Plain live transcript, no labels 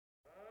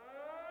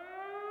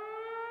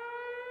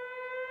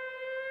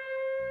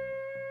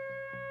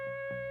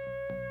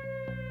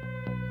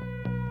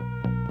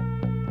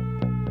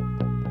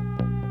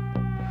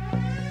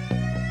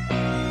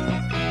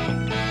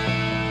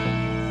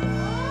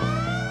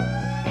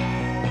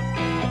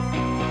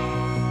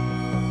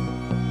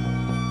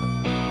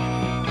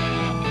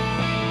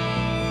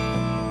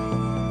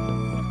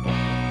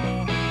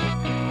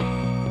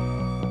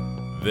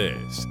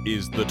This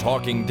is The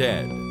Talking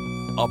Dead,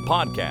 a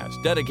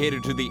podcast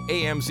dedicated to the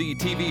AMC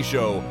TV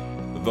show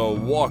The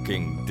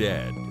Walking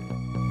Dead.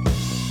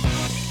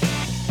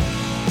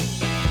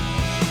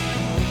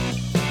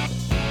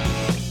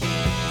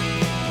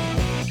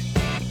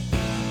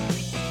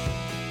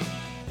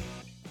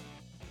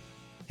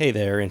 Hey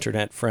there,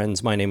 Internet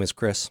friends. My name is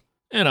Chris.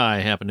 And I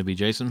happen to be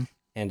Jason.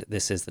 And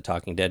this is The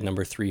Talking Dead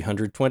number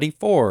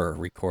 324,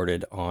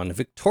 recorded on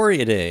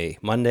Victoria Day,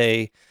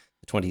 Monday,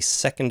 the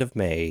 22nd of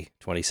May,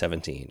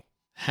 2017.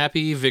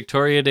 Happy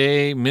Victoria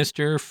Day,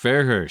 Mr.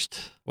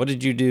 Fairhurst. What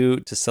did you do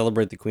to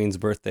celebrate the Queen's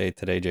birthday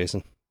today,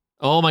 Jason?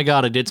 Oh my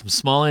God, I did some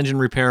small engine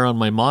repair on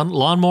my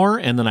lawnmower,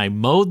 and then I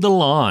mowed the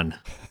lawn.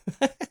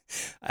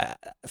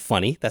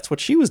 Funny, that's what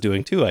she was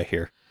doing too, I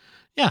hear.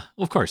 Yeah,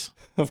 of course.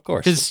 Of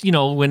course. Because, you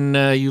know, when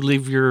you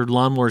leave your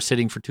lawnmower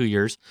sitting for 2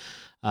 years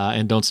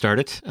and don't start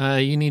it,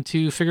 you need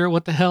to figure out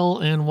what the hell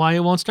and why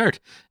it won't start.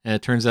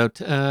 It turns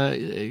out,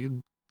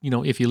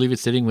 if you leave it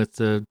sitting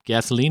with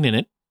gasoline in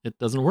it, it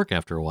doesn't work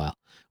after a while,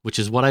 which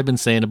is what I've been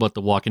saying about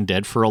The Walking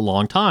Dead for a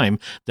long time,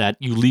 that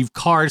you leave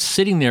cars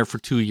sitting there for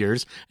 2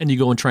 years and you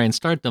go and try and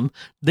start them.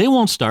 They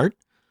won't start.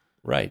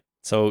 Right.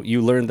 So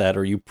you learned that,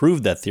 or you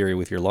proved that theory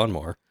with your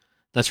lawnmower.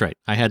 That's right.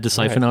 I had to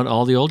siphon out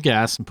all the old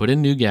gas and put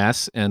in new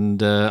gas,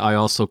 and I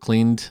also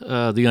cleaned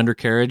the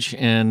undercarriage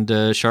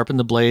and sharpened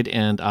the blade,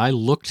 and I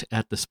looked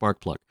at the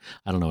spark plug.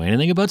 I don't know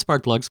anything about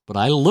spark plugs, but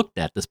I looked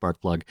at the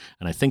spark plug,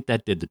 and I think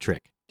that did the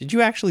trick. Did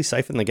you actually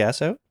siphon the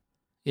gas out?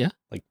 Yeah.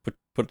 Like put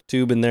a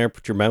tube in there,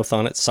 put your mouth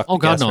on it, suck the gas. Oh,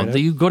 God, no. Right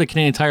out? You go to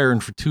Canadian Tire,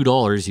 and for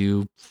 $2,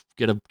 you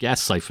get a gas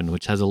siphon,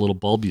 which has a little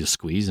bulb you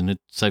squeeze, and it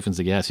siphons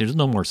the gas. There's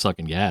no more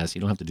sucking gas.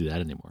 You don't have to do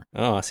that anymore.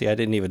 Oh, see, I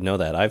didn't even know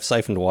that. I've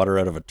siphoned water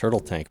out of a turtle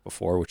tank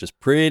before, which is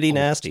pretty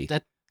nasty.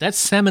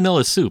 That's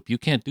salmonella soup. You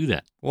can't do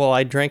that. Well,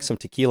 I drank some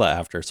tequila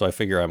after, so I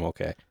figure I'm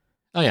okay.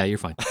 Oh, yeah, you're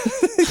fine.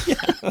 Yeah,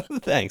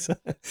 thanks.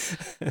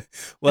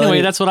 Well,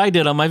 anyway, that's what I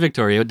did on my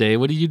Victoria Day.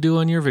 What did you do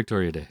on your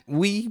Victoria Day?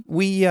 We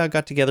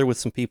got together with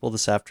some people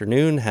this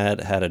afternoon,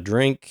 had a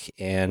drink,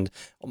 and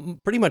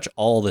pretty much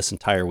all this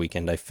entire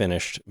weekend I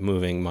finished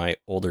moving my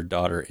older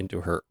daughter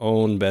into her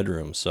own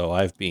bedroom. So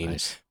I've been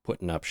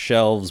putting up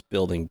shelves,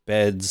 building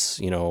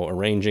beds,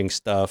 arranging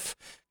stuff,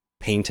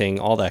 painting,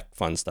 all that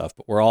fun stuff.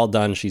 But we're all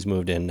done. She's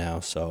moved in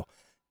now, so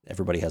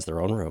everybody has their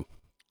own room.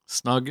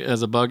 Snug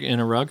as a bug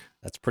in a rug?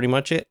 That's pretty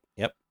much it.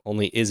 Yep.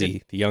 Only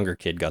Izzy, the younger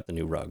kid, got the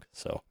new rug.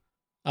 So.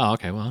 Oh,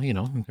 okay. Well,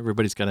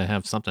 everybody's got to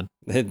have something.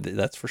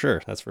 That's for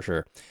sure.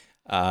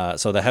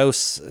 So the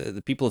house,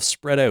 the people have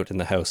spread out in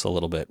the house a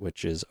little bit,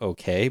 which is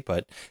okay,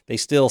 but they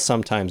still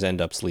sometimes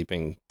end up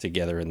sleeping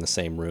together in the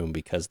same room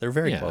because they're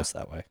very close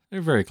that way.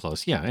 They're very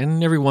close, yeah.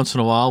 And every once in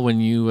a while,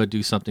 when you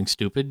do something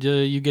stupid,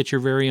 you get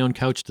your very own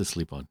couch to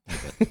sleep on.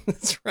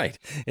 That's right.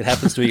 It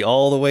happens to be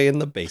all the way in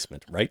the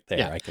basement, right there.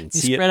 Yeah, I can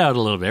see it. Spread out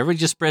a little bit. Everybody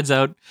just spreads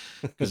out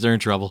because they're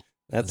in trouble.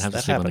 That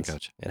happens. On the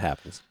couch. It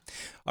happens.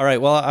 All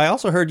right. Well, I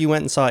also heard you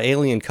went and saw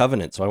Alien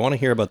Covenant, so I want to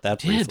hear about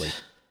that briefly.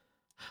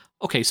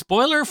 Okay,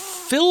 spoiler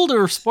filled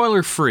or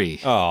spoiler free?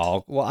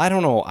 Oh, well, I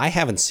don't know. I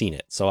haven't seen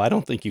it, so I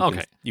don't think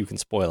you can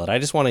spoil it. I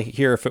just want to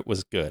hear if it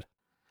was good.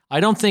 I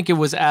don't think it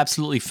was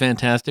absolutely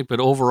fantastic, but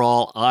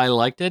overall, I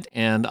liked it,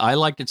 and I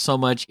liked it so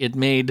much it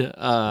made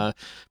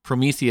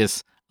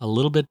Prometheus a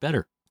little bit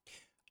better.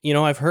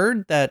 I've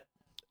heard that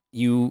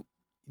you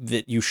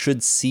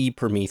should see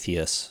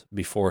Prometheus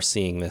before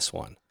seeing this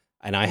one,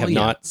 and I have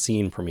not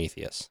seen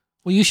Prometheus.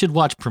 Well, you should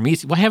watch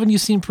Prometheus. Why haven't you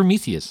seen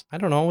Prometheus? I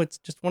don't know. It's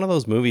just one of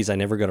those movies I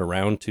never got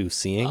around to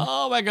seeing.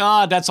 Oh, my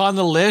God. That's on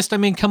the list. I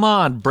mean, come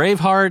on.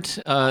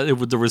 Braveheart,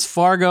 there was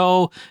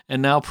Fargo,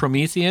 and now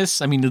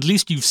Prometheus. I mean, at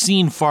least you've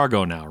seen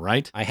Fargo now,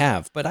 right? I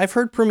have, but I've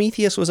heard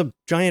Prometheus was a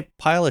giant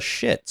pile of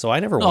shit, so I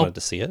never wanted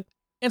to see it.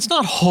 It's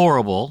not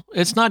horrible.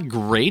 It's not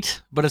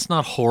great, but it's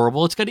not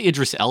horrible. It's got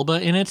Idris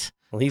Elba in it.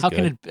 Well, he's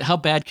good. How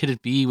bad could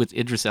it be with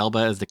Idris Elba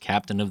as the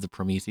captain of the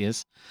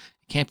Prometheus?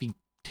 It can't be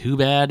too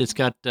bad. It's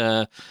got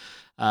Noomi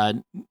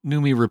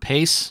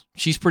Rapace.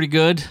 She's pretty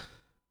good.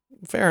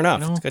 Fair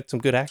enough. It's got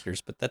some good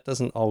actors, but that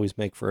doesn't always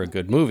make for a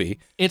good movie.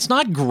 It's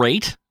not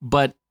great,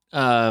 but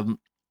Alien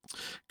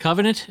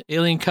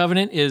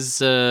Covenant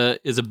is a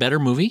better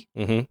movie.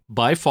 Mm-hmm.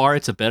 By far,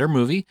 it's a better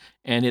movie,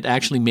 and it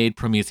actually made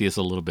Prometheus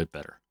a little bit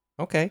better.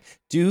 Okay.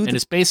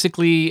 It's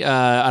basically,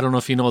 I don't know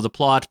if you know the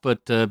plot,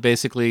 but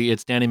basically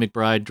it's Danny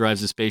McBride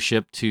drives a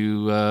spaceship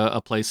to a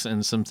place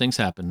and some things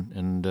happen,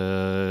 and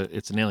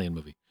it's an alien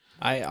movie.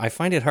 I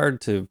find it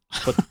hard to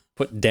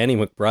put Danny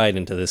McBride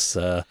into this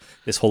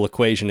whole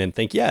equation and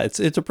think, it's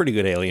a pretty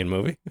good alien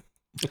movie.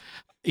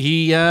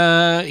 He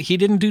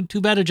didn't do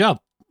too bad a job.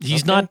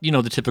 He's not,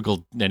 the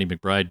typical Danny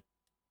McBride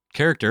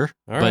character,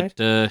 but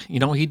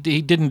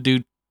he did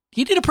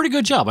a pretty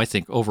good job, I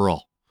think,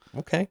 overall.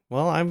 Okay.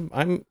 Well,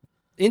 I'm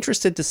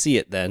interested to see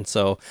it then,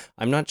 so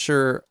I'm not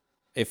sure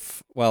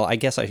I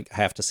guess I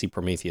have to see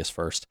Prometheus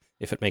first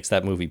if it makes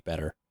that movie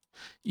better.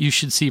 You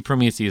should see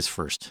Prometheus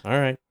first. All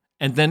right.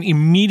 And then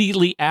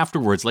immediately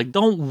afterwards,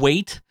 don't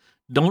wait.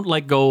 Don't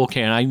like go,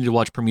 okay, I need to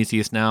watch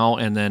Prometheus now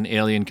and then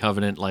Alien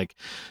Covenant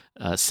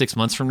 6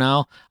 months from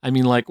now. I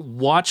mean, like,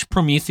 watch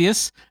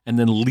Prometheus and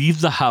then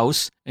leave the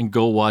house and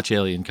go watch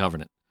Alien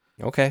Covenant.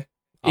 Okay.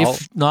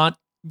 If not,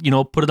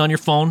 put it on your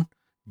phone,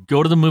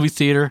 go to the movie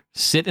theater,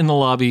 sit in the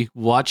lobby,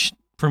 watch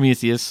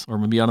Prometheus, or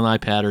maybe on an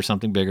iPad or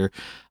something bigger.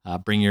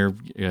 Bring your,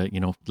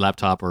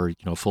 laptop or,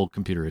 full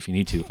computer if you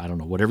need to. I don't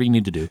know, whatever you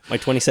need to do. My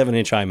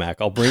 27-inch iMac.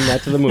 I'll bring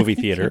that to the movie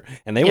theater,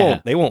 and they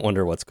won't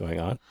wonder what's going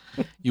on.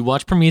 You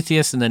watch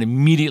Prometheus and then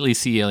immediately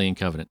see Alien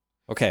Covenant.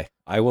 Okay,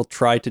 I will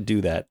try to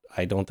do that.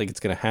 I don't think it's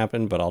going to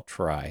happen, but I'll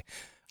try.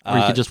 Or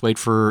you could just wait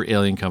for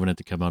Alien Covenant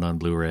to come out on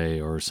Blu-ray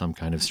or some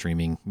kind of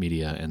streaming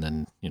media, and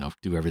then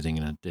do everything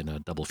in a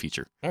double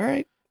feature. All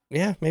right.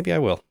 Yeah, maybe I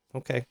will.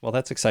 Okay. Well,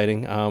 that's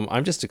exciting.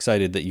 I'm just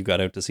excited that you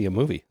got out to see a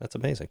movie. That's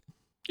amazing.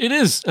 It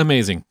is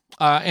amazing.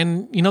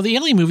 And the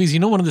Alien movies.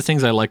 One of the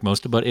things I like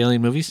most about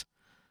Alien movies.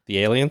 The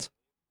aliens?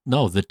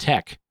 No, the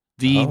tech.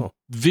 The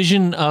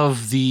vision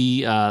of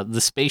the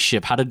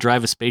spaceship. How to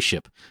drive a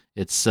spaceship.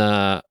 It's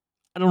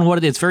I don't know what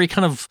it is. It's very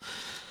kind of.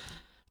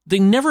 They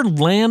never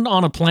land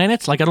on a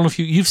planet. Like, I don't know if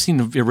you've seen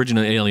the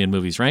original Alien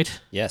movies, right?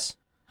 Yes.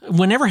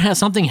 Whenever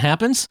something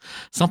happens,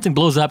 something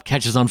blows up,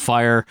 catches on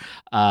fire,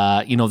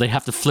 they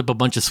have to flip a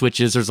bunch of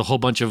switches. There's a whole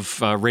bunch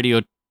of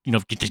radio,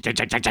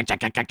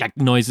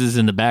 noises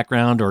in the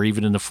background or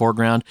even in the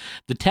foreground.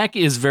 The tech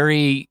is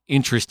very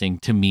interesting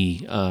to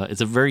me.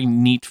 It's a very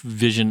neat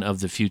vision of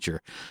the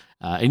future.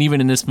 And even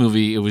in this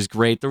movie, it was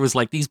great. There was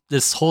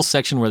this whole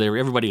section where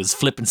everybody was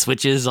flipping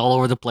switches all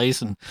over the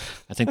place, and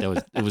I think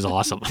it was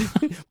awesome.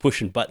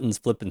 Pushing buttons,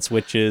 flipping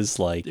switches,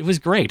 it was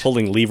great.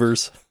 Pulling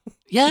levers.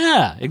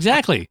 Yeah,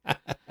 exactly.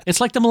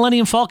 It's like the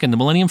Millennium Falcon. The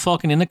Millennium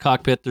Falcon in the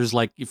cockpit. There's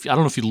I don't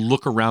know if you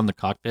look around the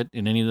cockpit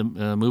in any of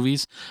the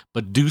movies,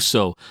 but do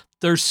so.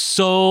 There's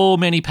so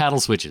many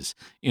paddle switches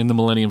in the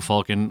Millennium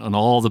Falcon on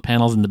all the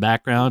panels in the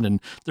background, and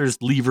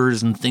there's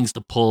levers and things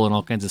to pull and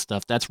all kinds of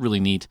stuff. That's really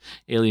neat.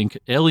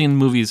 Alien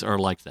movies are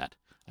like that.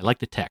 I like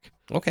the tech.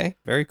 Okay,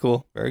 very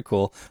cool, very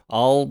cool.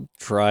 I'll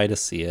try to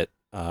see it.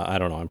 I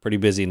don't know. I'm pretty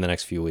busy in the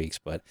next few weeks,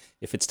 but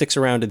if it sticks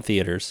around in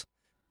theaters,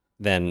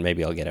 then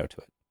maybe I'll get out to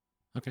it.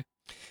 Okay.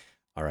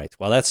 All right.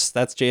 Well,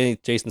 that's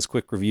Jason's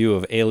quick review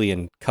of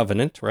Alien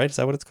Covenant, right? Is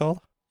that what it's called?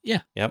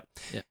 Yeah. Yep.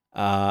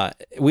 Yeah.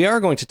 We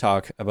are going to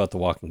talk about The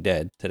Walking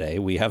Dead today.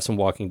 We have some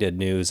Walking Dead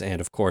news and,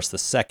 of course, the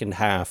second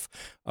half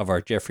of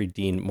our Jeffrey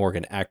Dean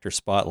Morgan actor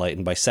spotlight.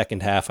 And by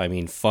second half, I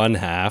mean fun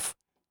half.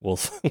 We'll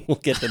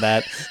get to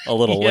that a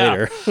little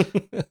later.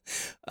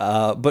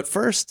 But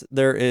first,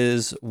 there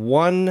is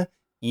one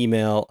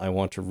email I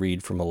want to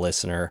read from a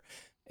listener.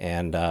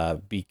 And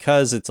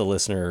because it's a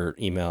listener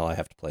email, I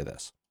have to play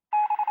this.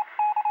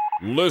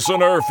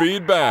 Listener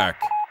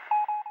feedback.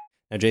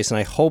 Now, Jason,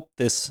 I hope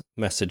this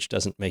message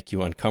doesn't make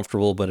you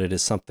uncomfortable, but it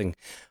is something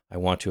I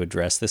want to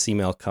address. This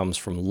email comes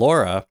from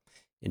Laura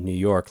in New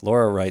York.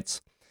 Laura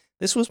writes,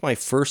 "This was my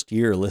first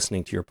year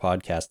listening to your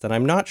podcast, and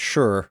I'm not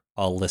sure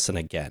I'll listen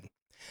again.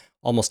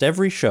 Almost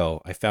every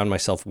show, I found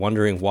myself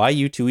wondering why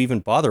you two even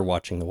bother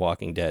watching The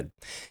Walking Dead.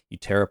 You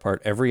tear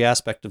apart every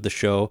aspect of the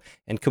show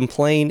and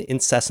complain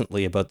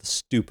incessantly about the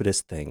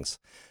stupidest things.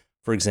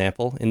 For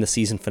example, in the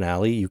season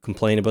finale, you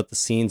complain about the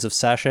scenes of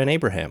Sasha and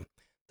Abraham.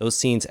 Those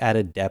scenes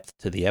added depth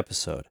to the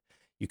episode.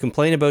 You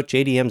complain about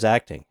JDM's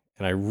acting,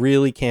 and I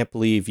really can't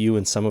believe you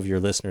and some of your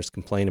listeners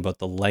complain about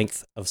the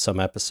length of some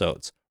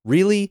episodes.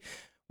 Really?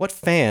 What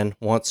fan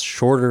wants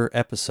shorter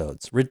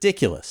episodes?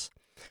 Ridiculous.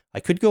 I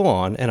could go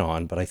on,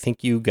 but I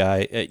think you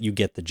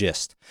get the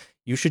gist.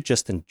 You should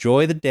just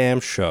enjoy the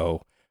damn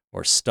show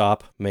or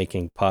stop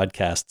making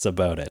podcasts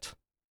about it."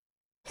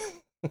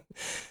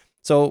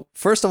 So,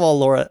 first of all,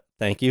 Laura,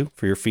 thank you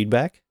for your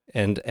feedback.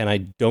 And I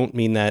don't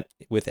mean that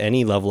with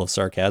any level of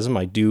sarcasm.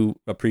 I do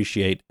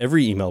appreciate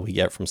every email we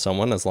get from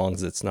someone, as long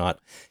as it's not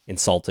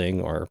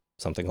insulting or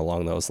something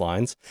along those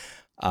lines.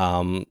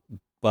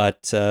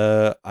 But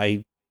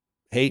I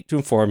hate to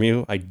inform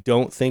you, I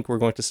don't think we're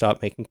going to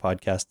stop making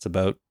podcasts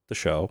about the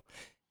show.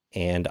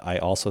 And I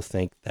also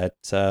think that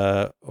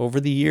over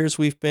the years,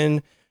 we've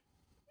been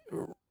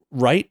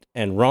right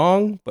and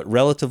wrong, but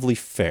relatively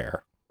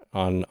fair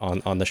on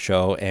the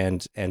show.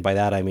 And by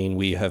that, I mean,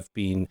 we have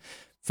been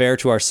fair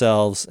to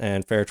ourselves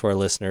and fair to our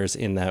listeners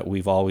in that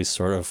we've always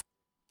sort of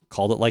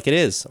called it like it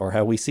is or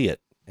how we see it.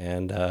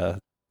 And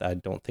I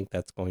don't think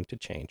that's going to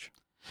change.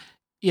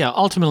 Yeah,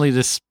 ultimately,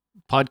 this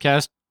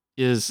podcast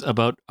is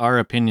about our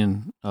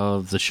opinion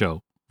of the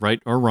show,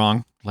 right or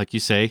wrong, like you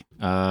say,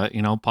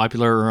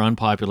 popular or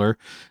unpopular.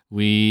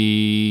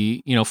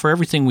 We, for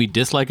everything we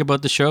dislike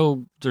about the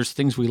show, there's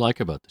things we like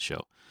about the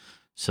show.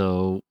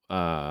 So,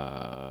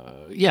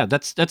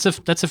 that's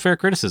a fair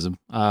criticism.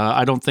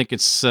 I don't think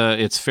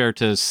it's fair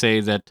to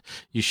say that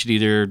you should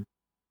either,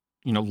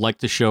 like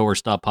the show or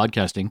stop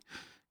podcasting,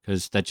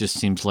 because that just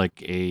seems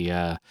like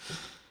a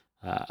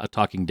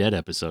Talking Dead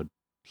episode.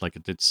 Like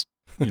it's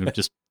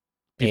just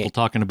people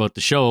talking about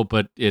the show,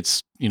 but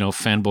it's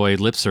fanboy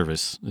lip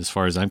service as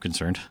far as I'm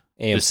concerned.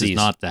 AMC's this is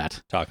not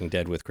that Talking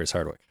Dead with Chris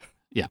Hardwick.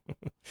 Yeah.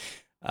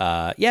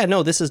 yeah,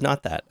 no, this is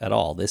not that at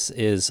all. This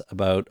is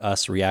about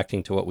us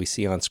reacting to what we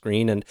see on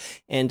screen.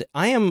 And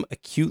I am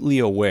acutely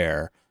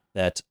aware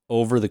that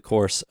over the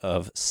course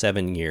of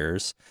 7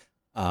 years,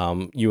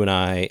 you and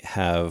I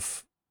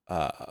have,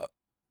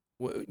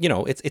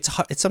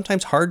 it's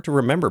sometimes hard to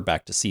remember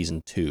back to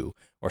season 2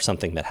 or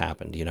something that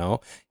happened,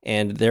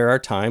 and there are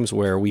times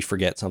where we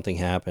forget something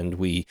happened.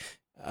 We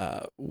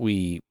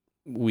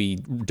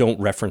don't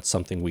reference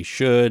something we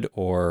should,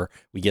 or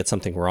we get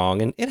something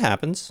wrong, and it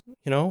happens.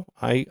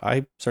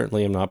 I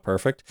certainly am not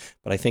perfect,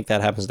 but I think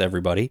that happens to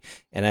everybody.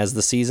 And as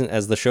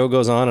the show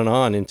goes on and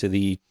on into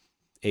the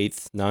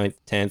 8th, 9th,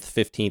 10th,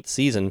 15th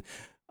season,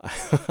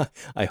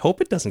 I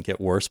hope it doesn't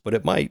get worse, but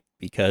it might,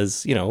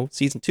 because,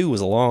 season 2 was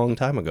a long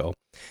time ago.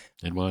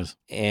 It was.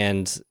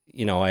 And,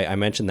 I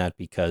mentioned that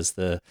because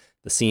the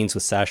scenes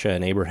with Sasha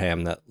and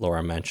Abraham that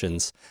Laura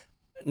mentions,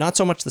 not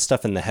so much the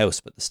stuff in the house,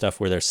 but the stuff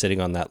where they're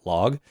sitting on that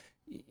log,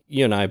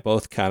 you and I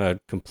both kind of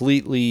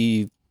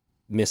completely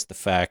missed the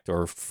fact,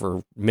 or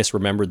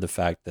misremembered the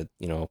fact that,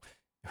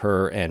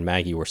 her and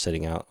Maggie were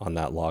sitting out on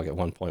that log at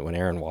one point when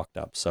Aaron walked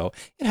up. So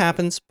it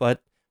happens,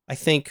 but I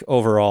think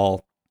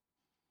overall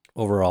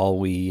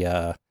we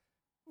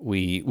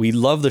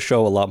love the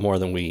show a lot more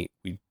than we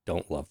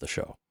don't love the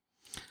show.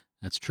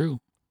 That's true.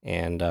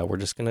 And we're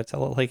just going to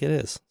tell it like it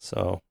is.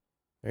 So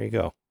there you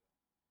go.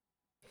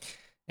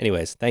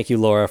 Anyways, thank you,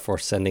 Laura, for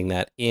sending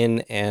that in.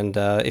 And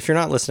if you're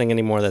not listening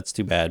anymore, that's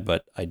too bad,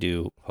 but I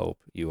do hope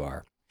you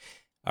are.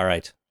 All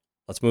right,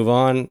 let's move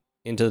on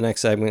into the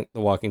next segment,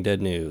 The Walking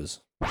Dead News.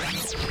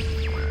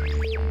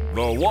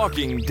 The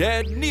Walking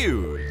Dead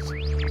News.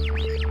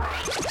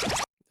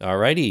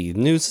 Alrighty,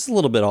 news is a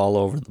little bit all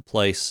over the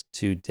place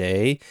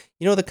today.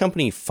 You know the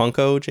company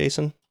Funko,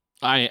 Jason?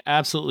 I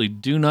absolutely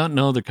do not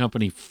know the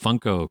company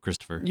Funko,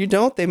 Christopher. You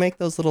don't? They make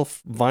those little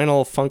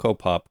vinyl Funko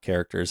Pop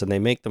characters, and they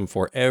make them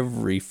for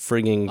every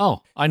frigging...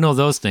 Oh, I know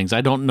those things.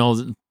 I don't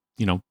know,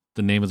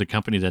 the name of the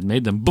company that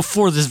made them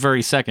before this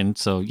very second.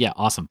 So yeah,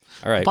 awesome.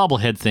 All right.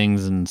 Bobblehead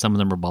things, and some of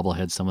them are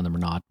bobbleheads, some of them are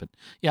not. But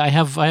yeah, I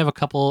have a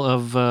couple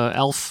of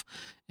Elf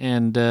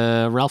and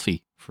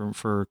Ralphie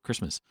for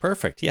Christmas.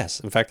 Perfect.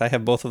 Yes. In fact, I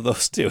have both of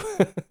those too.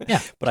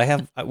 Yeah.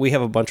 But we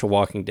have a bunch of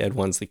Walking Dead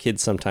ones. The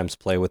kids sometimes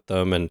play with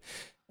them, and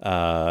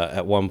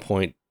at one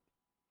point,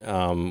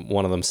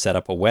 one of them set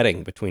up a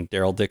wedding between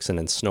Daryl Dixon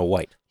and Snow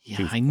White.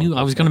 Yeah, I knew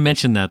I was going to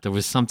mention that there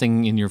was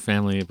something in your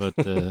family about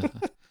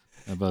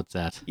about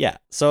that. Yeah,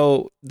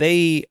 so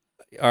they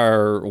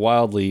are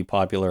wildly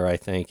popular, I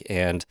think,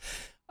 and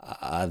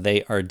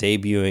they are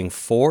debuting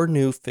 4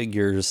 new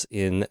figures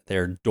in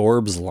their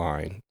Dorbz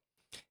line.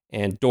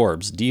 And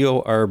Dorbz,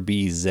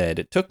 D-O-R-B-Z.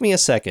 It took me a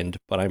second,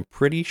 but I'm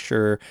pretty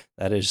sure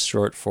that is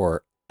short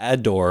for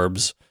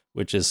Adorbs,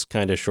 which is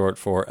kind of short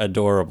for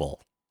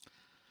adorable.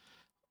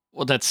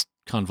 Well, that's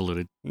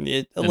convoluted.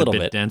 A little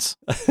bit dense,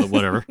 but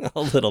whatever. A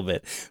little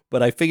bit.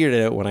 But I figured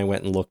it out when I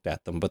went and looked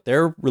at them. But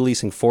they're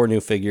releasing 4 new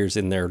figures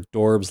in their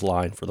Dorbz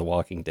line for The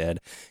Walking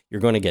Dead.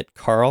 You're going to get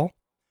Carl,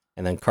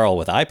 and then Carl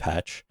with eye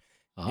patch,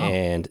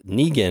 and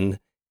Negan,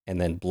 and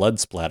then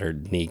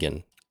blood-splattered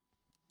Negan.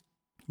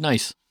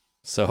 Nice.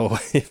 So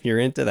if you're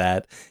into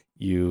that,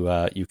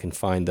 you can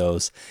find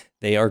those.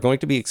 They are going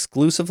to be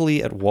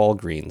exclusively at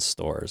Walgreens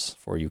stores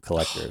for you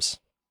collectors.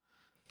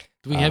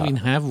 Do we even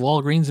have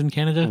Walgreens in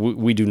Canada?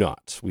 We do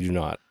not. We do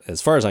not.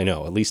 As far as I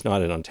know, at least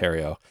not in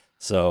Ontario.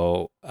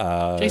 So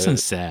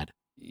Jason's sad.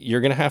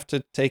 You're going to have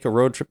to take a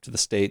road trip to the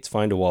States,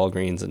 find a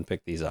Walgreens, and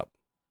pick these up.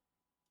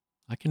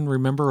 I can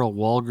remember going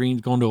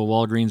to a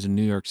Walgreens in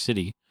New York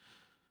City.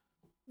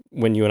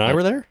 When you and I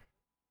were there?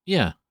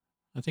 Yeah.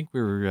 I think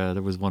we were.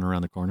 There was one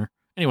around the corner.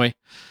 Anyway,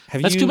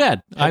 that's too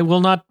bad. I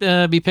will not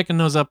be picking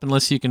those up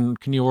unless you can.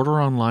 Can you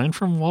order online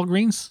from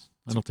Walgreens?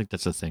 I don't think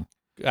that's a thing.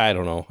 I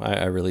don't know.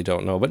 I really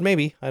don't know, but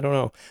maybe. I don't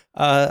know.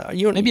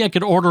 Maybe I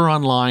could order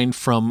online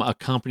from a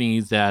company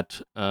that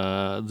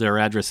their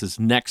address is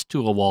next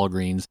to a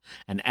Walgreens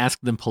and ask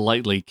them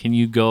politely, can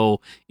you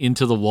go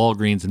into the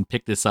Walgreens and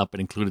pick this up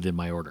and include it in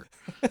my order?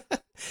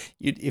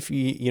 If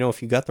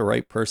you got the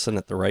right person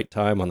at the right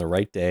time on the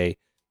right day,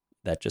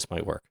 that just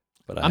might work.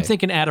 But I'm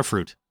thinking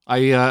Adafruit.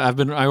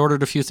 I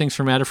ordered a few things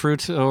from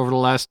Adafruit over the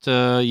last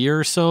year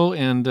or so,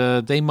 and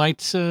they might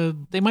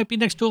be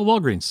next to a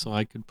Walgreens, so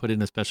I could put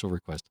in a special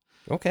request.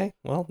 Okay,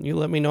 well, you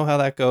let me know how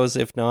that goes.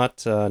 If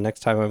not, next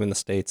time I'm in the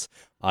States,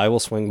 I will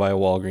swing by a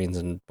Walgreens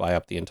and buy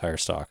up the entire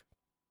stock.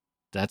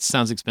 That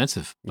sounds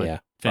expensive, but yeah,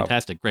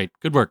 fantastic, great,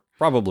 good work.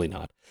 Probably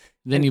not.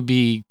 Then you'd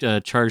be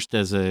charged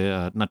as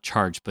not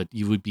charged, but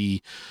you would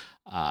be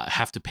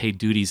have to pay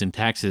duties and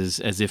taxes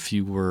as if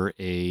you were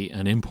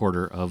an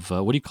importer of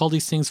what do you call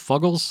these things?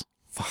 Fuggles?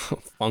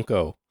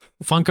 Funko.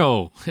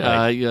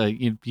 Right.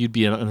 You'd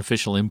be an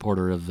official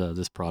importer of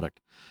this product.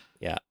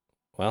 Yeah.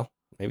 Well,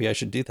 maybe I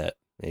should do that.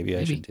 Maybe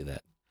I should do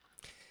that.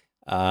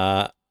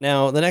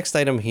 Now, the next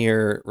item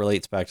here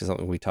relates back to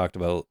something we talked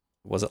about.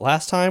 Was it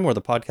last time or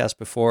the podcast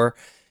before?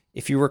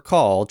 If you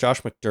recall,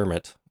 Josh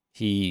McDermott,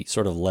 he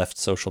sort of left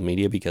social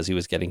media because he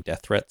was getting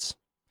death threats.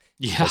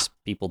 Yeah. because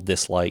people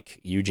dislike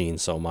Eugene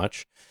so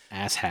much.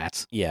 Ass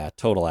hats. Yeah,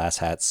 total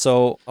asshats.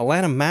 So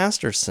Alana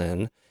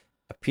Masterson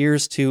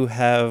appears to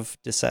have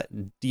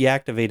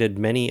deactivated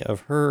many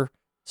of her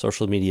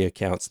social media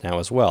accounts now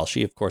as well.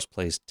 She, of course,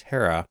 plays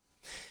Tara.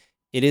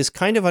 It is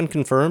kind of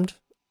unconfirmed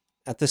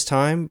at this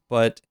time,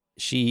 but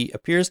she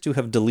appears to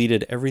have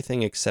deleted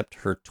everything except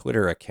her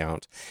Twitter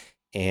account.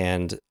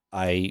 And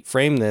I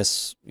frame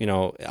this,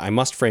 I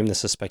must frame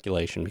this as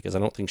speculation because I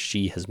don't think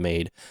she has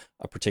made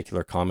a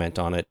particular comment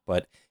on it,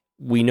 but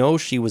we know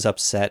she was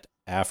upset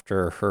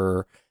after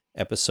her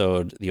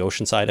episode, the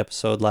Oceanside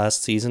episode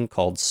last season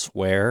called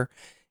Swear.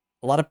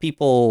 A lot of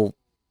people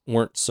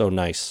weren't so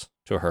nice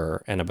to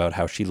her and about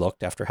how she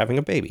looked after having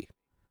a baby.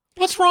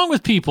 What's wrong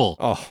with people?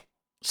 Oh,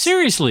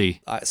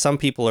 seriously. Some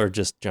people are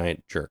just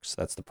giant jerks.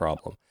 That's the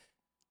problem.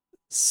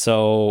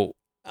 So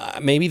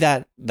maybe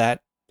that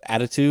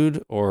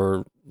attitude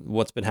or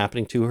what's been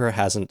happening to her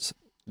hasn't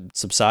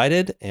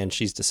subsided, and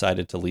she's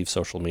decided to leave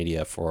social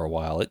media for a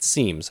while. It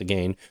seems,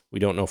 again, we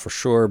don't know for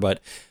sure, but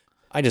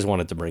I just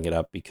wanted to bring it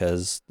up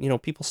because,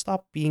 people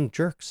stop being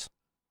jerks.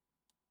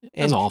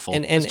 That's awful.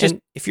 And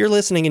if you're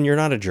listening and you're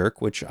not a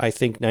jerk, which I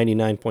think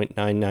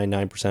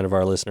 99.999% of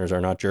our listeners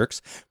are not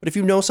jerks, but if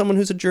you know someone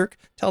who's a jerk,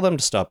 tell them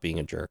to stop being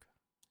a jerk.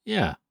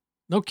 Yeah,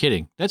 no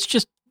kidding. That's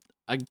just,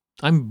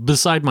 I'm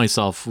beside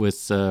myself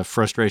with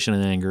frustration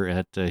and anger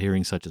at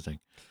hearing such a thing.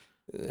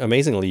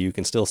 Amazingly, you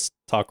can still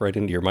talk right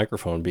into your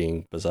microphone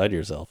being beside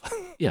yourself.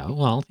 Yeah,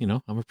 well,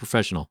 I'm a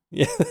professional.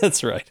 Yeah,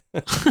 that's right.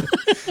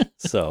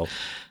 So,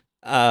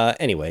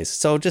 anyways,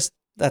 so just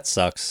that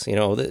sucks.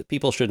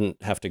 People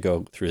shouldn't have to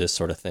go through this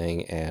sort of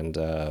thing,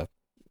 and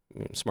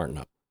smarten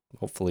up.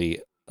 Hopefully,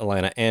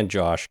 Alana and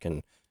Josh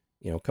can,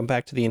 come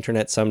back to the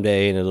internet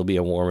someday, and it'll be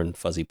a warm and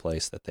fuzzy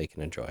place that they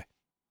can enjoy.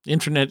 The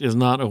internet is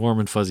not a warm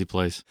and fuzzy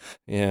place.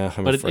 Yeah,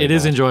 but it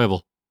is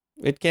enjoyable.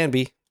 It can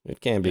be.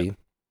 It can be.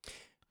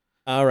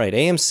 All right,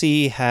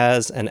 AMC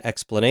has an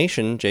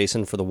explanation,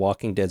 Jason, for The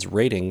Walking Dead's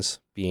ratings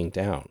being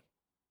down.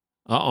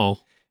 Uh-oh.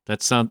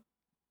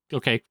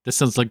 Okay, this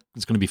sounds like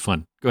it's going to be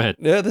fun. Go ahead.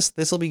 Yeah, this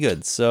will be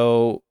good.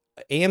 So,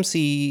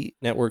 AMC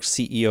Network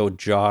CEO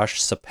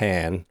Josh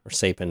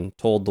Sapin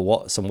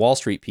told some Wall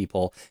Street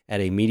people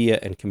at a media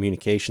and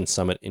communications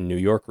summit in New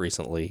York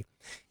recently.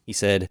 He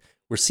said,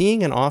 "We're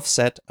seeing an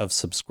offset of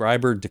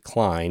subscriber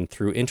decline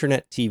through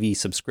internet TV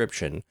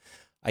subscription.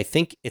 I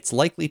think it's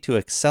likely to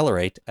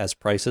accelerate as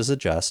prices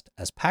adjust,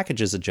 as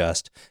packages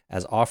adjust,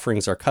 as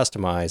offerings are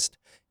customized,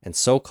 and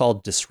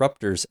so-called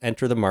disruptors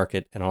enter the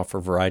market and offer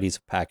varieties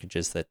of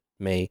packages that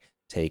may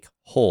take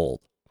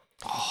hold."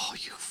 Oh,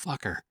 you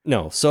fucker.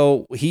 No,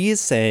 so he is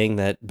saying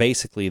that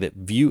basically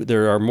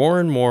there are more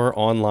and more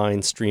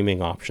online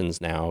streaming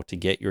options now to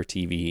get your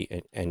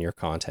TV and your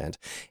content.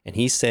 And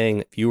he's saying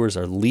that viewers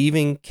are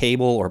leaving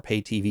cable or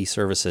pay TV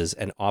services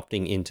and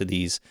opting into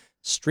these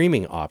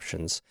streaming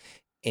options.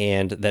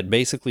 And that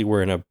basically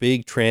we're in a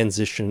big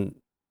transition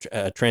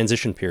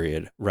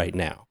period right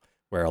now,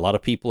 where a lot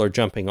of people are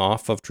jumping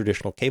off of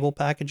traditional cable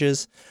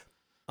packages,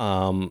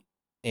 and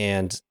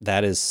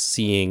that is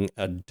seeing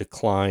a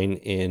decline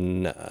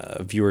in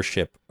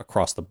viewership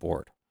across the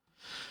board.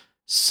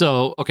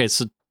 So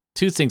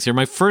two things here.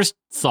 My first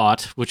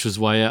thought, which was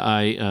why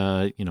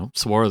I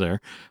swore there,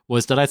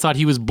 was that I thought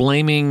he was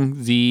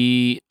blaming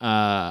the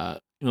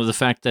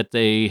fact that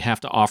they have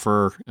to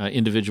offer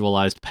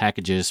individualized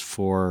packages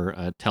for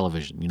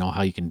television. You know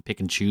how you can pick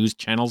and choose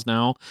channels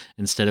now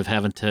instead of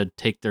having to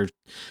take their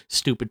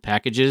stupid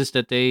packages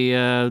that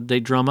they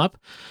drum up.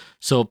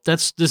 So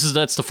that's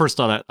the first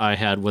thought I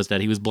had, was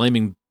that he was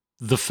blaming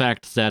the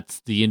fact that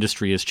the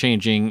industry is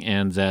changing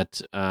and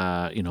that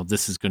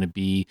this is going to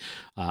be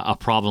a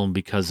problem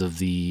because of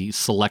the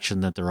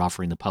selection that they're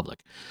offering the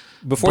public.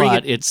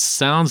 It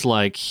sounds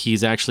like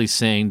he's actually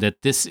saying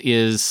that this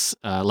is,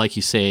 like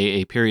you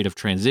say, a period of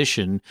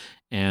transition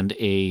and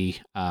a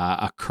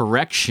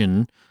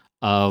correction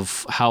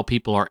of how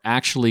people are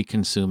actually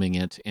consuming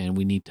it, and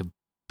we need to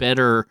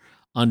better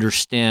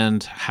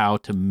understand how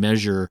to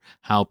measure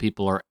how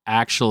people are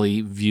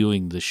actually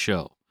viewing the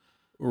show.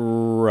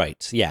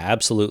 Right. Yeah,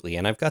 absolutely.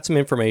 And I've got some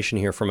information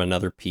here from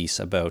another piece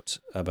about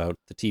the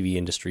TV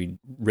industry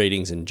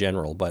ratings in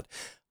general. But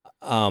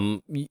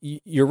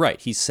you're right.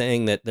 He's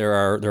saying that there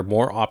are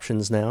more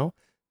options now.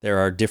 There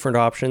are different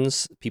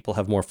options. People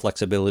have more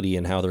flexibility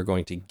in how they're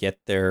going to get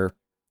their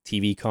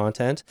TV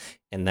content,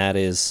 and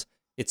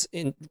it's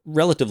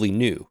relatively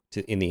new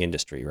in the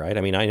industry, right?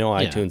 I mean, I know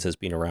iTunes has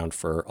been around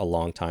for a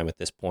long time at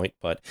this point,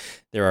 but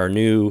there are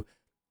new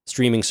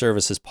streaming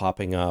services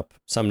popping up.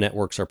 Some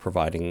networks are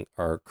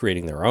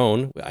creating their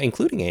own,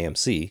 including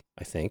AMC,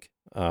 I think.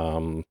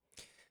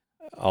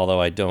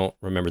 Although I don't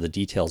remember the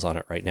details on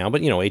it right now.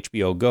 But,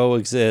 HBO Go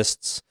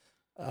exists.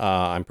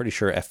 I'm pretty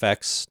sure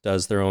FX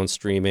does their own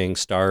streaming.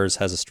 Starz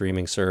has a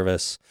streaming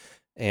service.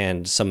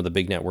 And some of the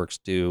big networks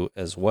do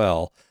as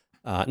well.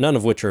 None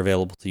of which are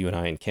available to you and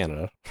I in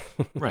Canada.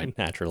 Right.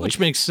 Naturally. Which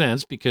makes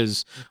sense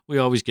because we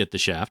always get the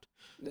shaft.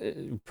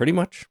 Pretty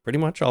much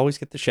always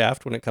get the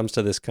shaft when it comes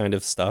to this kind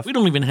of stuff. We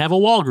don't even have a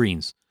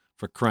Walgreens,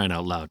 For crying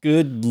out loud.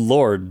 Good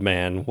Lord,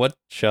 man. What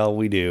shall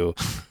we do?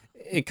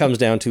 It comes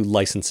down to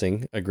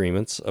licensing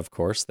agreements, of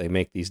course. They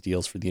make these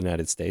deals for the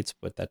United States,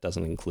 but that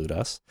doesn't include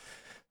us.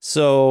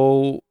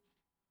 So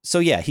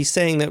yeah, he's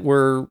saying that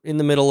we're in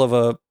the middle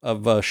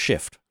of a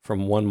shift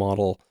from one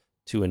model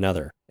to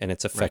another, and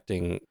it's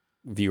affecting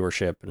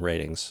viewership and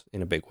ratings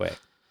in a big way.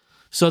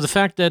 So the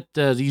fact that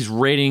these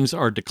ratings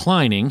are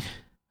declining,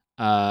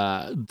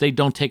 they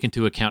don't take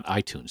into account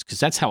iTunes, because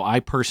that's how I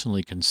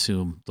personally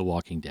consume The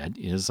Walking Dead.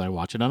 Is I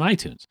watch it on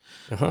iTunes.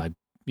 Uh-huh.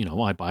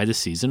 I buy the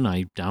season,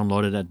 I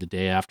download it at the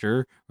day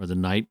after or the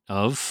night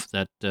of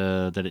that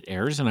it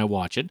airs, and I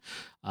watch it.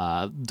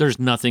 There's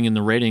nothing in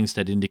the ratings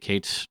that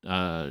indicates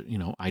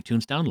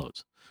iTunes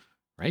downloads,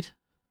 right?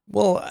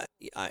 Well,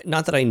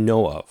 not that I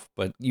know of,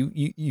 but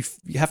you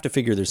have to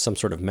figure there's some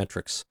sort of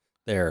metrics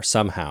there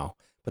somehow,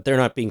 but they're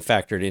not being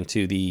factored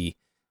into the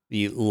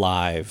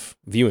live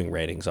viewing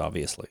ratings,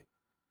 obviously.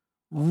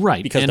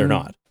 Right. Because they're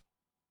not.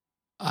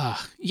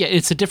 Yeah,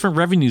 it's a different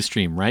revenue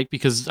stream, right?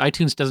 Because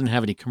iTunes doesn't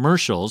have any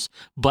commercials,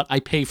 but I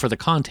pay for the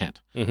content,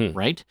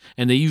 right?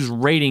 And they use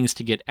ratings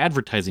to get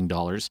advertising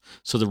dollars.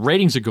 So the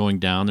ratings are going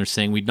down. They're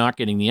saying we're not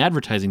getting the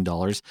advertising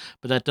dollars,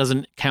 but that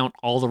doesn't count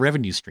all the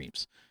revenue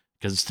streams,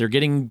 because they're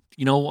getting,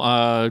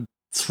 $3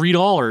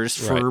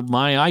 for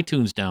my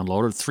iTunes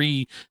download, or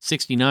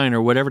 $3.69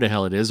 or whatever the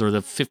hell it is, or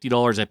the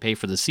 $50 I pay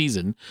for the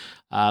season.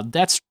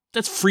 That's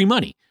free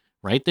money.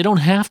 Right? They don't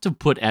have to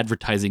put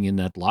advertising in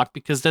that block,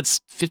 because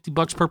that's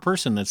 $50 per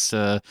person. That's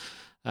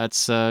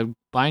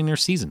buying their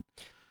season.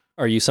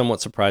 Are you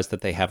somewhat surprised that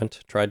they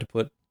haven't tried to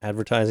put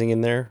advertising in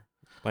there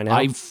by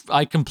now?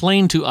 I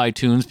complained to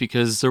iTunes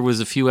because there was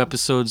a few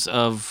episodes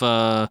of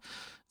The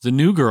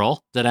New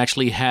Girl that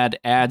actually had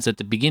ads at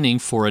the beginning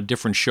for a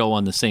different show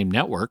on the same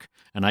network.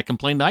 And I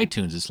complained to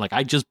iTunes. It's like,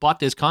 I just bought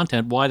this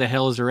content. Why the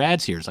hell is there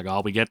ads here? It's like,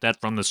 oh, we get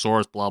that from the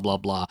source, blah, blah,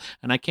 blah.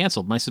 And I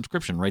canceled my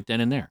subscription right then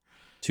and there.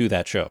 To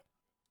that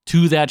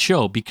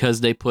show,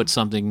 because they put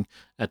something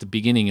at the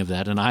beginning of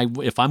that. And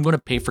if I'm going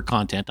to pay for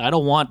content, I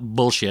don't want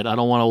bullshit. I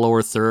don't want a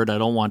lower third. I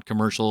don't want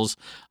commercials.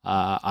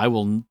 I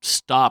will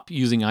stop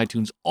using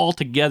iTunes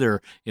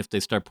altogether if they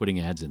start putting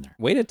ads in there.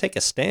 Way to take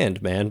a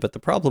stand, man. But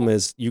the problem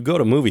is you go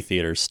to movie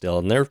theaters still,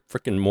 and they're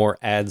freaking more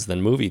ads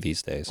than movie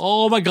these days.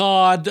 Oh my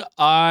God.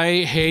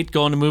 I hate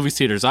going to movie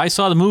theaters. I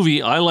saw the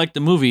movie. I liked the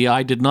movie.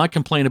 I did not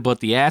complain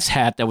about the ass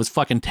hat that was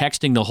fucking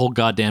texting the whole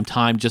goddamn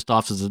time just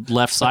off to the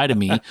left side of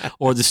me,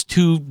 or this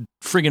two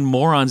friggin'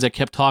 morons that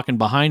kept talking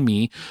behind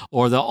me,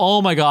 or the,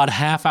 oh my God,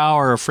 half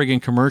hour of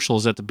friggin'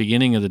 commercials at the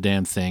beginning of the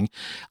damn thing.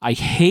 I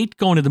hate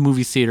going to the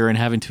movie theater and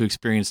having to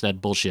experience that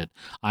bullshit.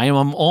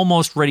 I'm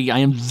almost ready. I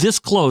am this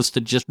close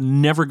to just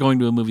never going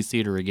to a movie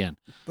theater again.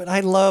 But I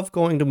love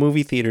going to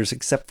movie theaters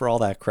except for all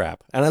that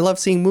crap. And I love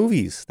seeing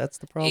movies. That's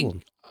the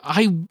problem.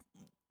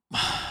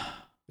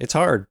 It's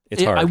hard.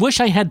 It's hard. I wish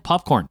I had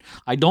popcorn.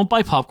 I don't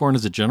buy popcorn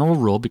as a general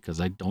rule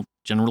because I don't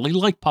generally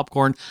like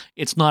popcorn.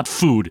 It's not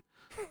food.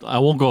 I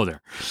won't go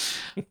there.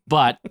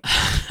 But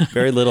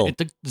very little.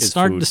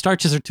 The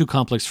starches are too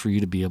complex for you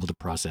to be able to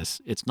process.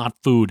 It's not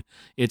food.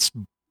 It's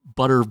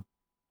butter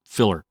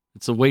filler.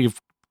 It's a way of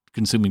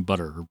consuming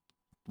butter or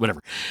whatever.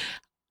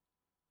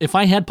 If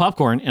I had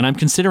popcorn, and I'm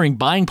considering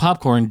buying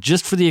popcorn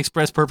just for the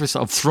express purpose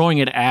of throwing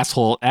it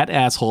at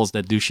assholes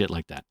that do shit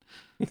like that.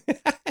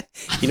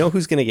 You know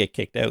who's going to get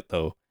kicked out,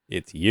 though?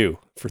 It's you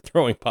for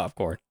throwing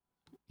popcorn.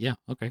 Yeah,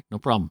 okay, no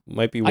problem.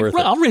 Might be worth it.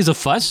 I'll raise a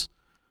fuss.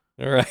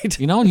 All right.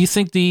 You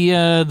think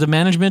the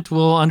management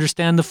will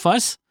understand the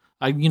fuss?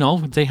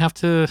 They have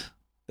to.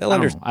 They'll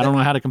understand. I don't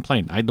know how to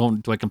complain.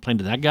 Do I complain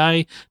to that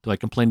guy? Do I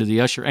complain to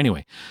the usher?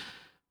 Anyway,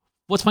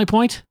 what's my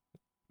point?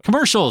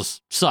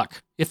 Commercials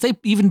suck. If they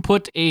even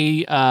put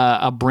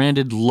a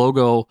branded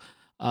logo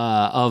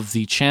of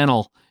the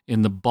channel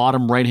in the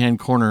bottom right-hand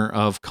corner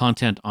of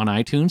content on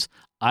iTunes,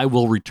 I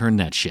will return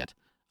that shit.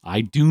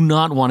 I do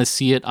not want to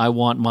see it. I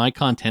want my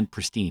content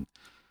pristine.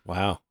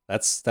 Wow,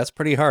 that's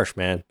pretty harsh,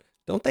 man.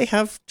 Don't they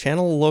have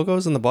channel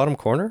logos in the bottom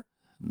corner?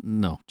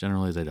 No,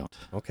 generally they don't.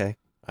 Okay,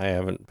 I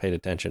haven't paid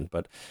attention,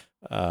 but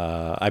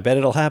I bet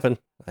it'll happen.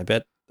 I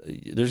bet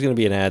there's going to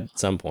be an ad at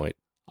some point.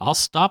 I'll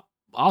stop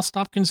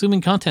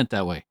consuming content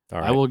that way.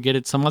 All right. I will get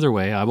it some other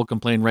way. I will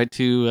complain right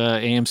to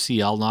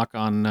AMC. I'll knock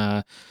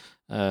on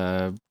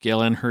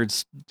Gail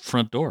Enherd's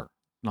front door.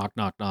 Knock,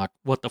 knock, knock.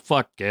 What the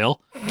fuck, Gail?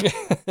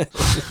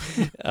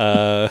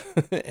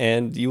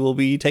 And you will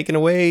be taken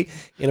away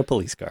in a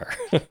police car.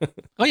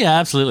 Oh, yeah,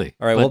 absolutely.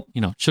 All right,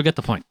 but, she'll get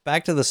the point.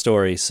 Back to the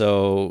story.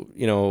 So,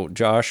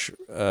 Josh,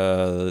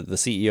 the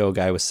CEO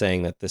guy, was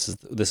saying that this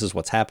is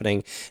what's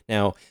happening.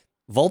 Now,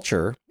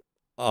 Vulture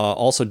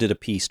also did a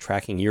piece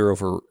tracking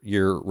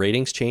year-over-year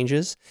ratings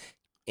changes.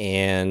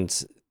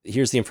 And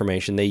here's the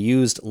information. They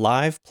used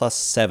live plus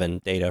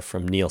 7 data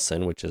from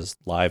Nielsen, which is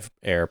live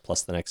air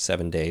plus the next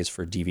 7 days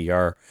for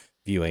DVR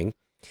viewing.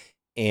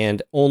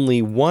 And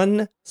only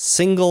one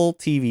single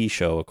TV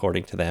show,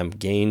 according to them,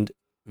 gained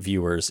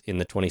viewers in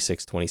the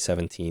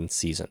 2016-2017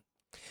 season.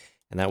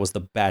 And that was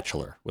The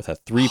Bachelor with a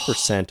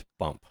 3%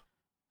 bump.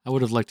 I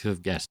would have liked to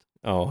have guessed.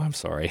 Oh, I'm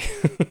sorry.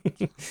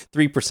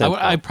 3%.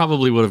 I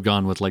probably would have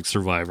gone with like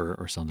Survivor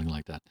or something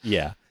like that.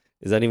 Yeah.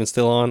 Is that even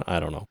still on? I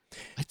don't know.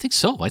 I think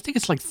so. I think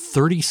it's like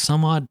 30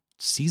 some odd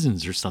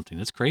seasons or something.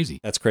 That's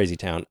crazy. That's crazy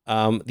town.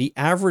 The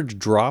average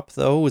drop,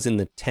 though, was in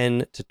the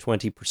 10 to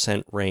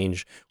 20%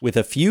 range, with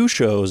a few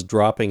shows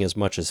dropping as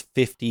much as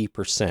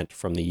 50%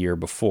 from the year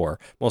before.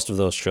 Most of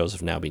those shows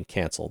have now been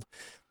canceled.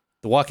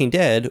 The Walking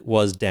Dead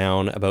was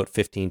down about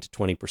 15 to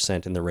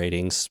 20% in the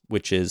ratings,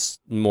 which is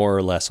more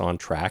or less on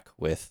track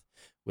with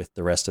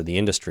the rest of the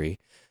industry.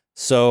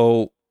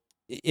 So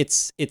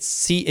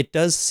it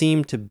does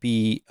seem to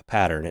be a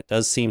pattern. It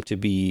does seem to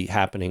be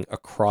happening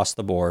across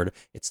the board.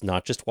 It's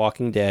not just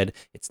Walking Dead.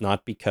 It's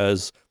not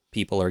because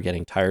people are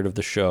getting tired of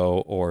the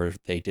show or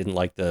they didn't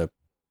like the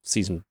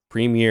season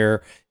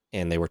premiere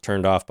and they were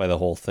turned off by the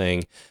whole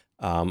thing.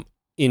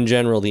 In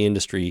general, the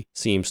industry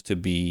seems to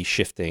be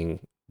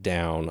shifting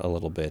down a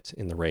little bit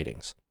in the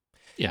ratings.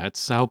 Yeah,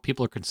 it's how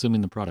people are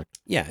consuming the product.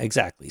 Yeah,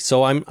 exactly.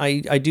 So I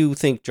do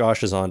think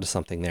Josh is onto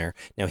something there.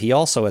 Now, he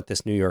also at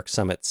this New York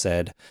summit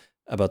said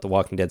about The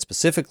Walking Dead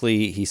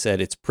specifically, he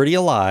said it's pretty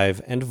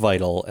alive and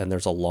vital, and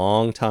there's a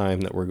long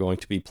time that we're going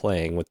to be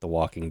playing with The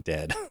Walking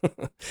Dead.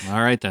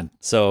 All right, then.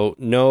 So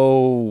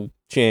no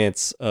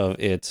chance of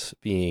it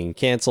being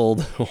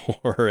canceled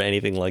or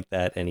anything like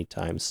that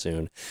anytime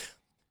soon.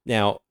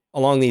 Now,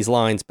 along these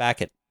lines,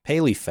 back at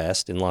Paley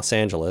Fest in Los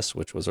Angeles,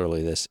 which was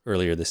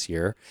earlier this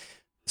year,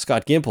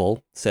 Scott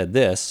Gimple said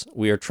this: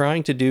 "We are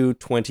trying to do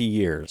 20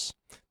 years.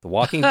 The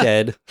Walking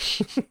Dead,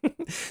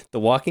 The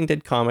Walking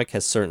Dead comic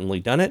has certainly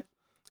done it,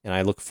 and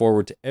I look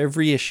forward to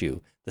every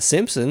issue. The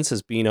Simpsons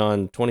has been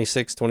on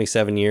 26,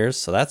 27 years,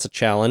 so that's a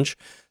challenge.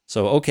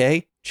 So,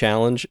 okay,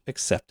 challenge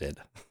accepted."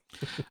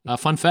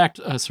 Fun fact,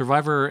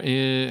 Survivor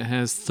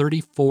has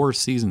 34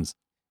 seasons.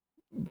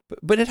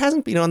 But it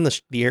hasn't been on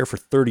the air for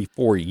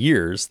 34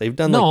 years. They've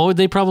done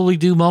they probably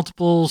do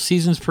multiple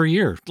seasons per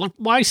year. Like,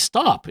 why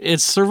stop?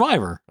 It's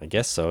Survivor. I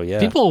guess so, yeah.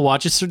 People will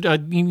watch it.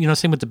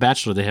 Same with The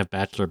Bachelor. They have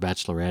Bachelor,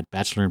 Bachelorette,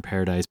 Bachelor in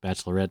Paradise,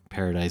 Bachelorette in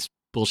Paradise,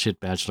 Bullshit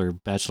Bachelor,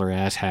 Bachelor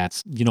Ass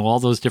Hats, all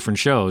those different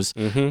shows.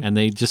 Mm-hmm. And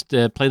they just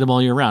play them all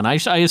year round. I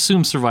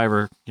assume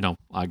Survivor,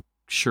 I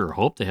sure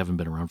hope they haven't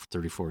been around for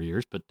 34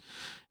 years, but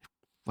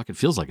it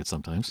feels like it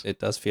sometimes. It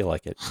does feel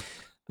like it.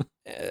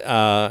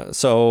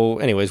 So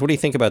anyways, what do you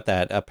think about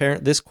that?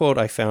 This quote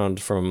I found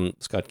from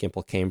Scott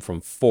Gimple came from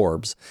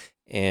Forbes,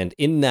 and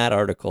in that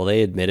article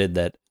they admitted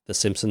that the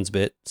Simpsons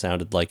bit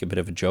sounded like a bit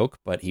of a joke,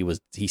 but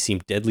he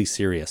seemed deadly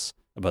serious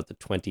about the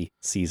 20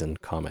 season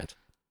comment.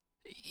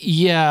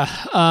 Yeah,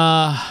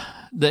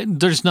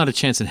 there's not a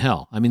chance in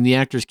hell. I mean, the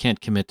actors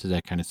can't commit to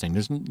that kind of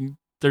thing.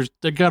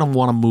 They're going to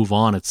want to move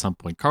on at some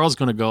point. Carl's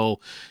going to go,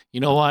 you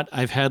know what?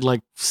 I've had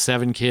like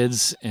 7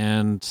 kids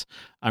and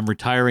I'm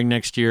retiring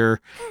next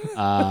year.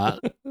 I'm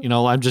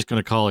just going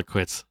to call it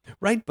quits.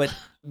 Right. But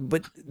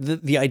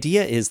the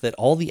idea is that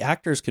all the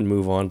actors can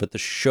move on, but the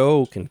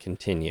show can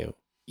continue.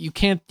 You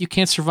can't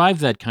survive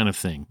that kind of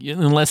thing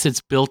unless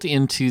it's built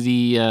into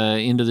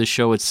the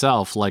show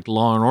itself. Like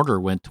Law and Order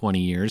went 20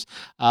 years.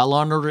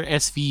 Law and Order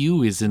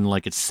SVU is in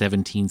like its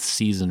 17th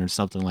season or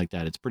something like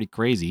that. It's pretty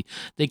crazy.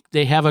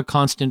 They have a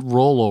constant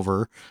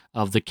rollover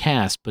of the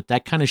cast, but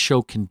that kind of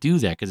show can do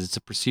that because it's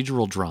a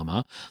procedural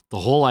drama. The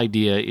whole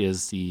idea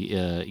is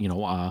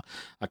a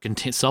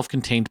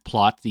self-contained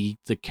plot. The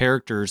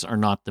characters are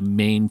not the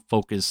main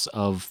focus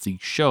of the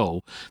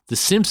show. The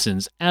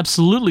Simpsons,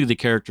 absolutely the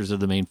characters are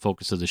the main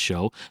focus of the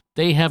show.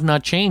 They have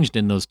not changed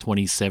in those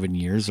 27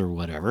 years or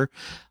whatever.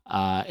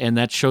 And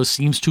that show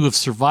seems to have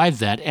survived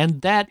that.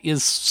 And that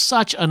is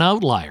such an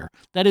outlier.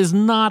 That is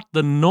not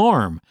the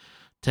norm.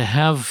 To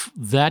have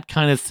that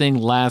kind of thing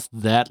last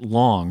that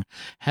long,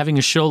 having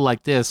a show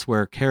like this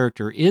where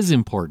character is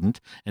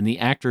important and the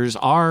actors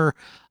are,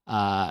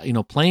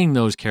 playing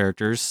those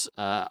characters,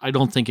 I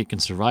don't think it can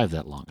survive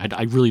that long.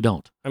 I really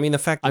don't. I mean, the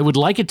fact I would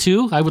like it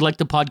to. I would like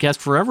to podcast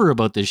forever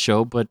about this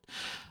show, but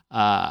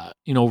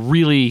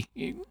really,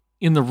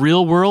 in the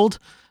real world,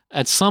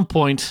 at some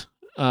point,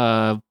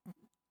 Norman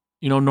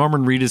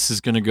Reedus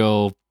is going to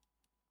go.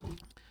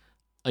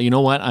 You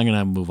know what? I'm going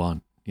to move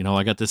on.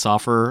 I got this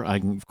offer.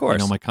 Of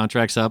course. My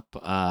contract's up.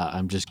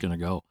 I'm just gonna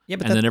go. Yeah,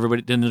 but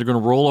then they're gonna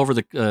roll over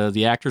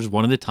the actors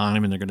one at a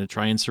time, and they're gonna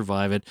try and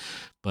survive it.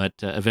 But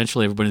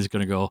eventually, everybody's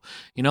gonna go.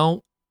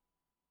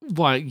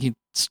 Why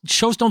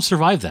shows don't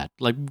survive that?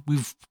 Like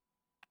we've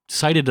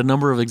cited a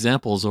number of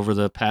examples over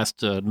the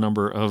past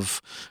number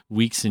of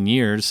weeks and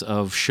years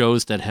of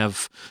shows that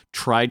have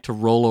tried to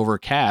roll over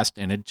cast,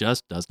 and it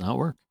just does not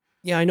work.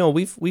 Yeah, I know.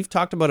 We've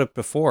talked about it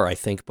before, I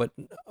think, but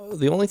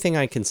the only thing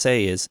I can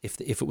say is if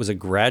it was a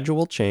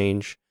gradual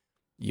change,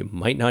 you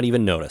might not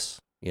even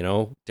notice.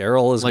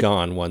 Daryl is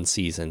gone one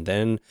season,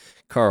 then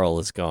Carl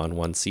is gone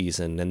one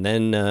season, and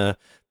then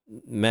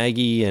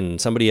Maggie and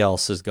somebody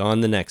else is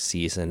gone the next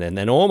season, and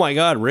then, oh my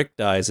God, Rick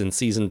dies in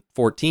season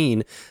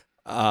 14,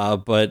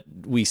 but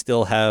we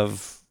still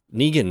have,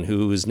 Negan,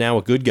 who is now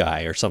a good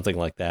guy or something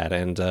like that.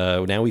 And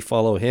now we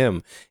follow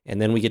him.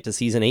 And then we get to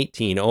season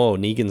 18. Oh,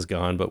 Negan's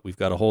gone, but we've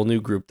got a whole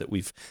new group that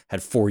we've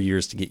had 4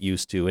 years to get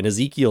used to. And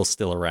Ezekiel's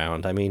still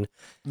around. I mean,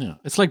 Yeah,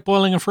 it's like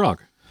boiling a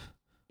frog.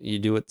 you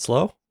do it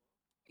slow?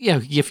 Yeah,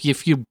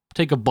 if you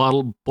take a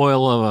boil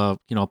of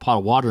a pot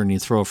of water and you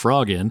throw a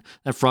frog in,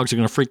 that frog's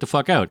going to freak the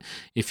fuck out.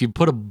 If you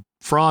put a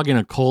frog in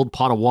a cold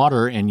pot of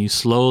water and you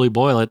slowly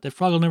boil it, that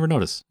frog will never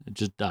notice. It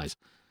just dies.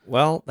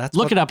 Well, that's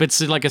Look it up.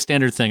 It's like a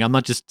standard thing. I'm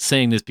not just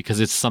saying this because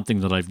it's something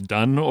that I've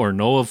done or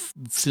know of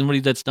somebody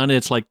that's done it.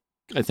 It's like,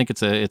 I think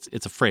it's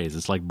a phrase.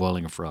 It's like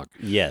boiling a frog.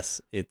 Yes,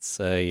 it's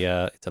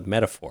a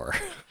metaphor.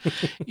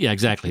 Yeah,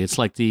 exactly. It's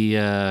like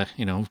the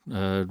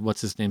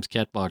what's his name's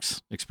cat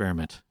box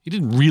experiment. He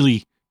didn't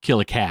really kill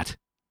a cat,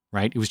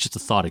 right? It was just a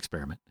thought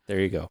experiment.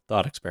 There you go.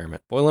 Thought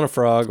experiment. Boiling a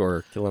frog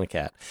or killing a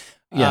cat.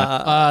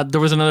 Yeah.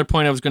 There was another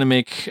point I was going to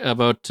make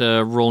about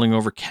rolling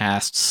over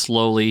casts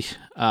slowly.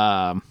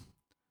 I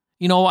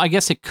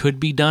guess it could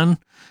be done.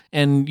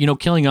 And,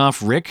 killing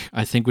off Rick,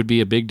 I think, would be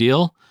a big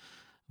deal.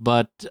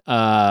 But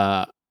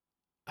I'm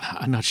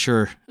not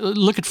sure.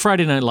 Look at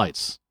Friday Night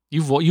Lights.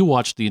 You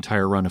watched the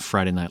entire run of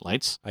Friday Night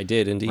Lights. I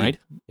did indeed. Right?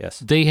 Yes.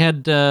 They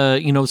had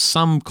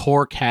some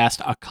core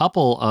cast, a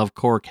couple of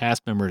core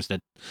cast members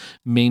that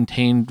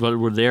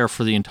were there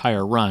for the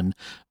entire run.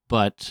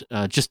 But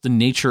just the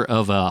nature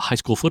of a high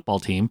school football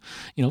team,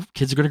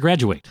 kids are going to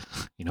graduate.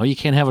 You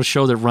can't have a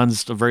show that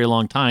runs a very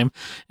long time,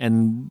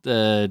 and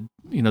the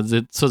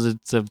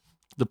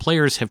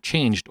players have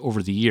changed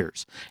over the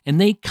years,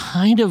 and it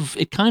kind of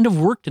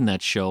worked in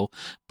that show.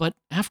 But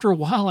after a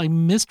while, I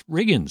missed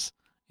Riggins.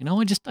 I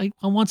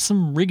want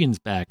some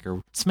Riggins back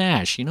or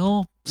Smash.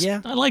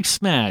 Yeah, I like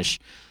Smash.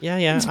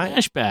 Yeah.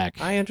 Smash back.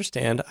 I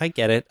understand. I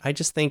get it. I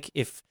just think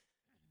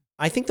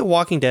I think The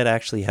Walking Dead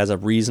actually has a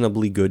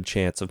reasonably good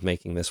chance of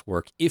making this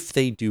work if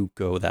they do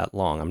go that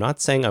long. I'm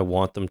not saying I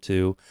want them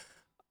to,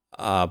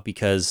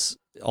 because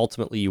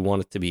ultimately you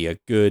want it to be a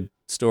good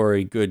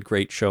story,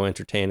 great show,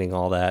 entertaining,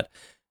 all that.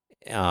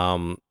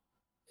 But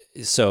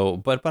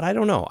I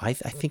don't know. I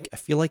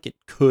feel like it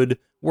could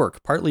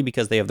work, partly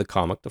because they have the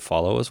comic to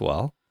follow as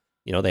well.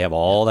 They have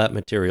all that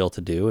material to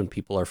do and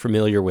people are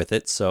familiar with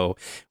it. So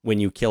when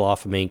you kill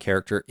off a main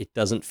character, it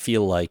doesn't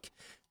feel like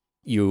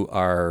you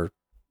are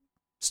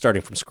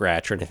starting from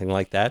scratch or anything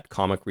like that.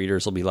 Comic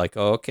readers will be like,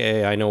 oh,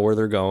 okay, I know where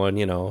they're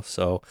going,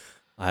 so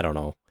I don't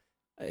know.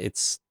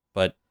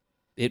 But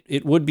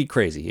it would be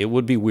crazy. It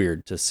would be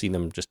weird to see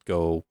them just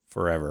go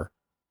forever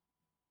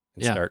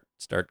and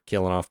start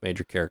killing off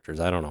major characters.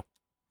 I don't know.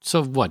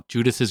 So what?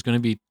 Judith is going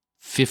to be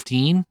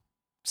 15,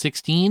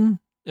 16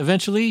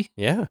 eventually?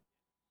 Yeah.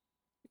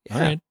 All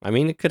right. I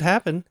mean, it could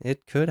happen. I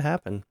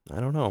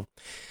don't know.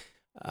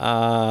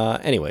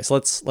 Anyways,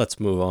 let's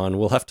move on.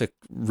 We'll have to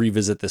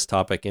revisit this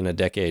topic in a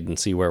decade and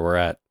see where we're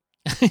at.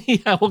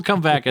 Yeah, we'll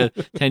come back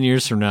 10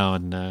 years from now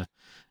and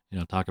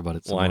talk about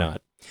it some Why more.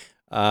 not?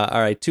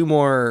 All right, 2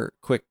 more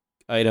quick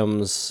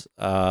items.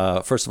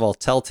 First of all,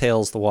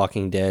 Telltale's The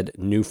Walking Dead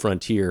New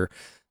Frontier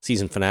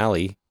season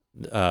finale.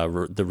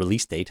 The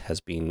release date has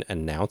been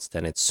announced,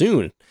 and it's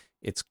soon.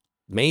 It's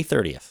May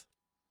 30th.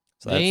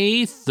 So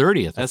May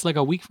 30th. That's like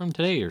a week from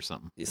today or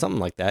something. Something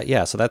like that.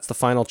 Yeah. So that's the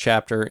final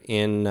chapter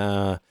in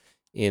the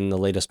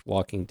latest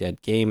Walking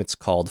Dead game. It's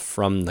called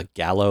From the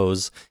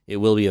Gallows. It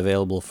will be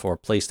available for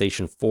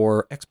PlayStation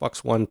 4,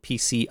 Xbox One,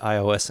 PC,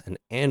 iOS, and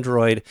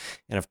Android.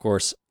 And of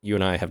course, you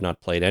and I have not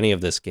played any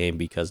of this game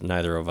because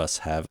neither of us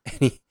have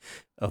any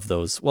of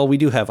those. Well, we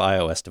do have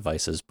iOS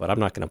devices, but I'm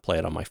not going to play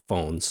it on my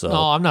phone. So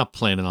No, I'm not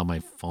playing it on my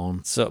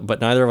phone.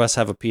 But neither of us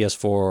have a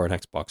PS4 or an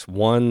Xbox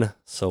One,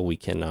 so we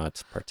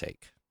cannot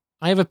partake.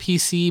 I have a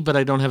PC, but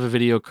I don't have a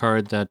video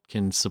card that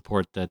can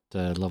support that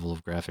level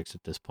of graphics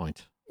at this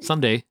point.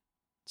 Someday,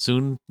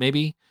 soon,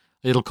 maybe.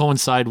 It'll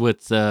coincide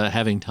with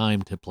having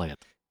time to play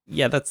it.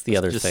 Yeah, that's the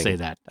other thing. Just say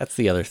that. That's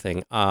the other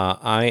thing.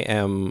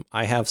 I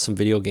have some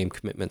video game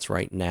commitments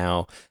right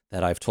now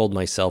that I've told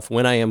myself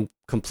when I am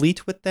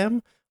complete with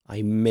them,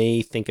 I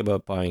may think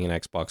about buying an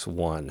Xbox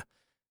One.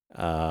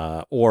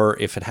 Or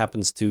if it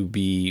happens to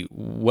be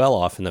well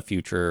off in the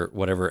future,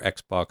 whatever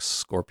Xbox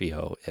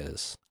Scorpio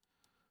is.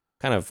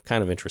 Kind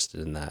of interested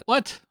in that.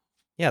 What?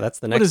 Yeah, that's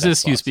the next. What is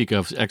this Xbox. you speak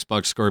of,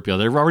 Xbox Scorpio?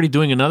 They're already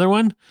doing another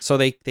one? So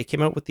they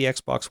came out with the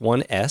Xbox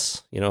One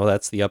S.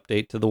 That's the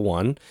update to the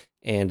One.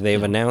 And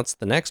they've announced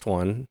the next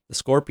one, the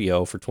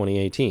Scorpio, for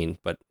 2018.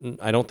 But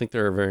I don't think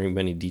there are very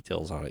many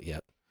details on it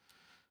yet.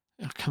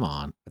 Oh, come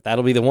on. But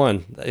that'll be the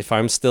one. If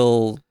I'm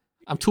still...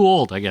 I'm too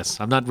old, I guess.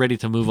 I'm not ready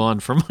to move on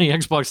from my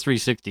Xbox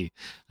 360,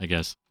 I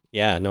guess.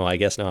 Yeah, no, I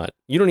guess not.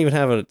 You don't even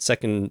have a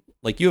second...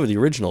 you have the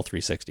original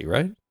 360,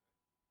 right?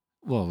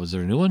 Well, was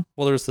there a new one?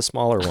 Well, there's the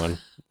smaller one.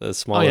 The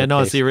smaller Oh, yeah, no,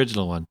 case. it's the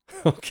original one.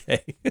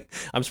 Okay.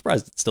 I'm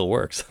surprised it still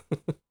works.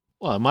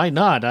 Well, it might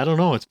not. I don't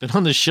know. It's been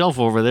on the shelf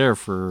over there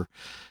for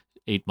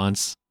 8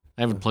 months.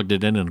 I haven't plugged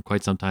it in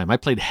quite some time. I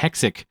played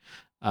Hexic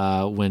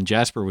when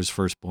Jasper was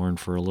first born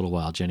for a little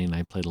while. Jenny and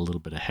I played a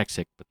little bit of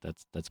Hexic, but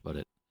that's about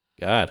it.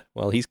 God.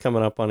 Well, he's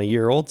coming up on a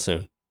year old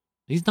soon.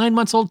 He's 9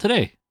 months old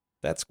today.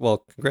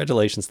 Well,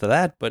 congratulations to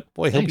that. But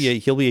boy, he'll Thanks.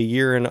 be a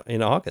year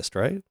in August,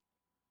 right?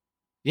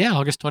 Yeah,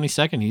 August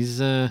 22nd. He's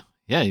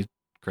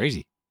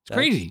crazy. It's That's-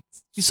 crazy.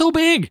 He's so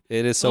big.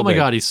 It is so Oh my big.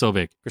 God, he's so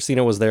big.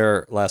 Christina was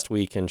there last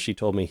week, and she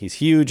told me he's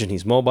huge and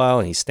he's mobile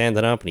and he's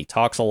standing up and he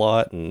talks a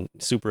lot and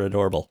super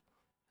adorable.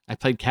 I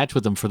played catch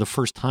with him for the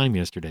first time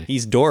yesterday.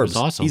 He's dorbs. It was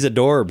awesome. He's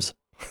adorbs.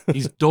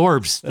 He's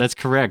dorbs. That's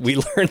correct. We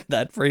learned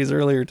that phrase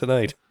earlier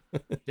tonight.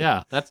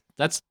 Yeah, that's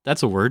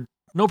a word.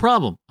 No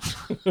problem.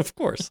 Of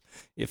course.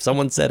 If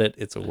someone said it,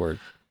 it's a word.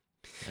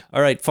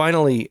 All right.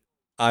 Finally,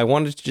 I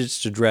wanted to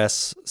just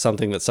address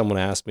something that someone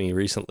asked me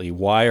recently.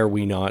 Why are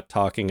we not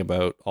talking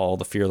about all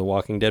the Fear the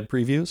Walking Dead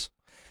previews?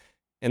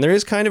 And there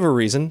is kind of a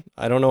reason.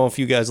 I don't know if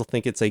you guys will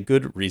think it's a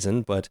good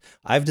reason, but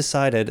I've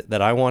decided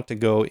that I want to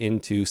go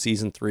into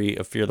season 3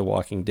 of Fear the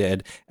Walking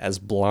Dead as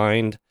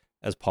blind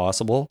as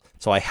possible.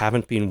 So I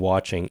haven't been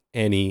watching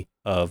any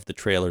of the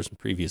trailers and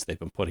previews they've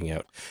been putting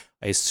out.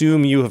 I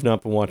assume you have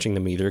not been watching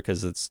them either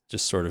because it's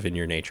just sort of in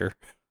your nature.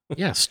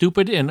 Yeah,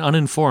 stupid and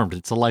uninformed.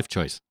 It's a life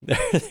choice.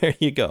 There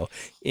you go.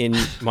 In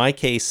my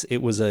case,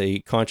 it was a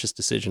conscious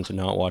decision to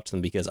not watch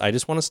them because I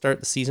just want to start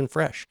the season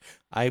fresh.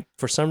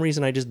 For some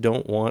reason, I just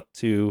don't want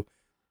to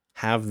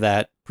have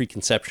that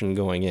preconception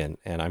going in.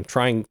 And I'm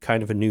trying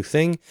kind of a new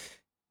thing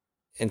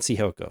and see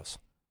how it goes.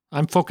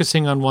 I'm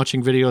focusing on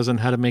watching videos on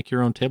how to make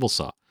your own table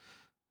saw.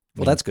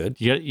 Well, that's good.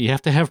 You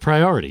have to have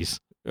priorities.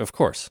 Of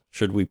course.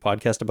 Should we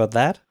podcast about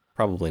that?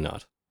 Probably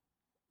not.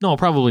 No,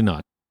 probably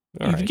not.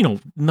 All right.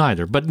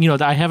 Neither. But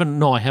I haven't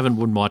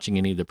been watching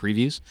any of the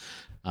previews.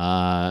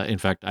 In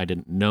fact, I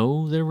didn't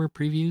know there were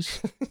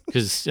previews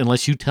because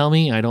unless you tell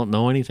me, I don't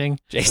know anything.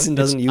 Jason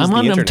doesn't use I'm the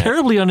internet. I'm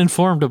terribly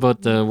uninformed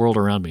about the world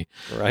around me.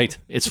 Right.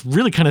 It's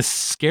really kind of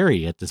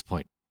scary at this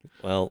point.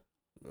 Well,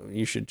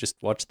 you should just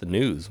watch the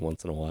news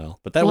once in a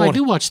while. But I won't.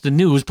 do watch the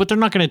news, but they're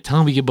not going to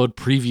tell me about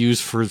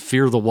previews for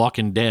Fear the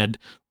Walking Dead.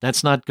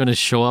 That's not going to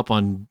show up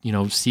on,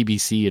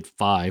 CBC at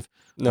 5.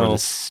 No. Or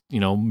this,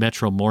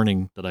 Metro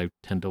Morning that I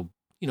tend to,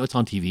 it's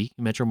on TV,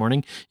 Metro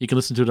Morning. You can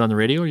listen to it on the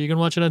radio or you can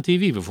watch it on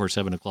TV before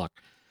 7 o'clock.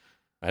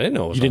 I didn't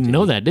know it was You on didn't TV.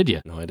 know that, did you?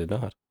 No, I did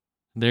not.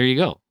 There you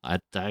go. I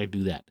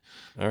do that.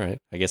 All right.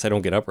 I guess I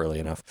don't get up early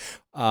enough.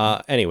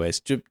 Anyways,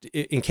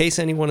 in case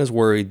anyone is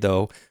worried,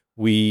 though,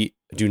 we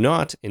do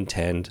not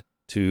intend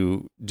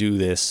to do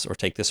this or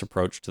take this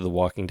approach to the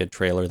Walking Dead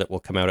trailer that will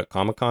come out at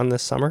Comic-Con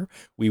this summer.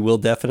 We will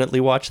definitely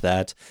watch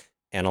that,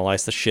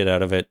 analyze the shit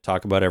out of it,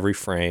 talk about every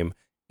frame,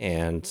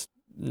 and,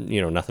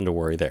 nothing to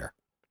worry there.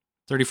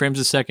 30 frames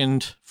a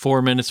second,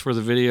 4 minutes for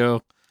the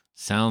video.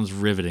 Sounds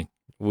riveting.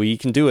 We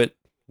can do it.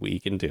 We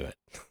can do it.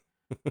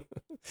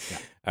 Yeah.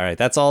 All right.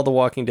 That's all the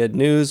Walking Dead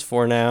news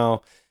for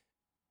now.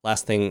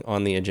 Last thing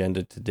on the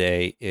agenda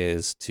today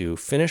is to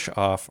finish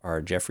off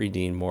our Jeffrey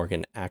Dean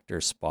Morgan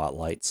actor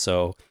spotlight.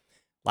 So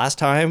last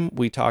time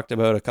we talked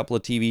about a couple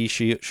of TV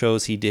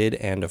shows he did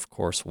and, of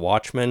course,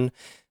 Watchmen.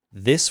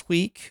 This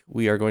week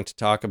we are going to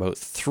talk about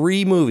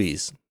 3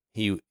 movies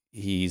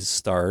he's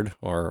starred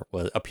or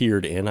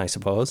appeared in, I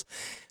suppose.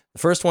 The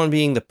first one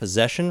being The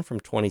Possession from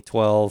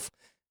 2012.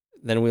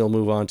 Then we'll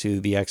move on to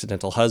The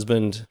Accidental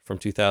Husband from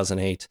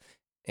 2008.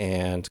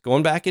 And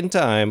going back in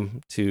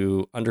time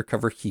to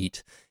Undercover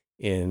Heat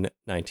in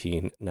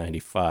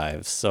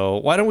 1995. So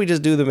why don't we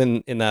just do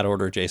them in that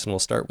order, Jason? We'll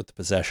start with The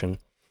Possession.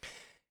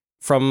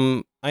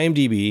 From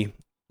IMDb,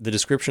 the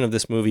description of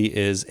this movie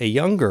is: a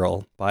young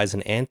girl buys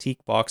an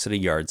antique box at a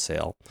yard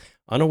sale,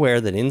 unaware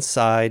that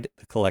inside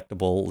the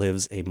collectible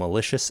lives a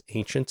malicious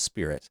ancient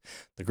spirit.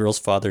 The girl's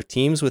father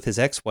teams with his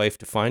ex-wife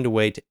to find a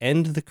way to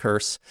end the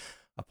curse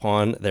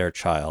upon their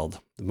child.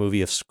 The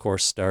movie, of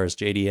course, stars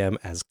JDM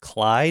as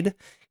Clyde.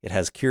 It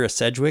has Kira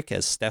Sedgwick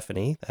as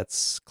Stephanie.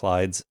 That's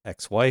Clyde's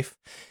ex-wife.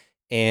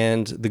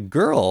 And the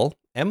girl,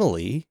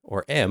 Emily,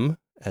 or M,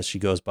 as she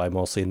goes by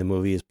mostly in the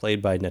movie, is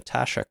played by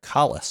Natasha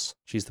Collis.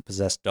 She's the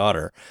possessed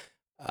daughter.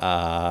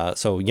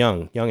 So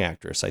young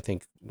actress. I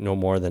think no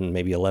more than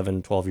maybe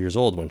 11, 12 years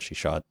old when she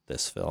shot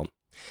this film.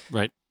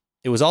 Right.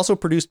 It was also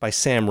produced by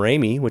Sam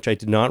Raimi, which I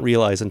did not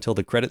realize until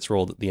the credits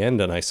rolled at the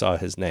end and I saw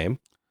his name.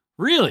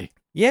 Really?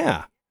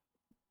 Yeah.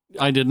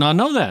 I did not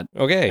know that.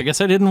 Okay. I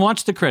guess I didn't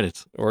watch the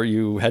credits. Or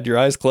you had your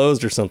eyes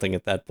closed or something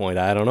at that point.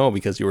 I don't know,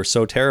 because you were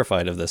so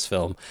terrified of this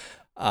film.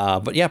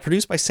 But yeah,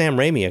 produced by Sam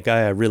Raimi, a guy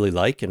I really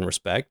like and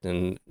respect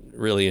and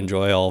really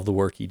enjoy all of the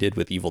work he did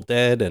with Evil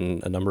Dead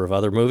and a number of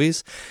other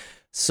movies.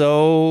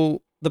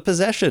 So The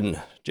Possession,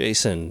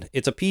 Jason,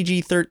 it's a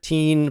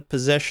PG-13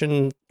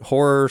 possession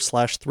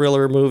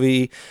horror/thriller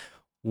movie.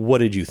 What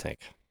did you think?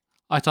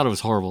 I thought it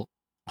was horrible.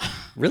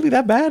 Really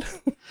that bad?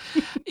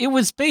 It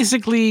was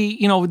basically,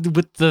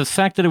 with the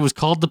fact that it was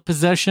called The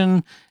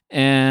Possession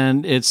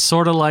and it's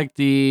sort of like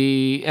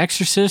The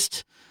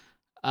Exorcist.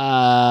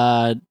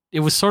 It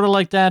was sort of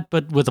like that,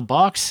 but with a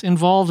box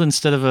involved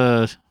instead of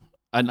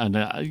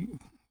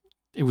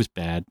it was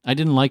bad. I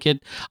didn't like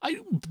it.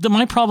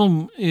 My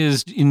problem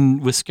is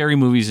with scary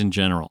movies in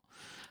general.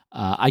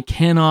 I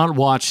cannot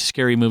watch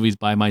scary movies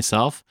by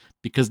myself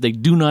because they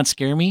do not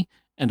scare me,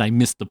 and I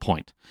miss the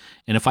point.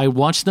 And if I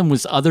watch them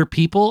with other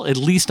people, at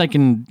least I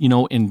can,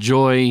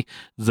 enjoy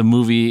the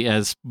movie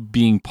as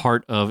being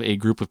part of a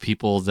group of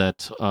people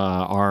that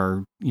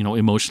are,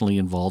 emotionally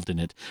involved in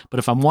it. But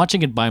if I'm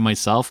watching it by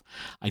myself,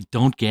 I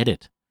don't get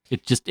it.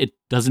 It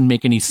doesn't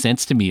make any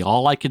sense to me.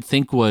 All I could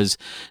think was,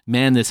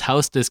 man, this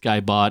house this guy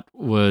bought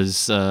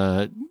was,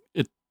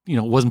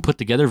 wasn't put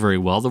together very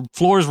well. The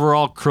floors were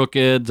all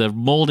crooked. The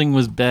molding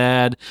was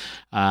bad.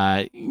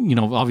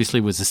 Obviously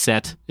it was a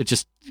set. It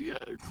just,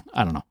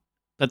 I don't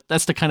know.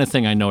 That's the kind of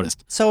thing I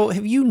noticed. So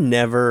have you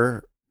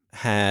never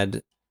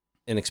had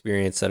an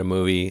experience at a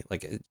movie,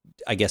 like,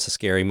 I guess a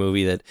scary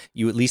movie, that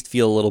you at least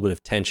feel a little bit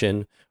of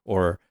tension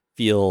or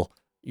feel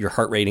your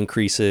heart rate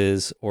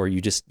increases, or you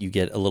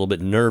get a little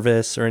bit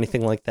nervous or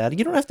anything like that?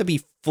 You don't have to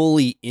be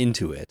fully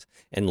into it.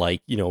 And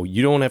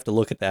you don't have to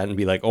look at that and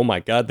be like, oh my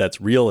God, that's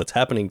real. It's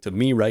happening to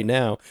me right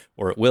now,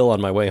 or it will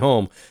on my way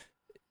home.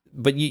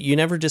 But you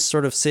never just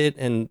sort of sit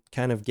and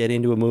kind of get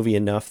into a movie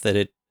enough that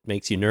it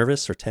makes you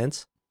nervous or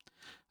tense?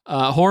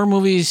 Horror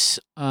movies,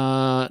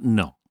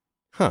 no.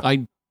 Huh.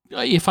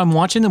 If I'm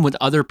watching them with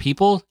other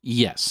people,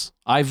 yes.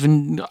 I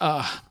think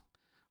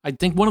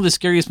one of the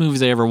scariest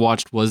movies I ever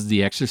watched was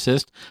The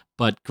Exorcist,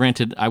 but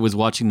granted, I was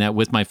watching that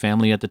with my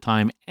family at the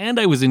time, and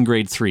I was in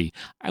grade 3.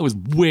 I was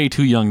way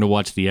too young to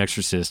watch The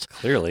Exorcist.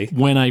 Clearly.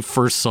 When I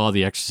first saw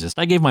The Exorcist.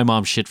 I gave my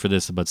mom shit for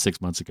this about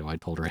 6 months ago. I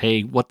told her,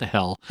 hey, what the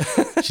hell?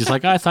 She's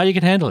like, I thought you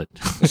could handle it.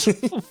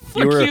 Fuck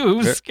you, it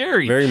was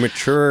scary. Very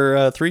mature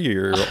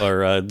 3-year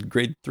or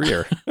grade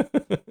 3-year.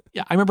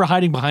 Yeah, I remember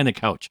hiding behind the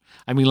couch.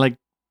 I mean,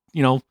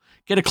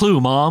 get a clue,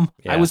 Mom.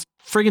 Yeah. I was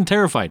friggin'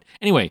 terrified.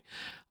 Anyway,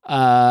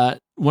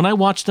 when I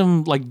watched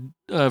them,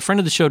 a friend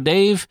of the show,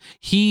 Dave,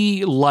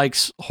 he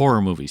likes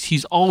horror movies.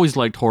 He's always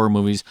liked horror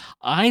movies.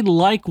 I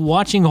like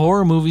watching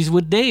horror movies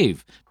with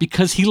Dave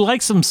because he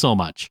likes them so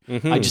much.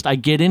 Mm-hmm. I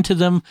get into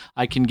them.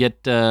 I can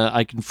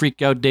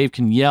freak out. Dave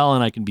can yell,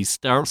 and I can be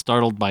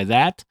startled by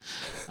that.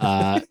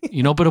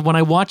 But when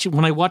I watch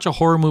a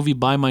horror movie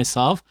by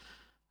myself,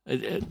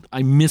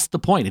 I miss the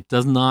point. It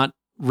does not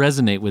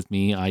resonate with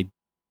me. I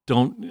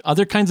don't.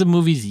 Other kinds of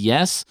movies,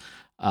 yes.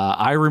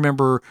 I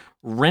remember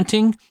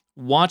renting,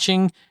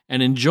 watching,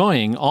 and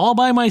enjoying all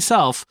by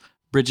myself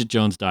Bridget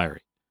Jones'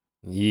 Diary.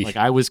 Yeesh.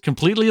 I was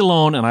completely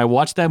alone, and I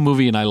watched that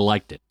movie, and I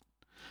liked it.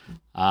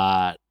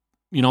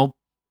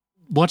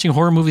 Watching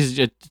horror movies,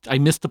 I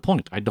missed the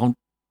point.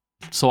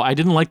 So I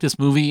didn't like this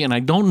movie, and I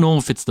don't know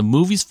if it's the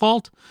movie's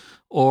fault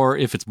or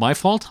if it's my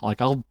fault. I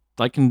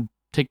can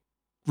take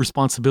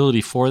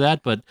responsibility for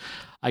that, but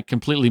I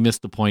completely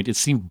missed the point. It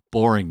seemed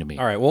boring to me.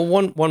 All right. Well,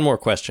 one more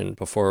question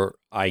before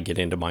I get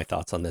into my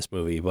thoughts on this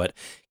movie. But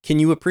can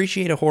you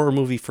appreciate a horror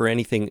movie for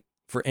any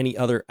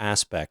other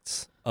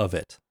aspects of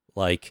it?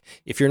 Like,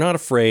 if you're not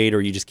afraid,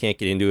 or you just can't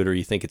get into it, or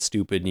you think it's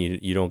stupid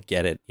and you don't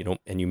get it,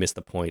 and you miss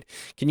the point,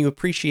 can you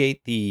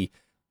appreciate the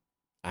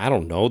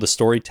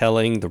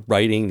storytelling, the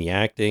writing, the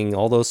acting,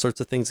 all those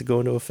sorts of things that go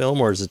into a film?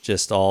 Or is it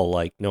just all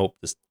like, nope,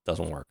 this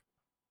doesn't work?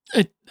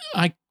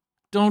 I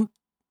don't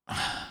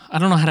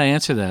know how to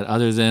answer that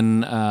other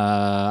than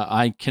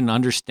I can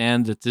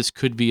understand that this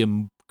could be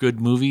a good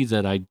movie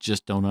that I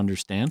just don't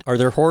understand. Are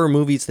there horror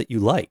movies that you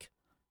like?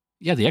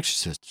 Yeah, The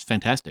Exorcist is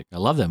fantastic. I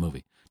love that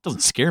movie. It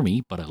doesn't scare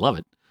me, but I love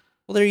it.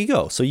 Well, there you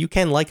go. So you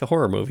can like a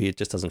horror movie. It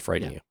just doesn't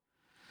frighten you.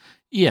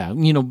 Yeah,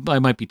 I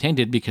might be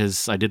tainted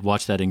because I did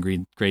watch that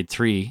in grade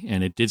 3,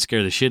 and it did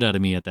scare the shit out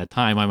of me at that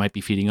time. I might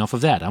be feeding off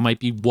of that. I might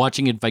be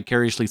watching it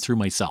vicariously through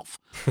myself.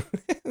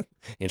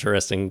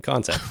 Interesting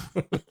concept.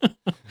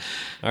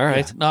 All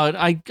right. Yeah. No,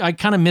 I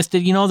kind of missed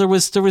it. There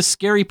was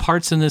scary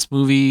parts in this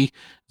movie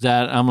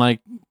that I'm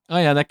like, oh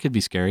yeah, that could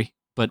be scary.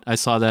 But I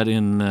saw that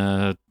in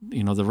The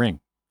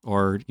Ring,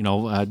 or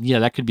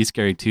that could be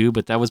scary too.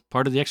 But that was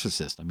part of The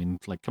Exorcist. I mean,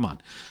 come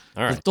on.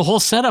 All right. The whole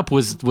setup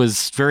was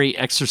very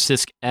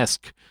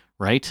Exorcist-esque,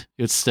 right?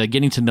 It's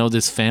getting to know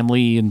this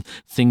family and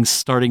things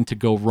starting to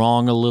go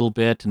wrong a little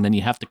bit, and then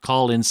you have to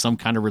call in some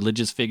kind of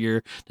religious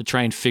figure to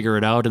try and figure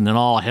it out, and then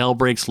all hell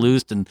breaks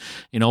loose, and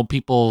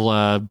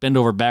people bend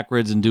over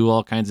backwards and do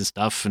all kinds of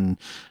stuff, and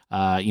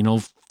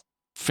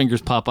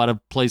fingers pop out of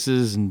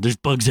places, and there's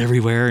bugs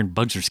everywhere, and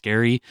bugs are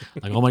scary.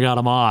 Like, oh my God,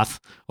 a moth.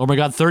 Oh my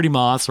God, 30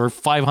 moths or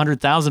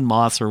 500,000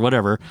 moths or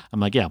whatever.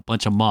 I'm like, yeah, a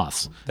bunch of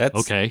moths. That's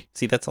okay.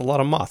 See, that's a lot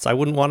of moths. I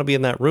wouldn't want to be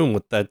in that room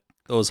with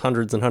those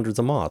hundreds and hundreds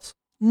of moths.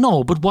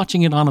 No, but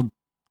watching it on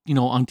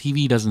on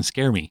TV doesn't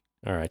scare me.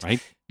 All right.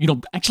 Right?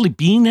 Actually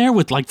being there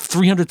with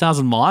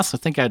 300,000 moths, I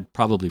think I'd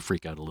probably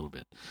freak out a little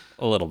bit.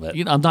 A little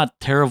bit. I'm not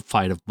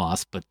terrified of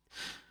moths, but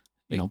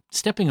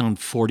stepping on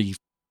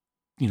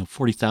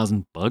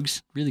 40,000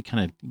 bugs really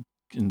kind of,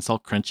 and it's all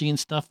crunchy and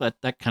stuff,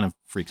 that kind of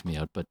freaks me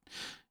out. But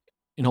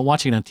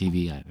watching it on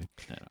TV, I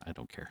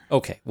don't care.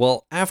 Okay.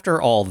 Well,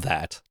 after all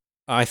that,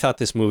 I thought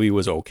this movie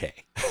was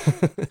okay.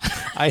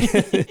 I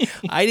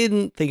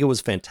didn't think it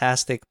was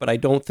fantastic, but I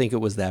don't think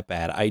it was that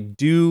bad. I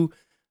do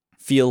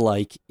feel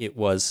like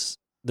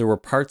there were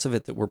parts of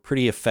it that were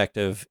pretty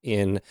effective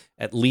in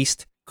at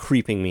least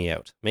creeping me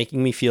out,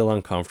 making me feel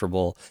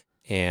uncomfortable,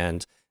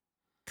 and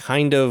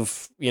kind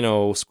of,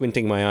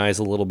 squinting my eyes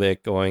a little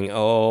bit, going,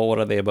 oh, what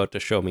are they about to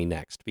show me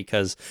next?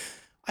 Because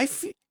I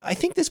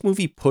think this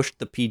movie pushed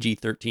the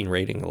PG-13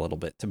 rating a little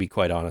bit, to be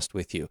quite honest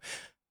with you.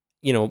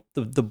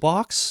 The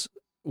box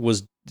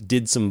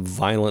did some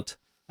violent.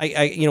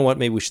 You know what?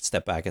 Maybe we should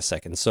step back a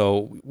second.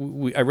 So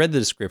I read the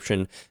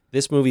description.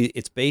 This movie,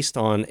 it's based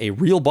on a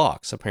real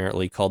box,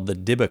 apparently, called the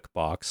Dybbuk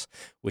box,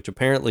 which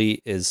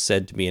apparently is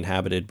said to be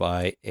inhabited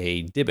by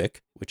a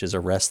Dybbuk, which is a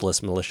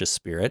restless, malicious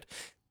spirit,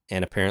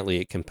 and apparently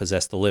it can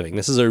possess the living.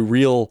 This is a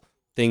real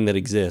thing that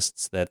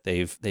exists that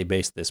they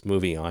based this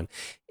movie on.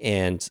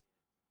 And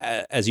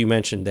as you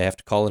mentioned, they have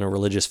to call in a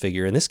religious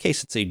figure. In this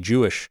case, it's a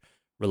Jewish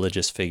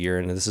religious figure,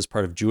 and this is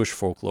part of Jewish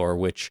folklore,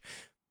 which,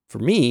 for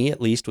me, at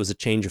least, was a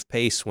change of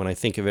pace when I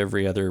think of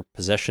every other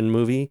possession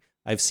movie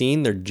I've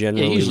seen. They're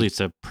generally... usually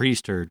it's a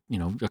priest or,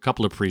 a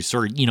couple of priests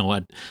or,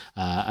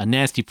 a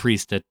nasty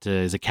priest that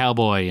is a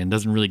cowboy and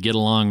doesn't really get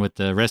along with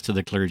the rest of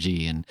the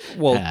clergy and,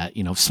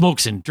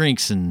 smokes and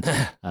drinks and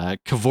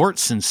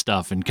cavorts and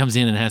stuff and comes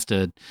in and has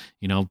to,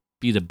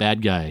 be the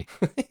bad guy.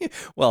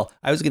 Well,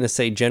 I was going to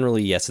say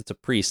generally, yes, it's a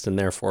priest and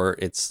therefore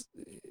it's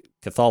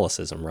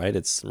Catholicism, right?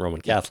 It's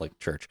Roman Catholic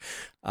Church.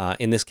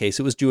 In this case,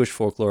 it was Jewish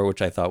folklore,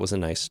 which I thought was a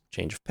nice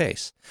change of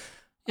pace.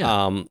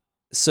 Yeah.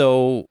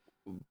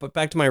 But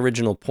back to my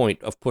original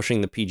point of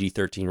pushing the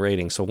PG-13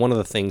 rating. So one of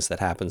the things that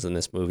happens in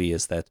this movie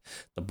is that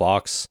the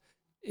box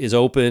is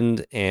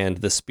opened and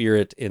the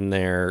spirit in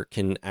there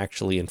can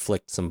actually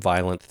inflict some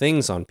violent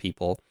things on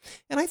people.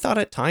 And I thought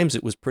at times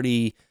it was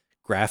pretty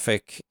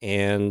graphic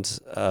and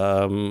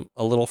a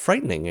little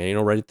frightening.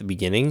 Right at the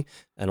beginning,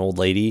 an old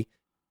lady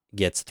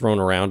gets thrown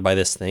around by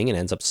this thing and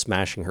ends up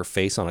smashing her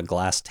face on a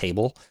glass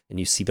table, and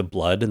you see the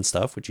blood and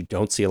stuff, which you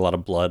don't see a lot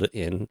of blood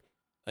in.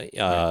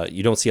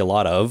 You don't see a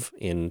lot of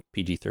in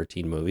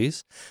PG-13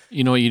 movies.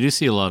 You know what you do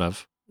see a lot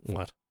of?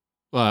 What?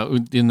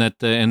 In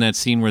that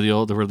scene where the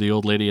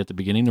old lady at the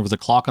beginning, there was a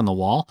clock on the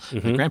wall.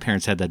 Mm-hmm. My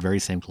grandparents had that very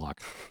same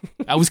clock.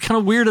 I was kind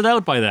of weirded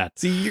out by that.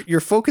 See,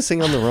 you're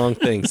focusing on the wrong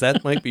things.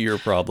 That might be your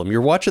problem.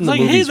 You're watching the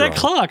movies movies hey,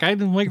 that wrong.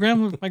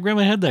 Clock. My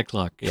grandma had that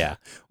clock. Yeah.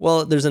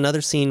 Well, there's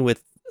another scene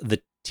with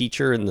the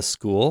teacher in the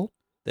school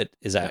that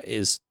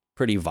is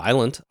pretty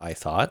violent, I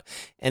thought.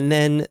 And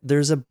then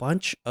there's a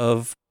bunch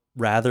of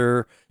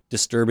rather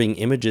disturbing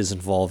images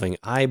involving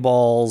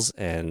eyeballs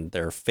and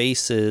their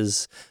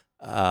faces,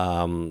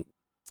 and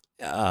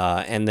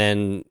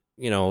then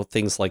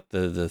things like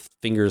the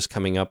fingers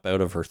coming up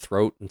out of her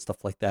throat and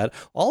stuff like that.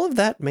 All of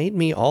that made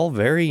me all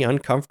very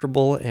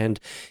uncomfortable and,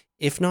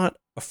 if not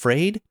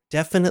afraid,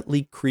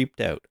 definitely creeped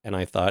out. And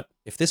I thought,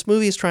 if this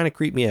movie is trying to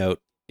creep me out,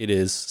 it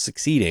is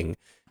succeeding,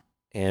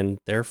 and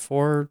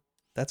therefore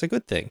that's a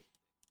good thing.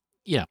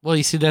 Yeah, well,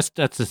 you see, that's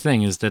the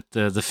thing, is that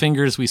the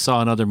fingers we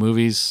saw in other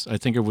movies, I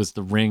think it was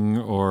The Ring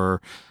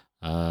or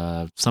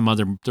some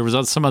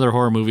other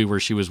horror movie where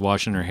she was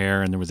washing her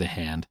hair and there was a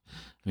hand.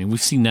 I mean,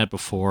 we've seen that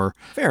before.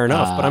 Fair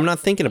enough, but I'm not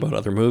thinking about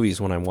other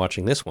movies when I'm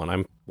watching this one.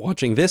 I'm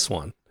watching this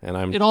one,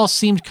 and it all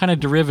seemed kind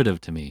of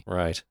derivative to me.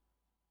 Right.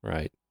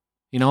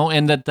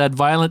 And that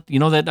violent,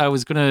 that I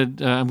was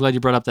I'm glad you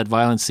brought up that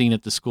violent scene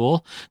at the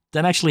school.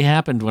 That actually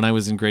happened when I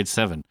was in grade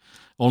 7.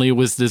 Only it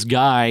was this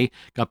guy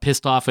got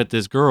pissed off at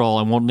this girl.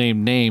 I won't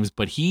name names,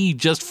 but he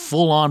just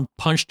full on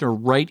punched her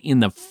right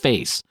in the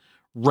face,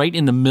 right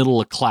in the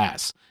middle of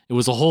class. It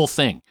was a whole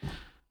thing.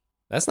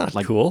 That's not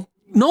cool.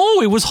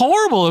 No, it was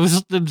horrible.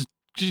 It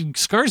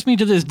scars me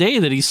to this day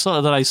that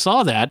I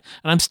saw that,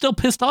 and I'm still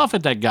pissed off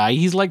at that guy.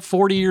 He's like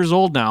 40 years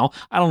old now.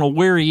 I don't know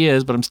where he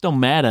is, but I'm still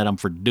mad at him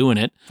for doing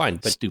it. Fine,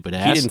 but stupid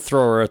ass. He didn't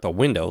throw her out the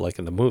window like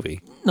in the movie.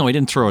 No, he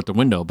didn't throw her out the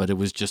window, but it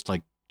was just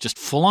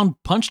full on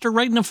punched her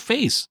right in the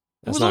face.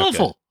 It was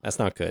awful. Good. That's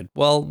not good.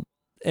 Well,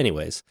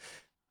 anyways,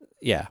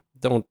 yeah,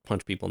 don't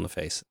punch people in the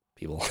face,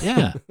 people.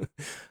 Yeah.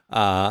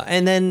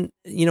 And then,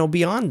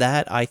 beyond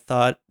that, I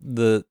thought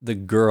the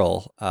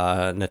girl,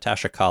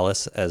 Natasha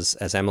Callas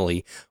as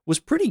Emily, was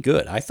pretty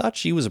good. I thought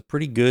she was a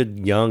pretty good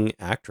young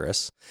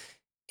actress.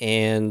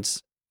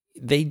 And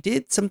they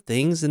did some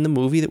things in the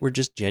movie that were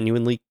just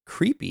genuinely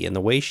creepy. And the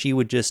way she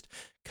would just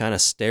kind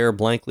of stare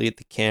blankly at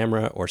the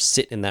camera or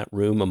sit in that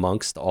room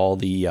amongst all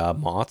the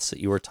moths that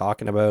you were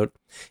talking about.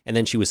 And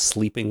then she was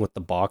sleeping with the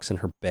box in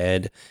her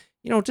bed.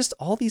 Just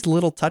all these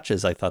little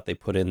touches I thought they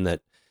put in that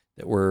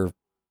were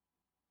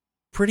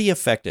pretty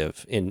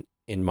effective in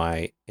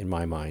my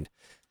mind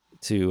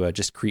to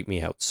just creep me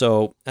out.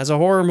 So as a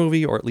horror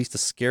movie, or at least a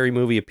scary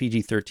movie, a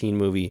PG-13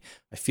 movie,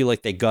 I feel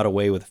like they got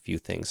away with a few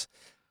things.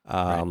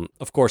 Right.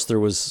 Of course, there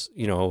was,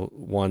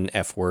 one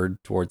F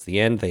word towards the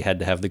end. They had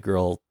to have the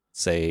girl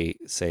say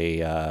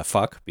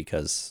fuck,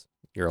 because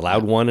you're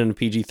allowed one in a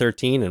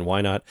PG-13, and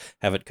why not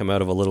have it come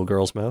out of a little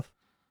girl's mouth?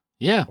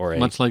 Yeah,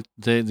 much like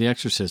the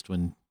Exorcist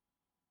when...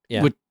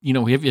 Yeah.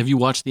 Have you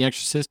watched The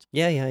Exorcist?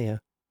 Yeah.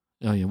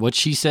 Oh, yeah. What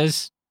she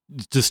says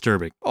is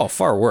disturbing. Oh,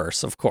 far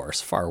worse, of course,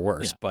 far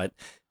worse. Yeah. But,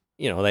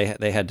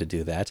 they had to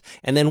do that.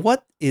 And then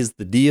what is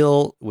the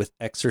deal with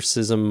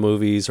exorcism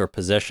movies or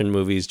possession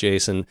movies,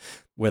 Jason,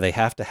 where they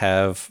have to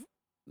have,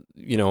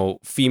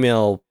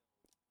 female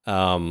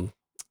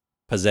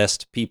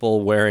possessed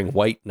people wearing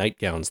white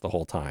nightgowns the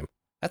whole time.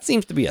 That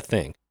seems to be a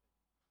thing.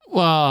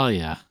 Well,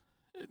 yeah.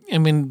 I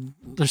mean,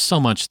 there's so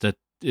much that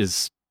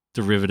is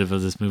derivative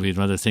of this movie and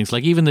other things.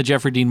 Like even the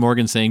Jeffrey Dean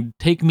Morgan saying,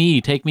 take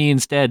me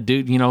instead,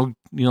 dude,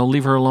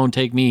 leave her alone,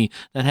 take me.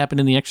 That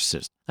happened in The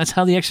Exorcist. That's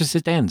how The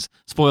Exorcist ends.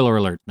 Spoiler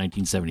alert,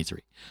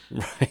 1973.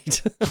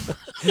 Right.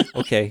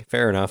 Okay,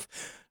 fair enough.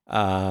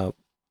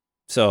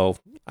 So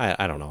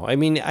I don't know. I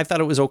mean, I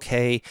thought it was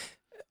okay.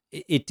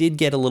 It did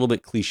get a little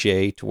bit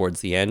cliche towards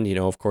the end.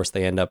 Of course,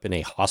 they end up in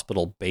a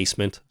hospital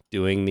basement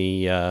doing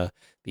the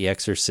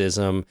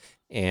exorcism,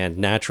 and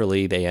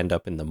naturally they end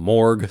up in the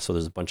morgue. So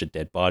there's a bunch of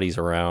dead bodies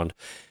around.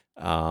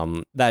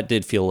 That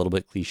did feel a little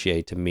bit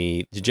cliche to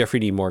me. The Jeffrey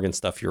D. Morgan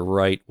stuff, you're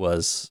right,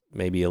 was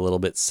maybe a little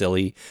bit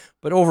silly,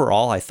 but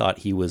overall, I thought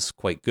he was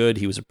quite good.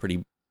 He was a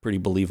pretty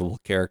believable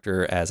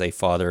character as a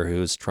father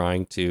who's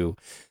trying to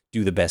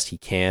do the best he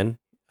can,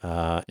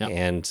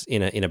 and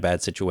in a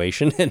bad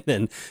situation. And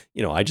then,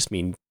 I just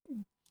mean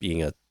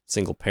being a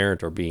single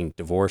parent or being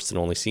divorced and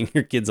only seeing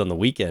your kids on the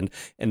weekend,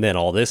 and then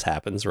all this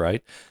happens,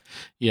 right?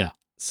 Yeah.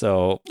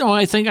 So no,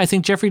 I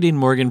think Jeffrey Dean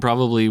Morgan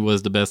probably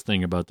was the best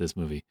thing about this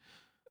movie.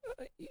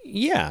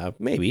 Yeah,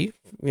 maybe,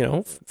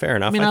 fair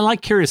enough. I mean, I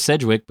like Kira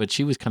Sedgwick, but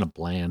she was kind of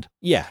bland.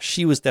 Yeah,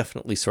 she was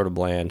definitely sort of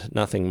bland.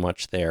 Nothing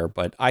much there,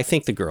 but I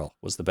think the girl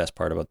was the best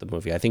part about the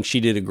movie. I think she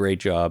did a great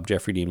job.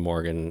 Jeffrey Dean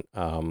Morgan,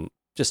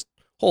 just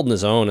holding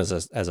his own as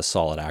a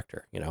solid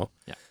actor,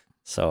 Yeah.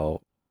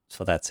 So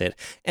that's it.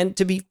 And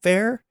to be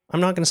fair,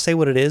 I'm not going to say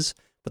what it is,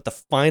 but the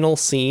final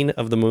scene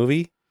of the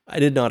movie, I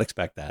did not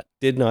expect that.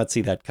 Did not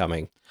see that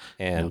coming,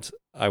 and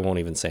I won't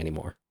even say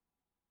anymore.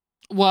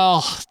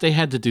 Well, they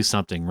had to do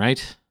something,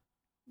 right?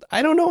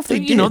 I don't know if they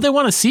did. They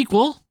want a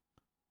sequel.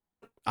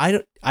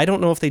 I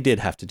don't know if they did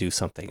have to do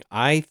something.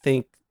 I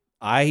think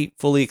I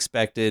fully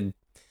expected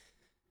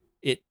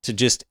it to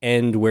just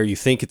end where you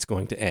think it's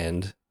going to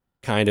end,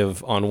 kind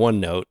of on one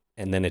note,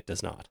 and then it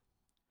does not.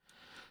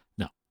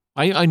 No,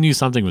 I knew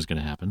something was going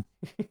to happen.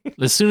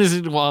 As soon as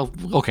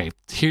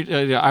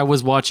here I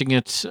was watching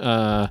it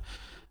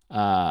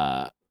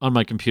on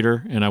my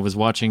computer, and I was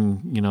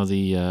watching,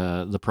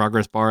 the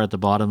progress bar at the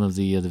bottom of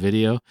the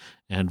video.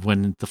 And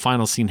when the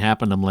final scene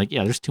happened, I'm like,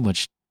 yeah, there's too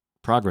much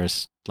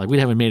progress. Like, we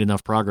haven't made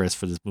enough progress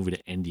for this movie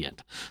to end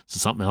yet. So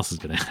something else is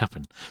going to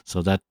happen.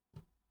 So that,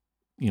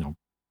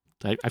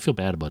 I feel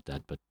bad about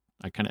that, but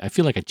I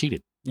feel like I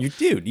cheated. You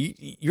do.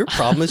 Your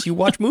problem is you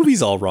watch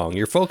movies all wrong.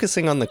 You're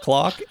focusing on the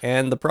clock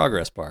and the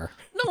progress bar.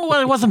 No,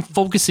 I wasn't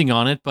focusing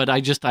on it, but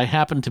I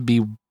happened to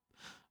be,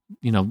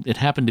 it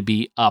happened to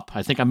be up.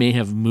 I think I may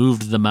have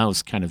moved the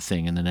mouse kind of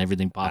thing, and then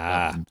everything popped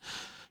up. And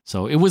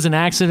so it was an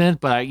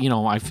accident, but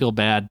I feel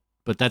bad.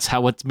 But that's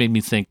how it made me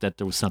think that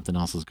there was something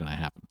else was going to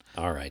happen.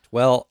 All right.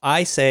 Well,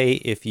 I say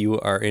if you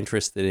are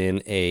interested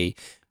in a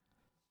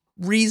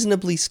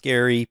reasonably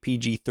scary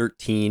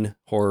PG-13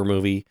 horror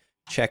movie,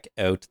 check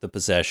out The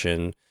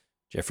Possession.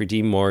 Jeffrey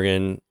D.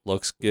 Morgan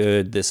looks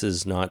good. This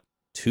is not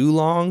too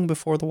long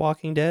before The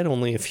Walking Dead,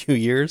 only a few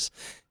years.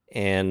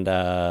 And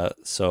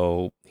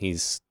so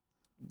he's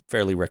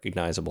fairly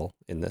recognizable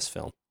in this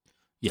film.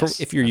 Yes,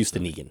 if you're used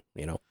to Negan,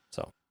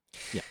 so.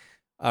 Yeah.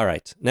 All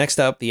right. Next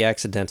up, The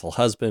Accidental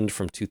Husband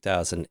from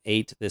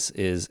 2008. This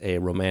is a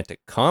romantic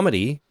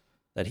comedy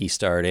that he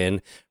starred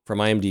in. From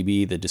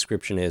IMDb, the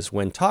description is,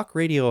 when talk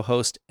radio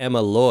host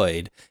Emma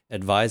Lloyd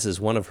advises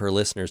one of her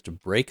listeners to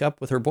break up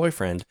with her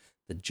boyfriend,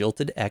 the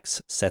jilted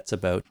ex sets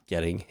about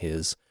getting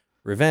his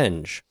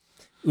revenge.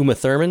 Uma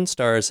Thurman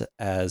stars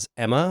as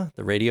Emma,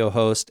 the radio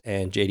host,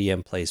 and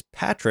JDM plays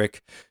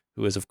Patrick,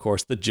 who is, of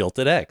course, the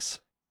jilted ex.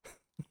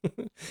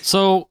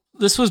 So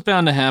this was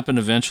bound to happen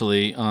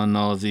eventually on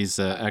all of these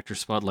actor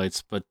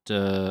spotlights, but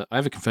I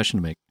have a confession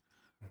to make.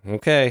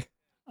 Okay.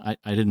 I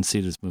didn't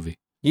see this movie.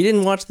 You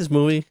didn't watch this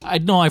movie?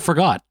 I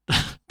forgot,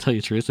 tell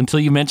you the truth. Until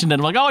you mentioned it,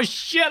 I'm like, oh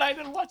shit, I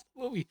didn't watch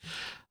the movie.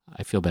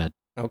 I feel bad.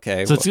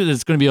 Okay. So it's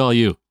going to be all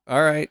you.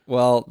 All right.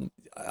 Well,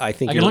 I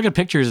think I can look at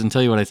pictures and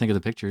tell you what I think of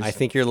the pictures. I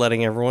think you're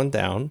letting everyone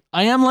down.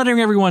 I am letting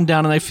everyone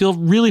down, and I feel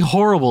really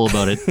horrible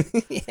about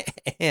it.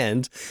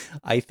 And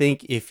I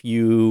think if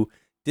you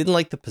didn't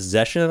like The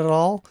Possession at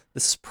all,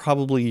 this is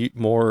probably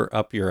more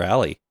up your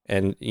alley.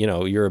 And,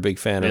 you're a big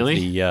fan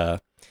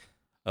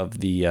of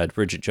the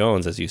Bridget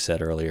Jones, as you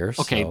said earlier.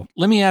 Okay, so.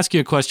 Let me ask you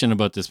a question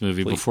about this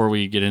movie before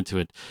we get into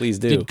it. Please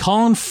do.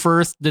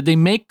 Did they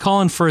make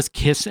Colin Firth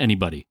kiss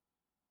anybody?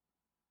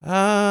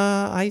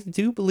 I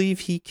do believe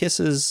he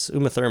kisses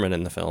Uma Thurman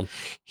in the film.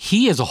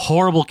 He is a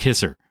horrible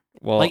kisser.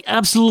 Well,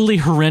 absolutely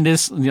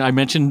horrendous. I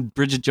mentioned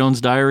Bridget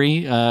Jones'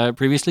 Diary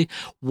previously.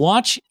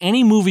 Watch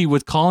any movie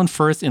with Colin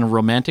Firth in a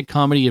romantic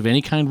comedy of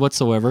any kind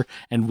whatsoever,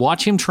 and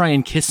watch him try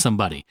and kiss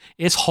somebody.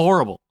 It's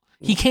horrible.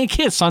 He can't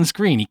kiss on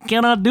screen. He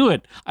cannot do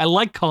it. I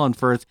like Colin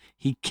Firth.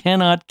 He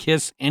cannot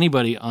kiss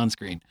anybody on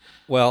screen.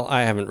 Well,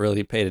 I haven't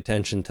really paid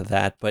attention to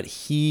that, but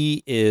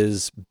he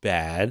is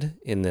bad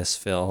in this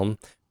film.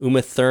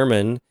 Uma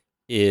Thurman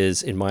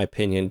is, in my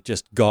opinion,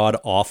 just god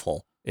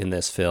awful in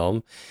this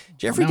film.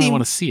 I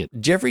want to see it.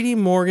 Jeffrey D.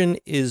 Morgan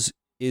is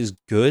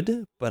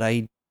good, but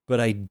I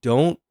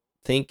don't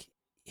think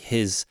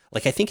I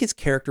think his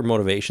character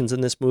motivations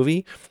in this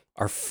movie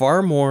are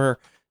far more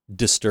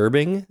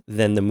disturbing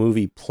than the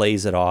movie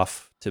plays it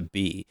off to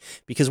be.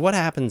 Because what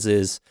happens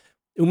is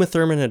Uma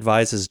Thurman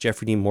advises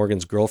Jeffrey Dean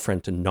Morgan's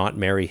girlfriend to not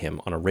marry him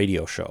on a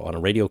radio show, on a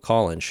radio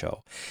call-in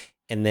show.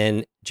 And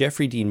then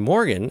Jeffrey Dean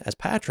Morgan, as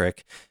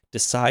Patrick,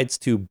 decides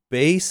to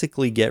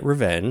basically get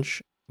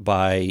revenge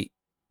by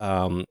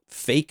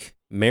fake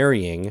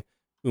marrying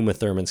Uma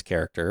Thurman's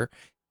character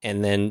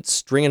and then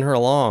stringing her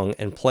along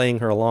and playing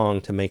her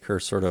along to make her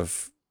sort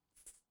of,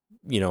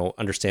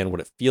 understand what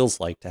it feels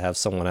like to have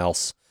someone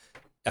else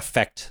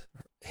affect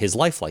his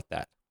life like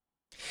that.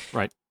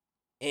 Right.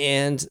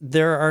 And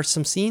there are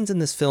some scenes in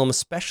this film,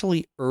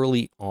 especially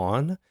early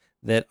on,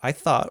 that I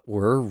thought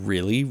were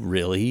really,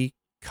 really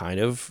kind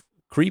of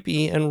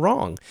creepy and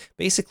wrong.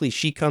 Basically,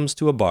 she comes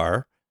to a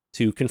bar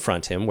to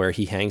confront him where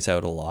he hangs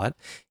out a lot,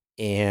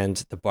 and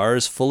the bar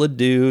is full of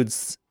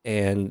dudes,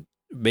 and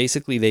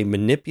basically they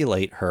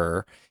manipulate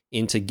her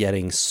into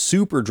getting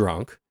super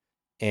drunk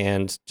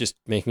and just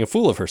making a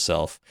fool of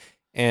herself.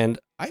 And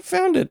I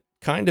found it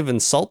kind of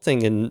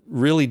insulting and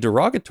really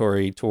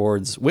derogatory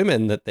towards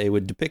women that they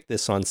would depict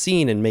this on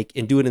scene and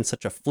do it in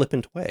such a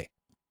flippant way.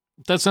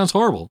 That sounds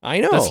horrible. I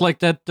know. That's like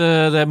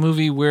that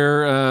movie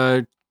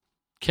where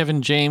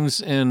Kevin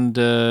James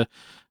and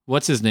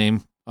what's his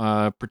name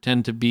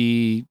pretend to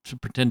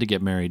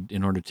get married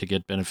in order to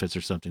get benefits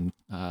or something.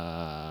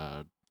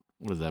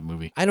 What is that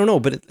movie? I don't know,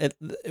 but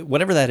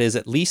whatever that is,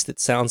 at least it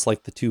sounds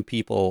like the two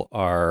people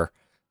are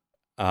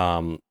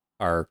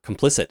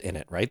complicit in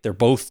it, right? They're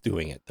both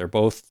doing it. They're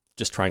both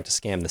just trying to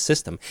scam the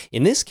system.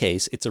 In this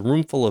case, it's a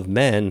room full of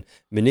men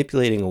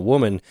manipulating a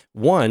woman,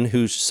 one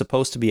who's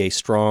supposed to be a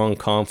strong,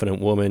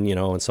 confident woman,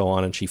 and so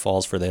on, and she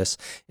falls for this.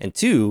 And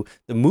two,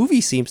 the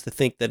movie seems to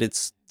think that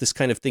this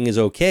kind of thing is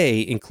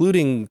okay,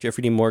 including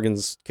Jeffrey Dean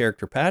Morgan's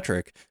character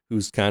Patrick,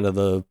 who's kind of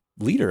the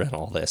leader in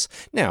all this.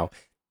 Now,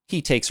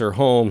 he takes her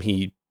home,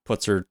 he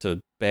puts her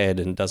to bed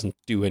and doesn't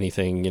do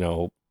anything,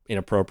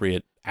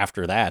 inappropriate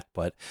after that,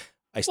 but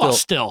I still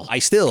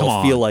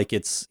feel like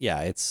it's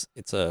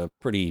a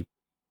pretty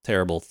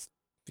terrible,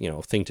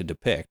 thing to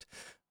depict.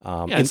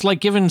 It's like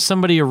giving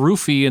somebody a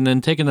roofie and then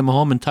taking them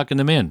home and tucking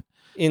them in.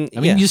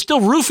 You still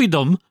roofied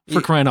them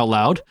for crying out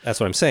loud. That's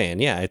what I'm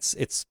saying. Yeah,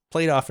 it's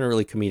played off in a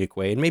really comedic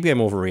way, and maybe I'm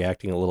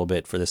overreacting a little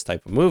bit for this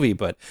type of movie,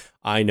 but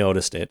I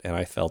noticed it and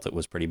I felt it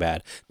was pretty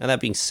bad. Now, that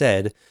being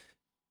said,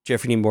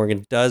 Jeffrey Dean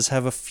Morgan does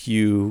have a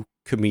few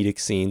comedic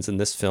scenes in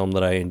this film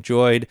that I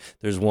enjoyed.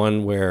 There's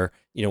one where,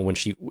 when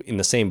she, in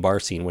the same bar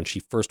scene, when she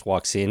first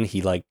walks in,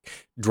 he like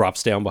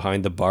drops down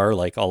behind the bar,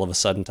 like all of a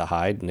sudden to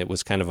hide. And it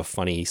was kind of a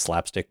funny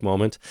slapstick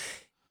moment.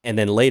 And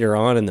then later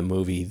on in the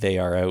movie, they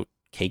are out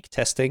cake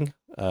testing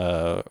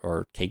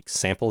or cake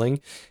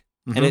sampling.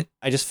 Mm-hmm. And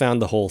I just found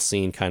the whole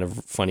scene kind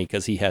of funny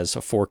because he has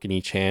a fork in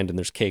each hand and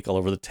there's cake all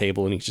over the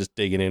table and he's just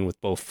digging in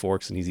with both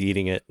forks and he's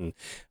eating it and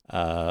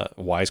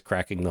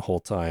wisecracking the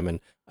whole time. And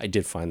I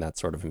did find that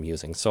sort of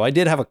amusing. So I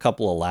did have a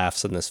couple of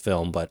laughs in this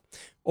film, but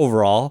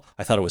overall,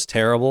 I thought it was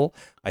terrible.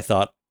 I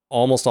thought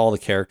almost all the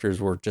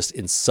characters were just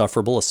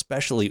insufferable,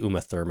 especially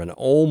Uma Thurman.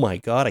 Oh my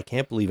God, I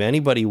can't believe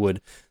anybody would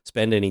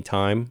spend any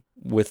time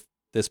with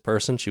this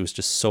person. She was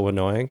just so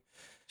annoying.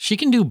 She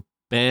can do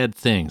bad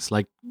things.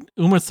 Like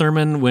Uma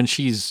Thurman, when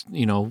she's,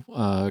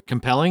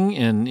 compelling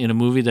and in a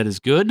movie that is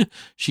good,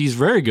 she's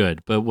very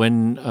good. But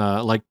when,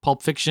 like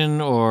Pulp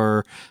Fiction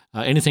or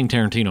anything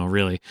Tarantino,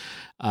 really,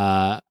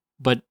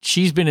 but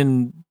she's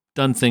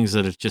done things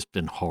that have just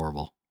been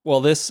horrible.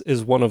 Well, this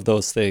is one of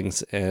those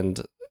things,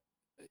 and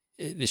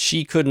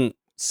she couldn't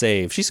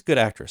save. She's a good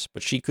actress,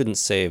 but she couldn't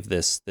save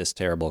this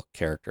terrible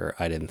character,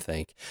 I didn't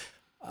think.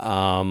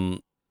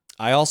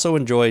 I also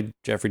enjoyed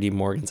Jeffrey Dean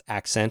Morgan's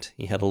accent.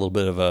 He had a little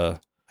bit of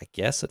a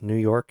New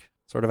York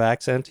sort of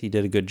accent. He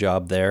did a good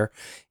job there.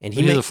 And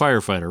he's a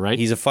firefighter, right?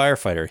 He's a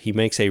firefighter. He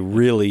makes a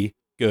really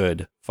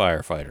good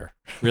firefighter.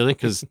 Really?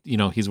 Because,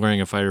 he's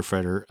wearing a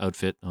firefighter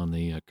outfit on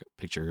the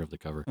picture of the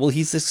cover. Well,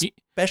 he's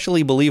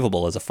especially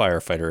believable as a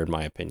firefighter, in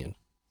my opinion.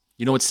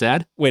 You know what's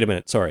sad? Wait a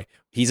minute. Sorry.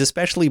 He's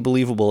especially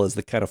believable as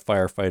the kind of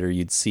firefighter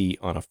you'd see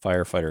on a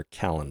firefighter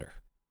calendar.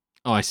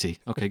 Oh, I see.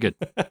 Okay, good.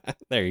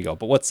 There you go.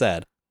 But what's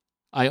sad?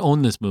 I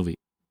own this movie.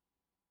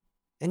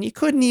 And you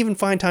couldn't even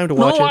find time to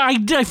watch it?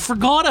 No, I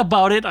forgot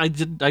about it.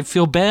 I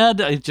feel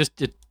bad.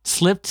 It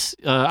slipped.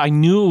 I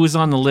knew it was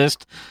on the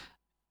list.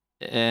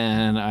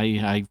 And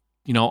I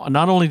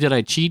not only did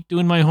I cheat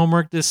doing my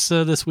homework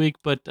this week,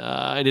 but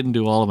I didn't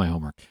do all of my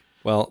homework.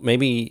 Well,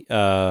 maybe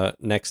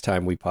next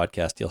time we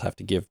podcast, you'll have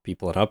to give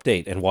people an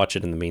update and watch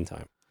it in the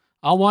meantime.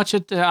 I'll watch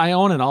it. I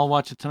own it. I'll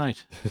watch it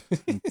tonight.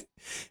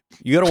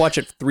 You got to watch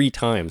it 3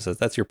 times.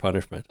 That's your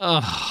punishment.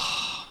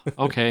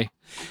 Okay.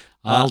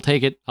 I'll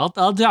take it.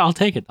 I'll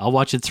take it. I'll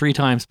watch it 3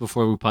 times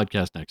before we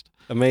podcast next.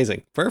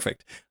 Amazing.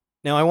 Perfect.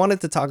 Now, I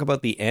wanted to talk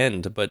about the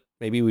end, but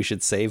maybe we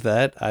should save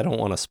that. I don't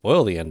want to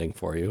spoil the ending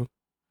for you.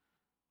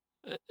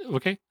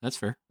 Okay, that's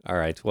fair. All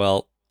right.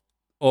 Well,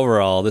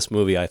 overall, this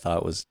movie I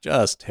thought was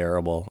just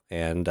terrible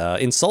and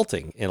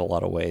insulting in a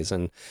lot of ways.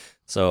 And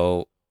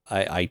so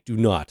I do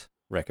not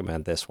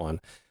recommend this one.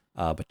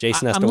 But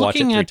Jason has I'm to watch it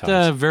looking 3 at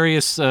times.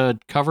 various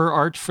cover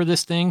art for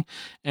this thing,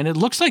 and it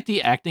looks like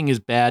the acting is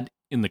bad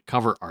in the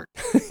cover art.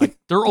 Like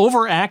they're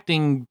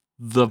overacting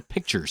the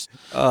pictures.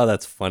 Oh,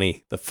 that's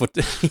funny.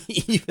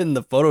 Even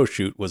the photo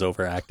shoot was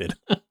overacted.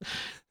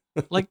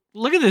 Like,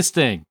 look at this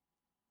thing.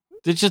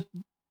 It's just,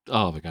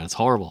 oh my God, it's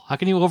horrible. How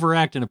can you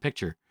overact in a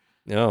picture?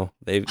 No,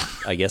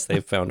 I guess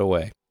they've found a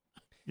way.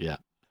 Yeah.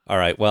 All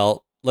right.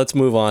 Well, let's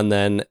move on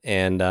then,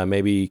 and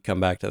maybe come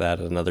back to that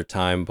at another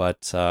time.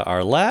 But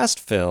our last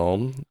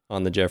film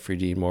on the Jeffrey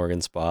Dean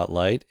Morgan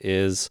spotlight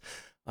is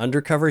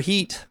Undercover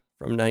Heat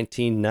from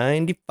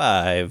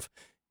 1995.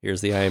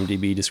 Here's the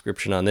IMDb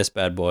description on this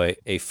bad boy.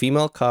 A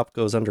female cop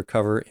goes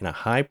undercover in a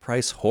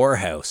high-price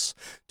whorehouse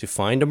to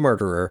find a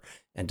murderer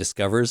and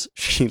discovers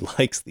she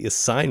likes the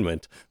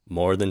assignment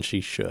more than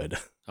she should.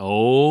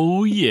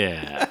 Oh,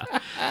 yeah.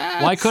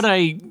 Why could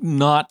I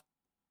not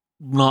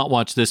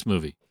watch this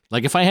movie?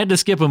 Like, if I had to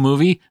skip a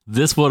movie,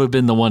 this would have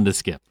been the one to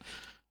skip.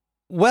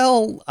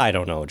 Well, I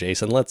don't know,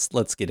 Jason.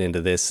 Let's get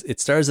into this. It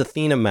stars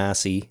Athena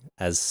Massey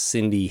as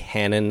Cindy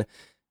Hannon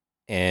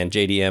and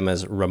JDM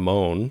as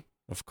Ramon,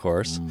 of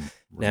course.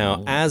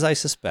 Now, as I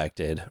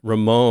suspected,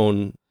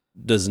 Ramon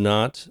does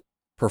not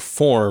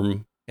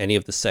perform any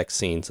of the sex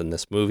scenes in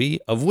this movie,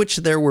 of which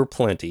there were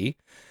plenty.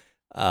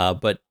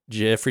 But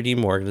Jeffrey Dean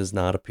Morgan does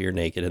not appear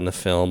naked in the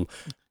film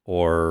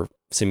or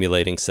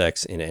simulating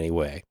sex in any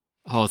way.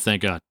 Oh,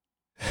 thank God.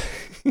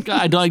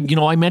 God,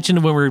 I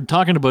mentioned when we were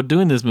talking about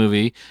doing this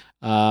movie,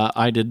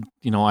 I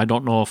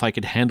don't know if I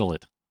could handle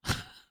it.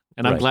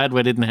 And I'm glad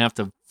we didn't have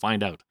to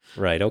find out.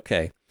 Right,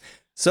 okay.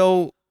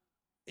 So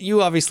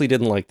you obviously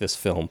didn't like this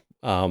film.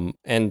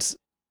 And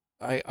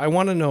I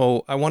want to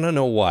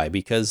know why,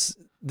 because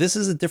this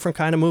is a different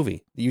kind of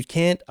movie.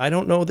 I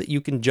don't know that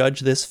you can judge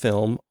this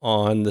film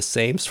on the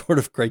same sort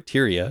of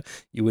criteria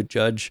you would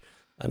judge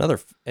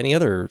any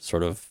other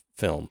sort of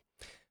film.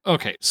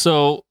 Okay,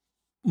 so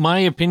my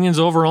opinions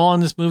overall on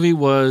this movie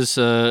was,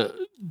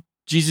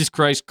 Jesus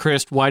Christ,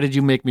 Chris, why did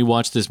you make me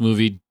watch this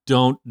movie?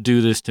 Don't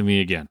do this to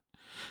me again.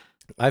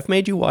 I've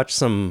made you watch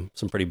some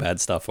pretty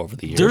bad stuff over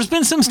the years. There's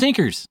been some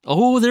stinkers.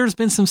 There's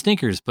been some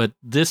stinkers, but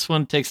this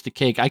one takes the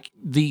cake.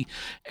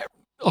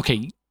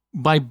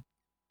 By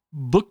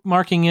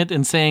bookmarking it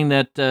and saying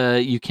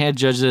that you can't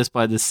judge this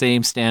by the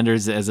same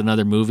standards as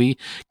another movie,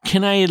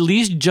 can I at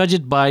least judge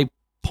it by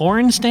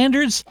porn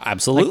standards?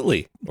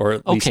 Absolutely. Or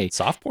at least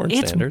soft porn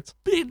standards.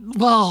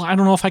 Well, I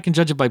don't know if I can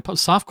judge it by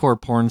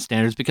softcore porn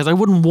standards, because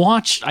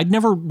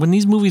when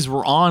these movies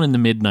were on in the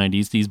mid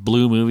 90s, these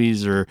blue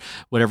movies or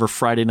whatever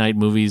Friday night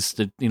movies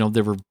that,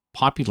 they were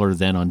popular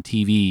then on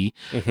TV,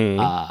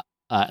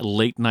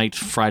 late night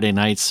Friday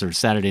nights or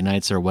Saturday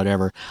nights or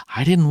whatever,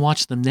 I didn't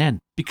watch them then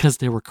because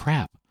they were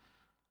crap.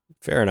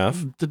 Fair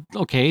enough.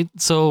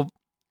 So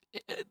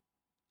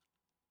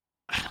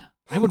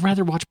I would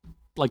rather watch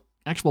like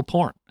actual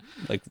porn,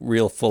 like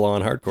real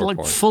full-on hardcore like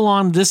porn.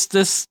 Full-on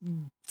this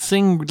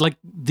thing, like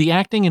the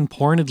acting in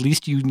porn. At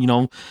least you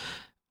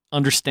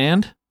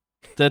understand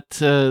that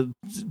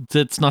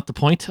that's not the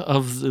point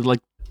of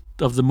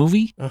the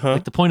movie.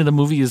 Like the point of the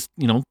movie is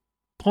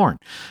porn.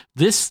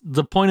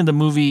 The point of the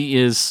movie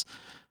is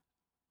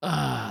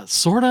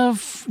sort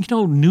of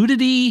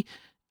nudity,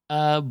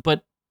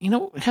 but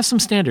have some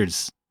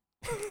standards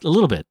a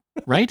little bit,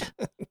 right?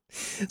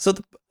 So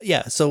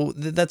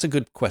that's a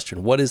good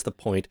question. What is the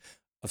point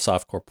of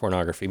softcore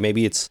pornography?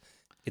 Maybe it's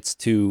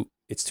to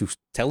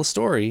tell a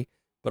story,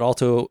 but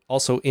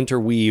also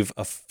interweave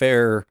a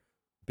fair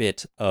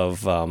bit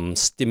of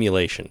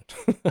stimulation,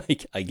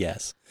 I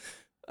guess.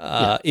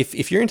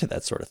 If you're into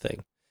that sort of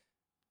thing.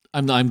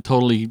 I'm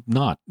totally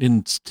not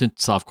into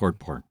softcore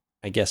porn.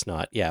 I guess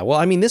not. Yeah. Well,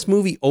 I mean, this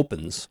movie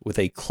opens with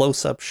a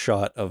close-up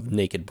shot of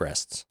naked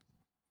breasts.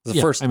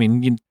 First shot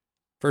in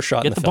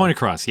get the film. point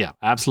across. Yeah,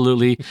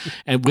 absolutely.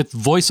 And with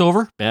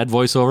voiceover, bad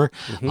voiceover,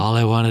 all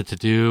I wanted to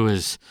do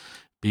is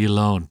be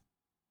alone.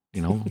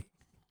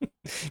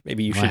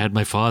 Maybe you should. I had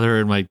my father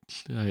and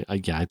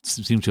I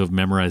seem to have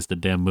memorized the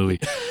damn movie.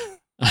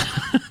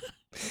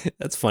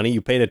 That's funny.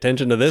 You paid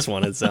attention to this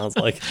one, it sounds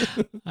like.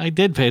 I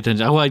did pay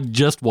attention. I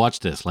just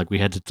watched this. Like, we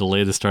had to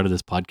delay the start of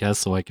this podcast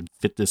so I could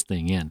fit this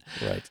thing in.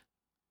 Right.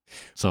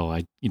 So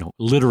I,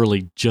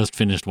 literally just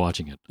finished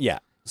watching it. Yeah.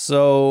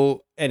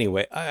 So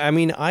anyway,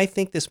 I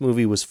think this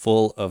movie was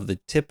full of the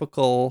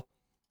typical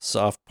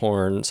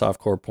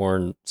softcore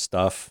porn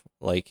stuff.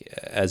 Like,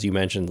 as you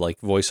mentioned, like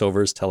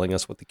voiceovers telling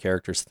us what the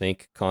characters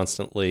think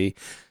constantly.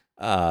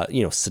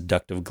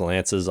 Seductive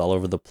glances all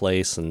over the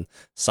place and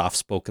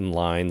soft-spoken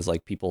lines,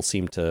 like people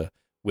seem to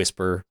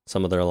whisper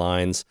some of their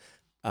lines.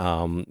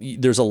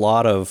 There's a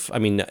lot of,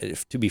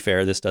 to be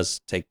fair, this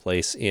does take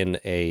place in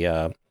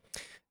a,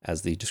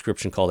 as the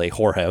description called, a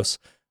whorehouse.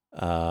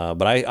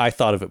 But I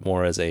thought of it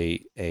more as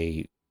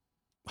a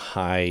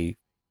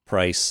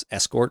high-price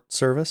escort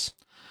service.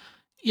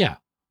 Yeah.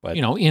 But,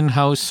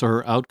 in-house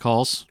or out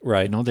calls.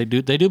 Right. They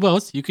do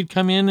both. You could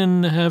come in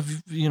and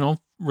have,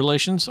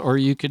 relations, or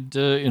you could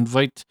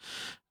invite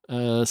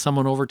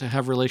someone over to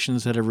have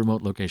relations at a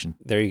remote location.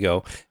 There you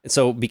go.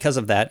 So because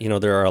of that,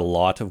 there are a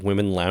lot of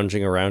women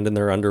lounging around in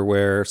their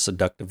underwear,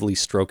 seductively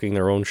stroking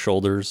their own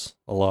shoulders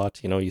a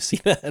lot. You see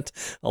that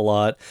a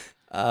lot.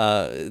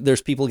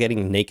 There's people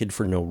getting naked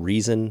for no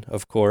reason,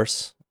 of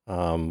course,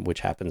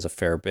 which happens a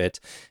fair bit.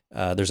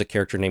 There's a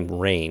character named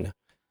Rain,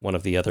 one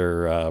of the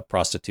other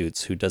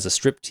prostitutes, who does a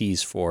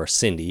striptease for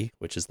Cindy,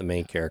 which is the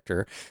main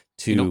character.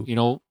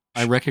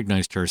 I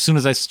recognized her as soon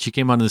as she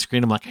came onto the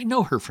screen. I'm like, I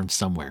know her from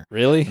somewhere.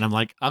 Really? And I'm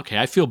like, okay,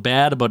 I feel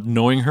bad about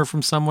knowing her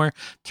from somewhere.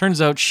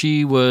 Turns out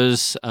she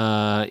was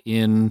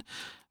in.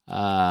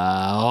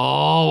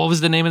 What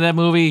was the name of that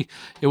movie?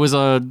 It was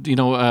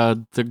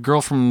the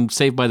girl from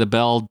Saved by the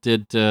Bell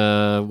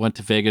went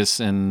to Vegas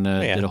and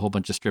did a whole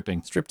bunch of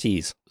stripping.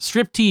 Striptease.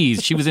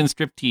 She was in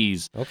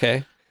Striptease.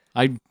 Okay.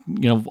 I,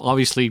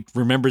 obviously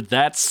remembered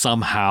that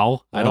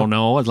somehow. I don't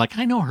know. I was like,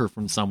 I know her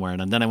from somewhere.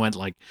 And then I went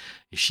like,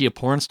 is she a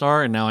porn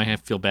star? And now I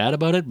feel bad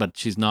about it, but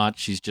she's not.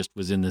 She's just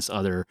was in this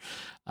other,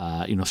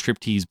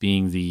 Striptease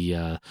being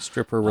the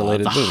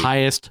stripper-related the movie.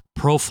 highest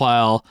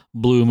profile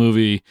blue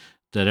movie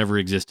that ever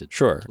existed.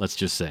 Sure. Let's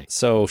just say.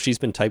 So she's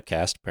been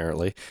typecast,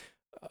 apparently.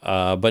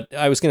 But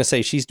I was going to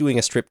say she's doing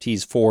a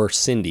striptease for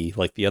Cindy,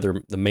 like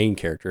the main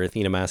character,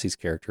 Athena Massey's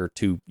character,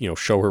 to,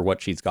 show her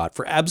what she's got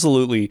for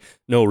absolutely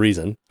no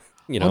reason.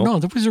 Oh, no,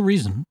 there was a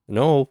reason.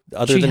 No,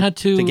 other she than had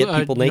to get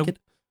people naked.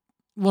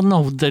 Well,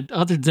 no, that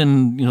other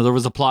than, there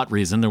was a plot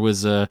reason. There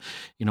was I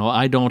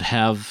don't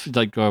have,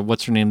 like,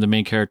 what's her name? The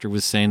main character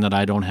was saying that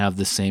I don't have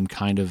the same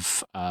kind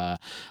of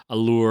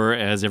allure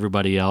as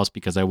everybody else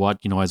because I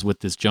was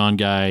with this John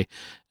guy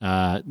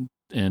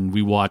and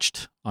we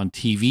watched on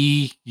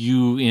TV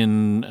you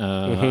in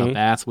a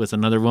bath with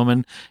another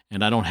woman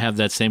and I don't have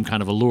that same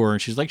kind of allure.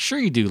 And she's like, sure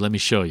you do. Let me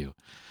show you.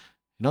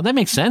 That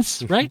makes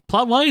sense, right?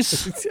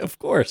 Plot-wise? Of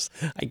course.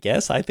 I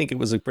guess. I think it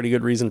was a pretty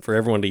good reason for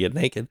everyone to get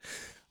naked.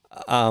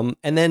 And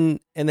then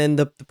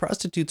the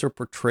prostitutes are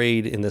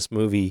portrayed in this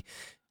movie,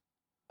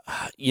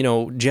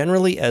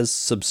 generally as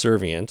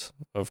subservient,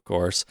 of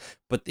course,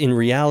 but in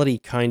reality,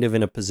 kind of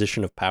in a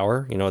position of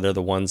power. They're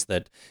the ones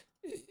that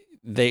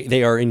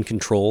they are in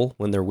control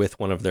when they're with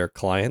one of their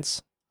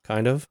clients,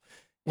 kind of.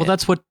 Well,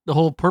 that's what the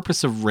whole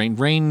purpose of Rain.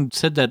 Rain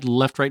said that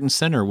left, right, and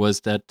center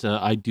was that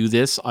I do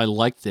this, I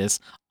like this,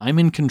 I'm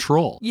in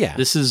control. Yeah,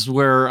 this is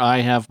where I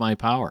have my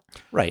power.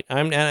 Right.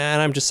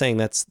 I'm just saying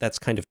that's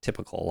kind of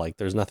typical. Like,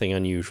 there's nothing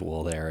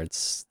unusual there.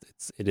 It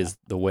is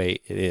the way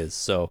it is.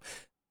 So,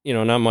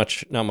 not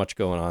much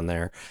going on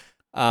there.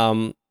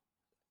 And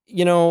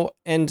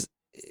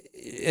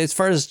as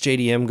far as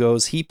JDM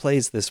goes, he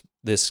plays this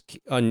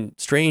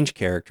strange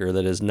character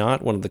that is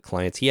not one of the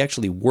clients. He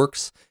actually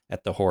works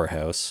at the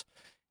whorehouse.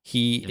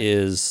 He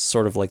is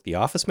sort of like the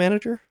office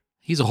manager.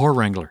 He's a whore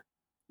wrangler.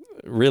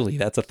 Really?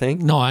 That's a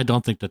thing? No, I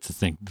don't think that's a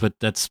thing, but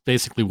that's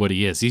basically what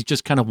he is. He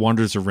just kind of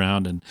wanders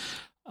around and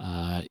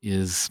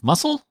is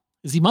muscle?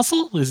 Is he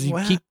muscle? Is he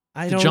keep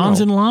the Johns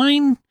in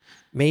line?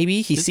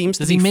 Maybe. He seems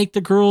to Does he make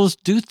the girls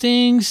do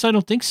things? I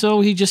don't think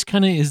so. He just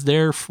kind of is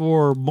there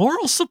for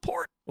moral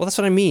support. Well, that's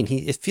what I mean.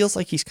 It feels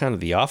like he's kind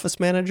of the office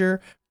manager,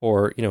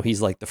 or,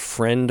 he's like the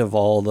friend of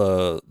all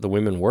the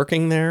women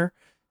working there.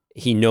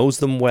 He knows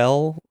them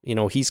well.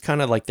 He's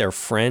kind of like their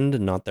friend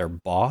and not their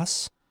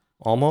boss,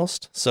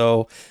 almost.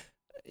 So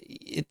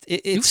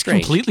it's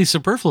strange. Completely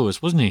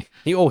superfluous, wasn't he?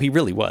 He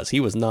really was. He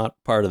was not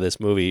part of this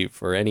movie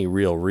for any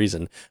real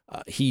reason.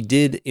 He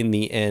did, in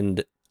the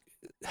end.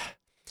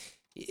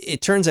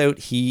 It turns out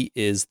he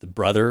is the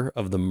brother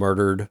of the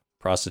murdered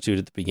prostitute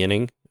at the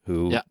beginning,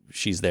 who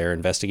she's there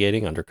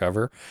investigating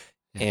undercover.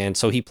 Yeah. And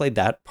so he played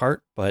that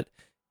part, but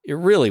it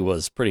really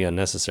was pretty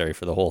unnecessary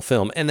for the whole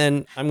film. And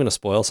then I'm going to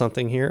spoil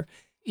something here.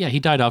 Yeah, he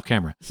died off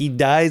camera. He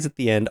dies at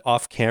the end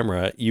off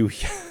camera.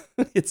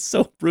 It's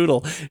so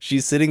brutal.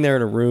 She's sitting there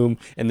in a room,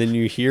 and then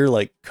you hear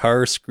like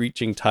car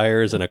screeching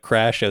tires and a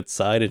crash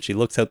outside, and she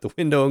looks out the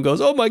window and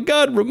goes, "Oh my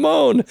God,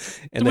 Ramon!"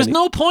 And there was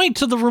no point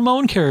to the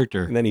Ramon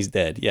character. And then he's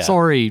dead. Yeah.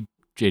 Sorry,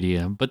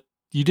 JDM, but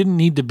you didn't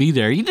need to be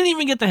there. You didn't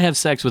even get to have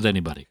sex with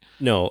anybody.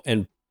 No,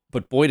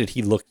 but boy, did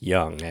he look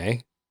young, eh?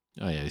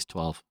 Oh yeah, he's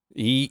 12.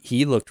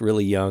 He looked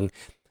really young,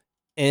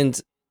 and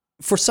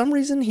for some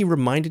reason, he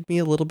reminded me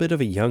a little bit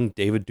of a young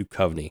David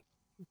Duchovny.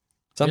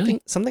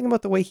 Something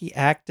about the way he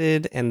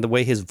acted and the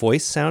way his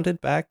voice sounded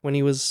back when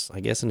he was,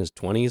 I guess, in his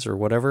 20s or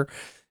whatever.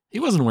 He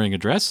wasn't wearing a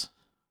dress.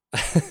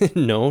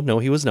 No,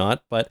 he was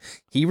not. But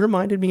he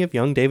reminded me of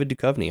young David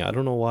Duchovny. I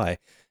don't know why.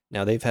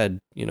 Now they've had,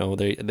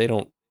 they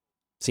don't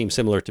seem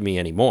similar to me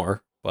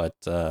anymore. But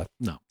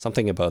no,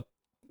 something about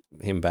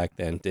him back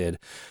then did.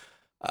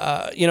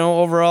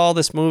 Overall,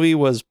 this movie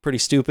was pretty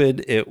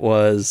stupid. It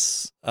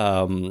was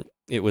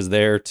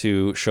there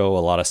to show a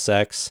lot of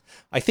sex.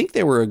 I think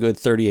they were a good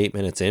 38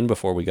 minutes in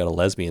before we got a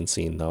lesbian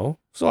scene, though.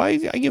 So I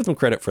give them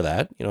credit for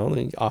that.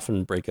 They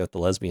often break out the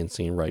lesbian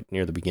scene right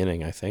near the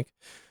beginning, I think.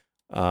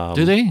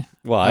 Do they?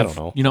 Well, I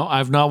don't know.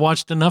 I've not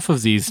watched enough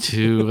of these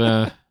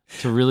to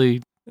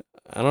really...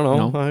 I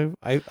don't know.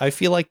 I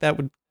feel like that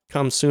would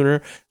come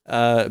sooner.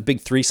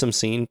 Big threesome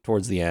scene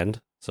towards the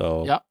end.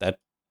 So that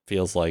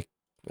feels like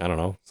I don't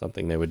know,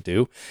 something they would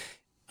do.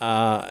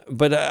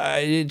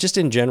 But just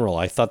in general,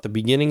 I thought the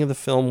beginning of the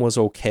film was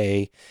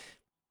okay.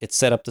 It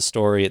set up the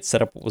story. It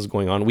set up what was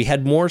going on. We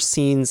had more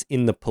scenes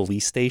in the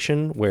police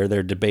station where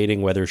they're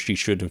debating whether she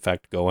should, in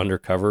fact, go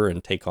undercover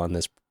and take on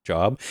this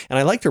job. And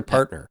I liked her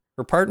partner.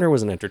 Her partner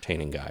was an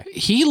entertaining guy.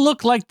 He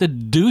looked like the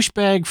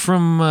douchebag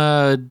from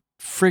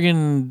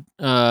friggin'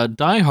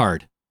 Die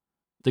Hard.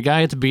 The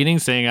guy at the beginning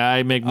saying,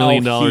 I make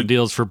 $1 million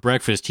deals for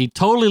breakfast. He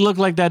totally looked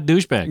like that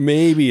douchebag.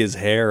 Maybe his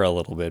hair a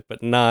little bit,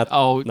 but not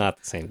the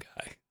same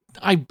guy.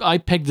 I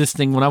pegged this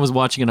thing when I was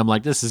watching it. I'm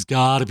like, this has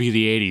got to be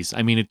the 80s.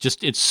 I mean,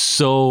 it's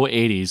so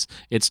 80s.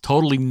 It's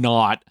totally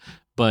not,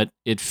 but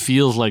it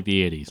feels like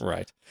the 80s.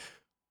 Right.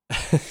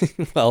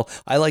 Well,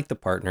 I like the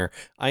partner.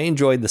 I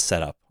enjoyed the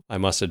setup. I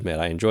must admit,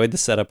 I enjoyed the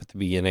setup at the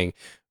beginning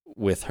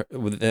with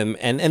them,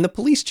 and the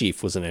police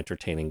chief was an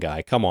entertaining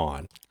guy. Come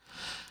on.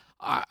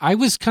 I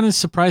was kind of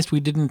surprised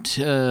we didn't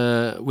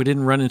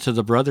run into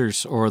the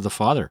brothers or the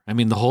father. I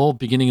mean, the whole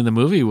beginning of the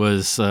movie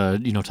was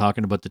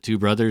talking about the two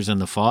brothers and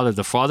the father.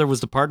 The father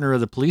was the partner of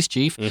the police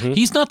chief. Mm-hmm.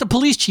 He's not the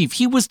police chief.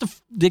 He was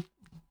the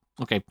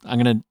okay, I'm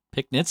gonna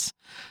pick nits.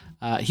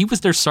 He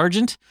was their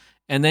sergeant,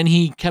 and then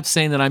he kept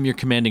saying that I'm your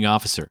commanding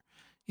officer.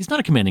 He's not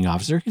a commanding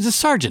officer. He's a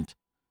sergeant.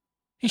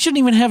 He shouldn't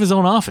even have his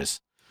own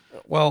office.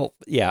 Well,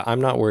 yeah,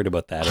 I'm not worried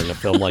about that in a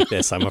film like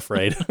this, I'm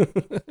afraid.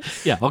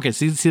 Yeah, okay,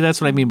 see,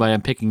 that's what I mean by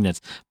I'm picking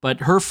nits.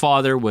 But her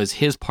father was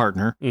his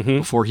partner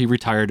before he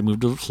retired to move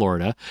to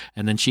Florida,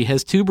 and then she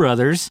has two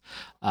brothers,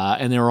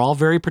 and they were all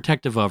very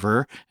protective of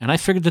her, and I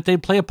figured that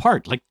they'd play a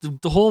part. Like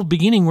the whole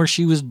beginning where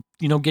she was,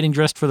 getting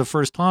dressed for the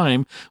first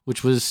time,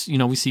 which was,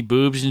 we see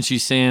boobs, and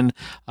she's saying,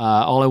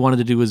 all I wanted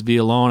to do was be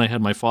alone. I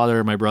had my father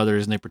and my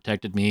brothers, and they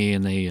protected me,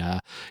 and they,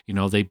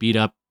 they beat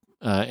up,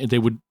 they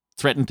would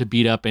threatened to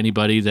beat up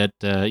anybody that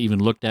even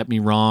looked at me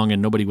wrong,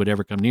 and nobody would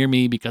ever come near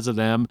me because of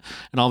them.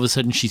 And all of a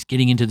sudden, she's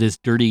getting into this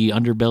dirty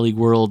underbelly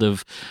world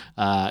of,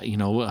 a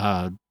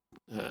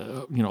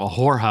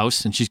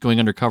whorehouse, and she's going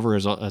undercover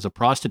as a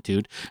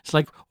prostitute. It's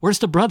like, where's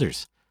the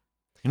brothers?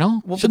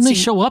 Well, shouldn't they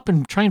show up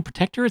and try and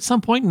protect her at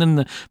some point? And then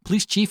the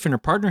police chief and her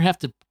partner have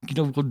to,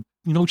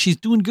 she's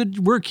doing good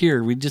work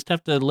here. We just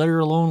have to let her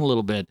alone a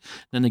little bit.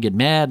 Then they get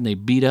mad and they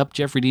beat up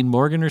Jeffrey Dean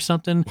Morgan or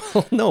something.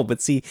 Well, no,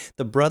 but see,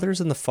 the brothers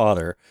and the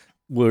father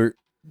were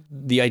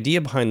the idea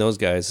behind those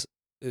guys,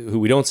 who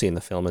we don't see in the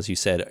film, as you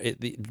said.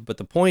 But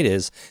the point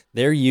is,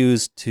 they're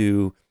used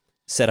to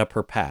set up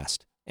her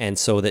past. And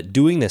so that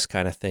doing this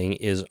kind of thing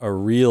is a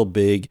real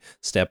big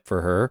step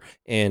for her.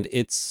 And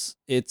it's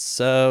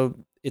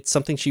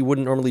something she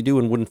wouldn't normally do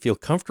and wouldn't feel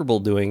comfortable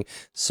doing.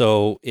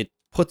 So it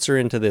puts her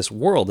into this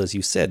world, as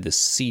you said, this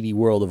seedy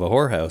world of a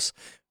whorehouse,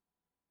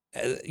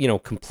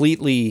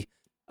 completely,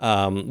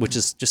 which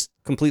is just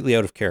completely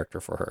out of character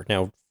for her.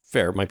 Now,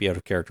 fair, it might be out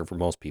of character for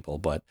most people,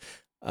 but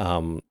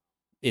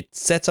it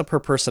sets up her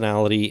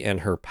personality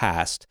and her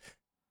past,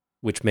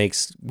 which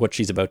makes what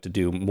she's about to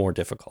do more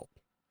difficult.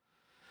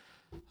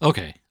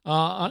 Okay.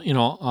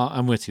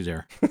 I'm with you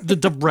there.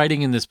 The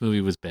writing in this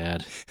movie was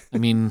bad. I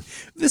mean,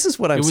 this is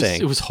what I'm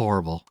saying. It was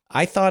horrible.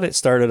 I thought it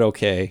started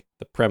okay.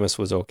 The premise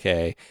was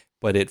okay,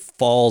 but it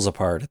falls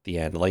apart at the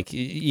end. Like,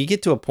 you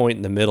get to a point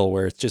in the middle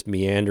where it's just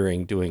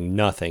meandering, doing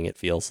nothing, it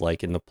feels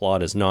like, and the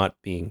plot is not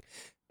being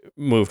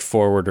moved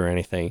forward or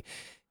anything.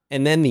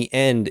 And then the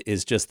end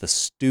is just the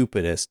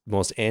stupidest,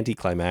 most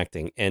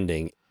anticlimactic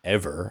ending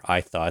ever,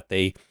 I thought.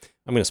 I'm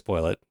going to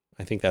spoil it.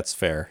 I think that's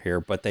fair here,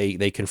 but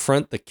they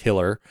confront the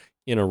killer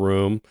in a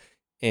room,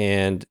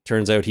 and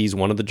turns out he's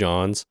one of the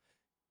Johns.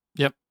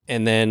 Yep.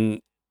 And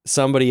then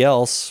somebody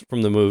else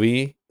from the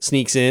movie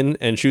sneaks in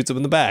and shoots him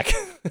in the back.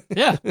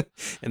 Yeah.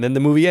 And then the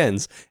movie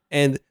ends.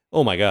 And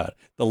oh my God,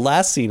 the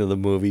last scene of the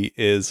movie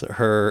is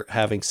her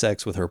having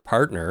sex with her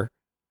partner.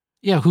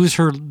 Yeah,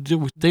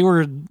 they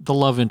were the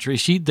love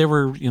interest. They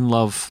were in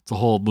love the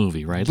whole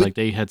movie, right? Like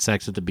they had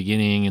sex at the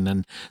beginning, and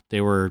then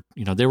they were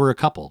a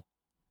couple,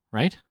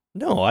 right?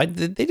 No,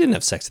 they didn't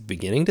have sex at the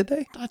beginning, did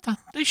they? I thought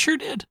they sure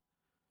did.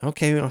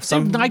 Okay.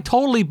 I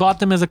totally bought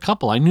them as a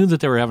couple. I knew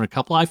that they were having a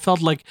couple. I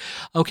felt like,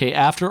 okay,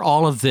 after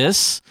all of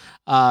this,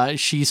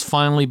 she's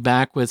finally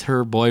back with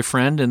her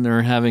boyfriend, and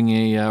they're having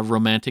a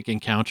romantic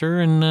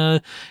encounter,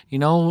 and,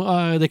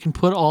 they can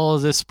put all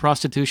of this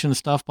prostitution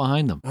stuff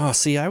behind them. Oh,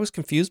 see, I was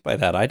confused by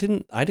that. I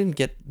didn't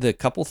get the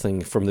couple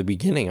thing from the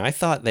beginning. I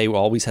thought they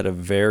always had a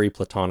very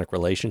platonic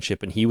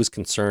relationship, and he was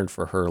concerned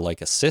for her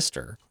like a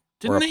sister.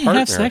 Didn't they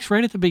have sex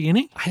right at the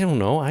beginning? I don't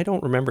know. I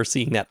don't remember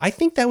seeing that. I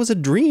think that was a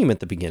dream at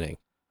the beginning.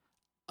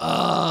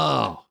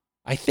 Oh.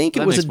 I think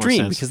it was a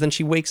dream, because then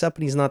she wakes up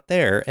and he's not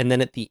there. And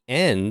then at the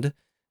end,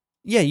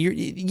 yeah,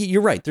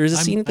 you're right. There's a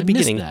scene at the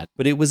beginning,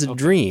 but it was a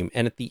dream.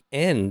 And at the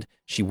end,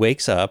 she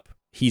wakes up,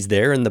 he's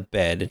there in the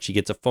bed, and she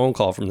gets a phone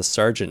call from the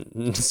sergeant.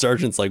 And the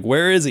sergeant's like,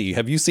 "Where is he?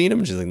 Have you seen him?"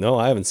 And she's like, "No,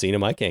 I haven't seen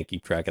him. I can't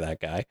keep track of that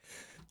guy."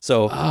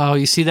 So, Oh,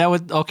 you see,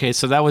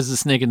 so that was the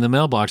snake in the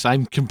mailbox. I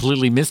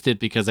completely missed it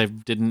because I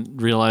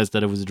didn't realize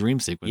that it was a dream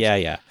sequence.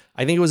 yeah.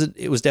 I think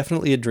it was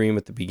definitely a dream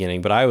at the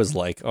beginning, but I was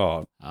like,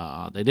 oh.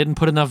 They didn't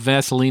put enough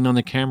Vaseline on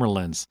the camera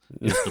lens.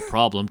 Is the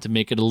problem to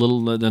make it a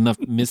little enough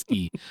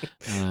misty.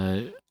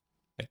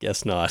 I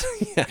guess not.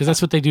 Because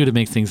that's what they do to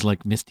make things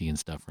like misty and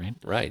stuff, right?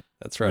 Right.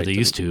 That's right. Or they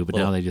used to, but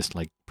now they just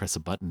like press a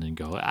button and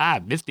go,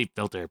 misty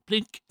filter,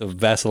 blink. The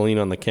Vaseline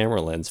on the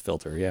camera lens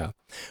filter, yeah.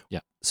 Yeah.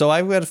 So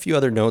I've got a few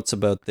other notes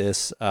about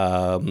this.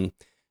 The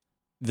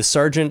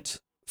sergeant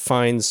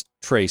finds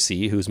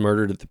Tracy, who's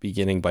murdered at the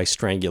beginning by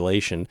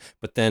strangulation,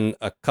 but then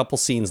a couple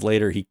scenes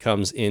later, he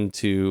comes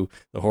into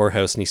the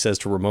whorehouse and he says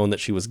to Ramon that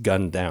she was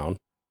gunned down.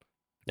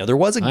 Now, there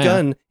was a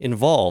gun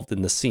involved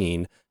in the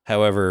scene.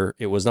 However,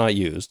 it was not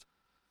used.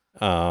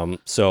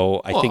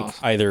 So I think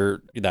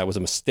either that was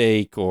a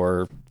mistake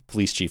or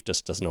police chief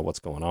just doesn't know what's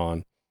going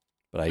on.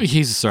 But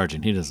he's a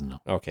sergeant. He doesn't know.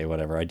 Okay,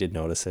 whatever. I did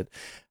notice it.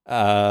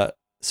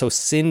 So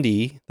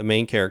Cindy, the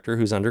main character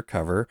who's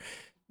undercover,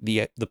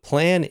 the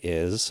plan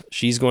is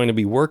she's going to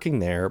be working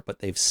there, but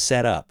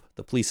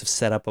the police have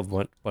set up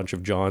a bunch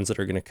of Johns that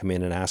are going to come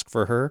in and ask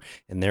for her,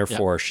 and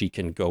therefore she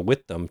can go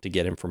with them to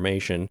get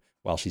information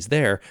while she's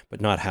there,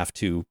 but not have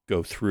to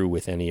go through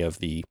with any of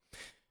the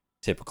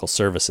typical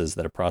services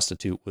that a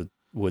prostitute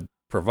would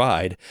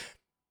provide.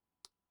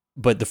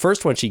 But the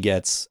first one she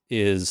gets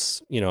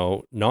is,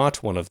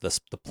 not one of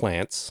the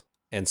plants.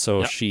 And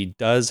so she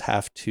does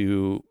have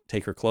to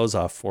take her clothes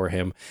off for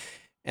him.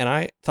 And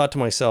I thought to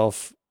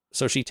myself,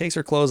 so she takes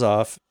her clothes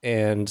off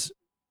and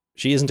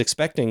she isn't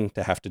expecting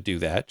to have to do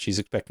that. She's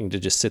expecting to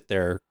just sit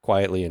there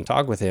quietly and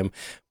talk with him.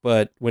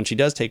 But when she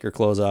does take her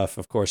clothes off,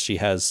 of course, she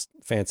has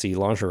fancy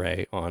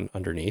lingerie on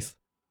underneath.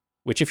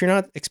 Which, if you're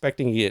not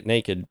expecting to get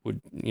naked,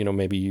 would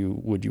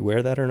you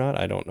wear that or not?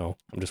 I don't know.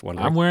 I'm just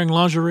wondering. I'm wearing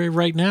lingerie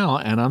right now,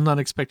 and I'm not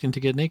expecting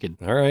to get naked.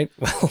 All right.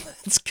 Well,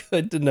 that's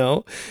good to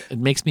know. It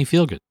makes me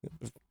feel good.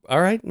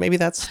 All right. Maybe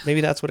that's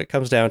what it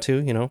comes down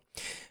to.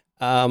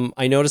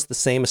 I noticed the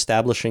same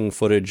establishing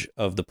footage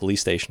of the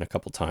police station a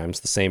couple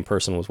times. The same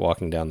person was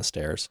walking down the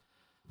stairs.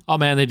 Oh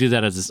man, they do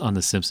that on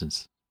The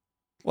Simpsons.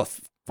 Well,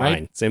 fine,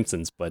 right?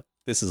 Simpsons, but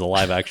this is a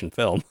live action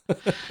film.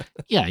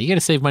 Yeah, you got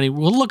to save money.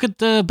 Well, look at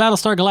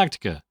Battlestar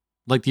Galactica,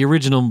 like the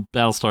original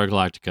Battlestar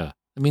Galactica.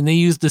 I mean, they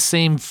used the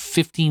same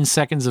 15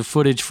 seconds of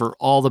footage for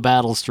all the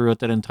battles throughout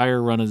that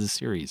entire run of the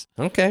series.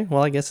 Okay,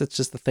 well, I guess it's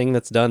just the thing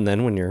that's done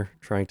then when you're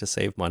trying to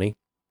save money.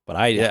 But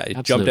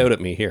it jumped out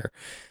at me here.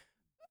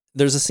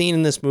 There's a scene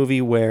in this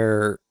movie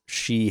where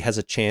she has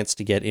a chance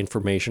to get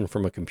information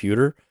from a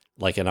computer,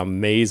 like an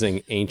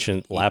amazing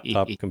ancient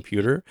laptop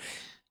computer,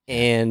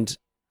 and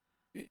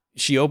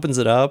she opens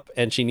it up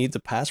and she needs a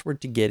password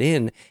to get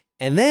in.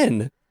 And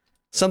then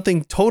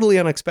something totally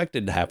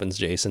unexpected happens,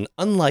 Jason.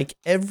 Unlike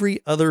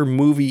every other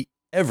movie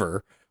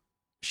ever,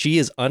 she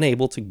is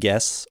unable to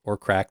guess or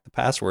crack the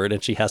password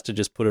and she has to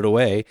just put it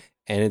away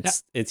and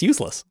it's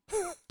useless.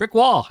 Brick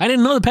wall. I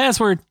didn't know the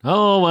password.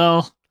 Oh,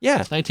 well. Yeah.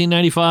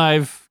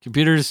 1995.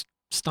 Computers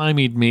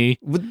stymied me.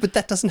 But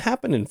that doesn't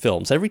happen in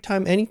films.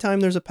 Anytime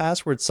there's a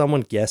password,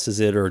 someone guesses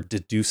it or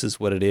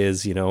deduces what it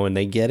is, and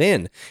they get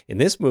in. In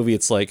this movie,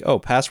 it's like, oh,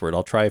 password,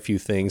 I'll try a few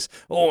things.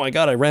 Oh my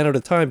God, I ran out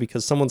of time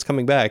because someone's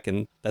coming back,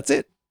 and that's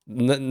it.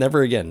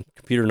 Never again.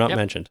 Computer not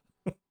mentioned.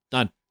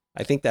 Done.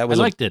 I think that was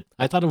I liked it.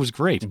 I thought it was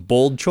great.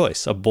 Bold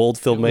choice, a bold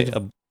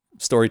a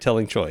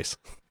storytelling choice.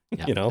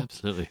 Yeah,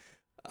 absolutely.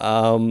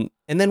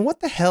 And then what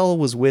the hell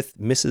was with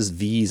Mrs.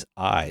 V's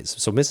eyes?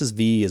 So Mrs.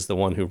 V is the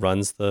one who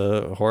runs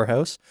the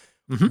whorehouse.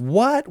 Mm-hmm.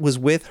 What was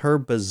with her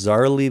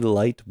bizarrely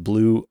light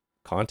blue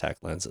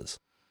contact lenses?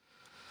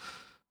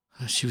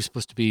 She was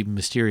supposed to be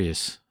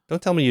mysterious.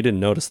 Don't tell me you didn't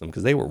notice them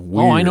because they were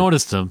weird. Oh, I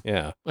noticed them.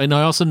 Yeah. And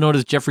I also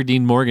noticed Jeffrey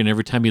Dean Morgan,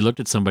 every time he looked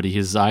at somebody,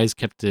 his eyes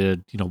kept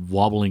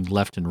wobbling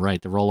left and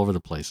right. They were all over the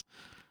place.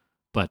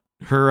 But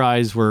her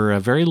eyes were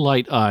very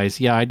light eyes.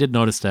 Yeah, I did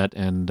notice that,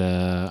 and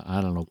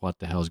I don't know what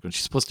the hell is going on.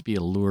 She's supposed to be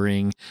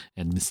alluring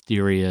and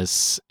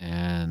mysterious,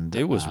 and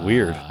it was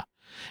weird. It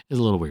was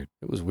a little weird.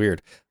 It was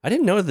weird. I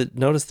didn't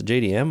notice the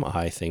JDM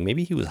eye thing.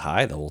 Maybe he was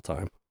high the whole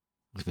time.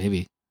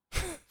 Maybe.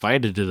 If I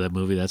had to do that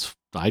movie,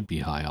 I'd be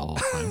high all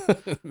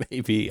the time.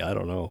 Maybe. I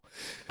don't know.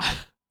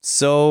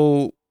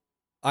 So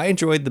I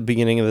enjoyed the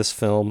beginning of this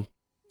film,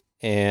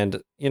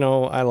 and,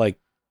 I like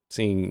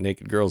seeing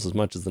naked girls as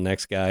much as the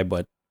next guy,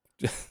 but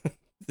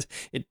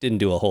it didn't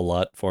do a whole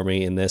lot for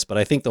me in this, but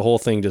I think the whole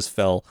thing just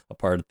fell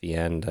apart at the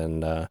end.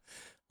 And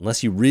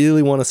unless you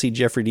really want to see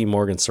Jeffrey Dean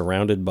Morgan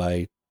surrounded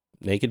by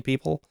naked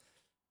people,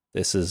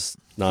 this is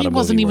not a movie. He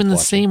wasn't even in the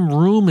same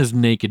room as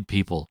naked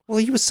people. Well,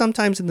 he was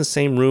sometimes in the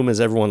same room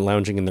as everyone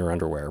lounging in their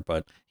underwear,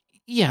 but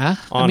yeah,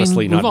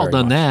 honestly, we've all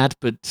done much. That.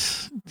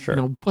 But sure.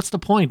 What's the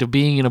point of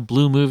being in a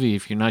blue movie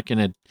if you're not going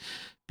to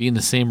be in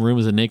the same room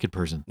as a naked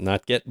person?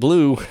 Not get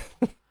blue.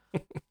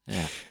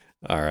 Yeah.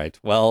 All right.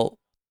 Well,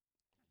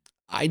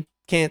 I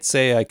can't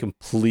say I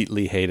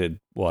completely hated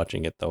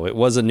watching it, though. It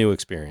was a new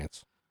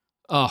experience.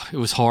 Oh, it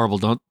was horrible.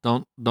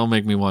 Don't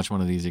make me watch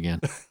one of these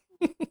again.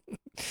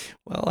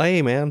 Well,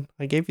 hey, man,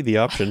 I gave you the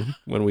option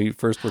when we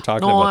first were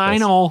talking No, about this. I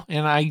know,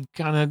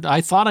 and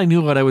I thought I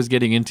knew what I was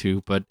getting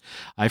into, but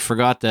I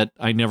forgot that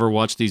I never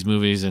watched these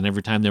movies, and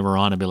every time they were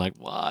on, I'd be like,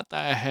 "What the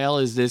hell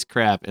is this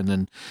crap?" And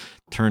then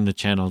turn the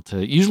channel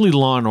to. Usually,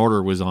 Law and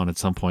Order was on at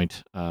some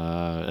point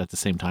at the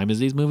same time as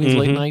these movies,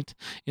 late night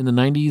in the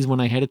 '90s when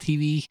I had a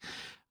TV.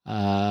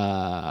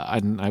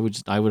 I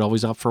would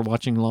always opt for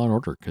watching Law and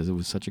Order because it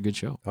was such a good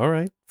show. All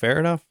right, fair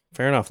enough.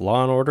 Fair enough.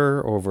 Law and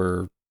Order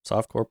over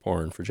softcore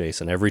porn for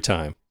Jason every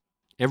time.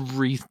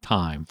 Every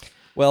time.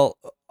 Well,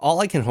 all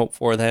I can hope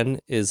for then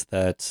is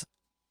that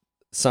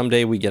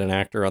someday we get an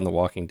actor on The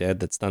Walking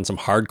Dead that's done some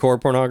hardcore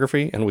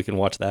pornography, and we can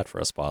watch that for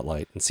a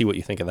spotlight and see what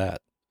you think of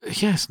that.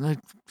 Yes,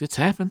 it's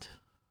happened.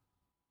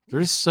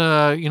 There's,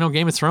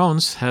 Game of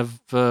Thrones have,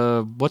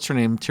 what's her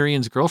name?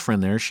 Tyrion's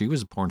girlfriend there. She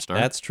was a porn star.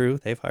 That's true.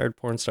 They've hired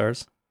porn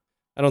stars.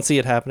 I don't see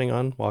it happening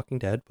on Walking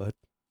Dead, but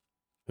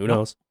who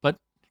knows? But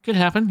it could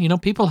happen.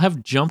 People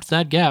have jumped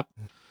that gap.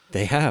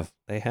 They have.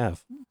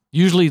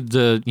 Usually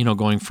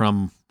going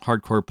from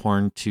hardcore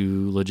porn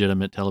to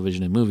legitimate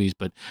television and movies,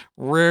 but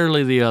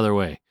rarely the other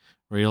way.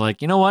 Where you're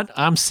like, you know what?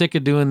 I'm sick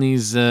of doing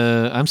these.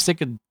 I'm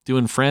sick of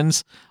doing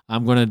Friends.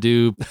 I'm going to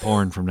do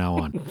porn from now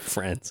on.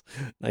 Friends.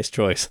 Nice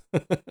choice.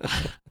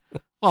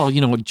 Well,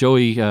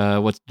 Joey,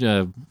 what's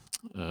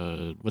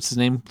his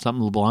name?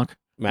 Something LeBlanc?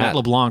 Matt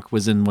LeBlanc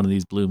was in one of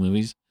these Blue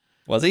movies.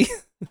 Was he?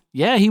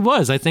 Yeah, he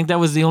was. I think that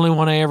was the only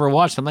one I ever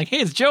watched. I'm like,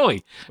 hey, it's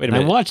Joey. Wait a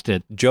minute. I watched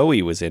it.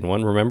 Joey was in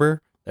one,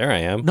 remember? There I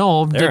am.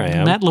 No, there I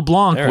am. Matt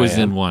LeBlanc there was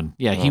in one.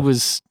 Yeah, he Oh.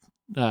 was.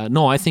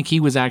 No, I think he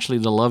was actually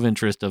the love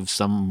interest of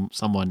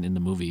someone in the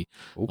movie.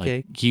 Okay.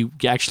 Like, he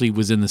actually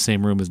was in the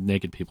same room as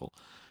naked people.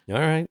 All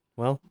right.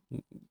 Well,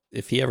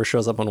 if he ever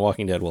shows up on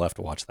Walking Dead, we'll have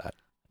to watch that.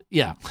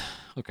 Yeah.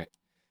 Okay.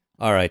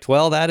 All right.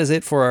 Well, that is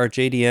it for our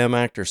JDM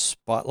Actor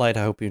Spotlight.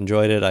 I hope you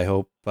enjoyed it. I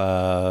hope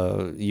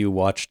you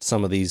watched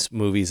some of these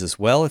movies as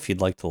well. If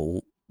you'd like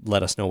to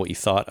let us know what you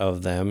thought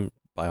of them,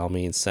 by all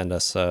means, send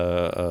us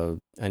an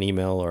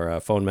email or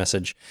a phone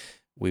message.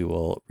 We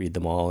will read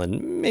them all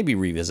and maybe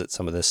revisit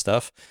some of this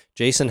stuff.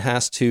 Jason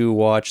has to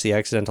watch The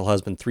Accidental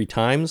Husband 3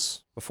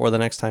 times before the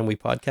next time we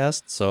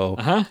podcast, so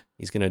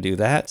he's going to do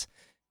that.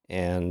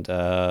 And,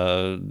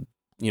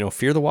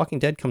 Fear the Walking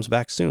Dead comes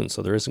back soon,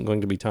 so there isn't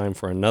going to be time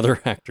for another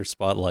actor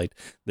spotlight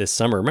this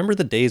summer. Remember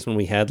the days when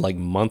we had like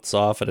months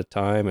off at a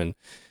time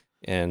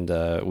and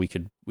we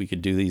could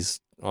do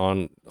these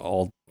on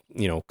all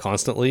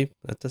constantly?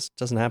 That just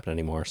doesn't happen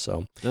anymore.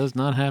 So does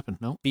not happen.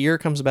 No. Fear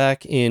comes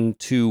back in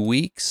 2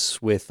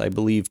 weeks with, I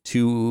believe,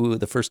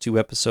 the first 2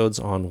 episodes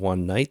on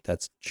one night.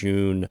 That's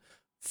June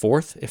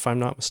 4th, if I'm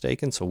not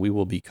mistaken. So we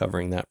will be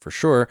covering that for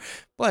sure.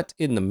 But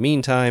in the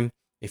meantime,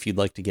 if you'd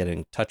like to get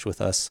in touch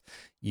with us,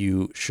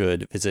 you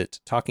should visit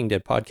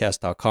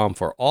talkingdeadpodcast.com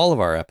for all of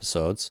our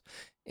episodes.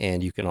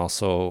 And you can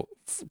also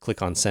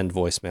click on send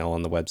voicemail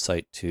on the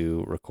website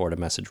to record a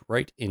message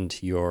right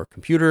into your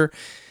computer.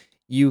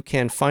 You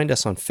can find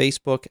us on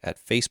Facebook at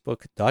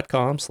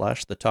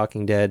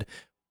facebook.com/thetalkingdead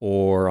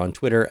or on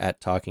Twitter at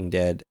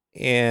talkingdead.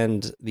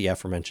 And the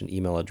aforementioned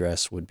email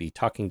address would be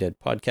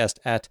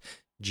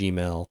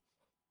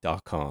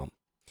talkingdeadpodcast@gmail.com.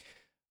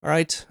 All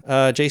right,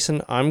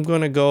 Jason, I'm going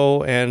to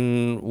go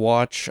and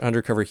watch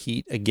Undercover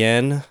Heat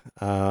again.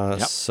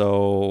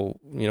 So,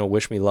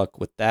 wish me luck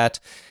with that.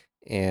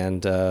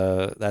 And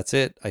that's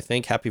it, I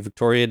think. Happy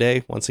Victoria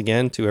Day once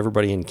again to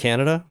everybody in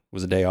Canada. It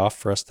was a day off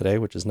for us today,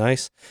 which is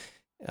nice.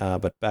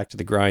 But back to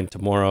the grind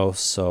tomorrow.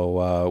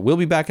 So we'll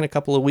be back in a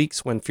couple of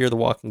weeks when Fear the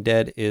Walking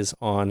Dead is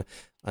on.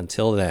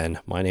 Until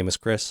then, my name is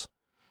Chris.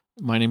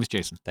 My name is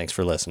Jason. Thanks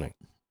for listening.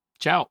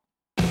 Ciao.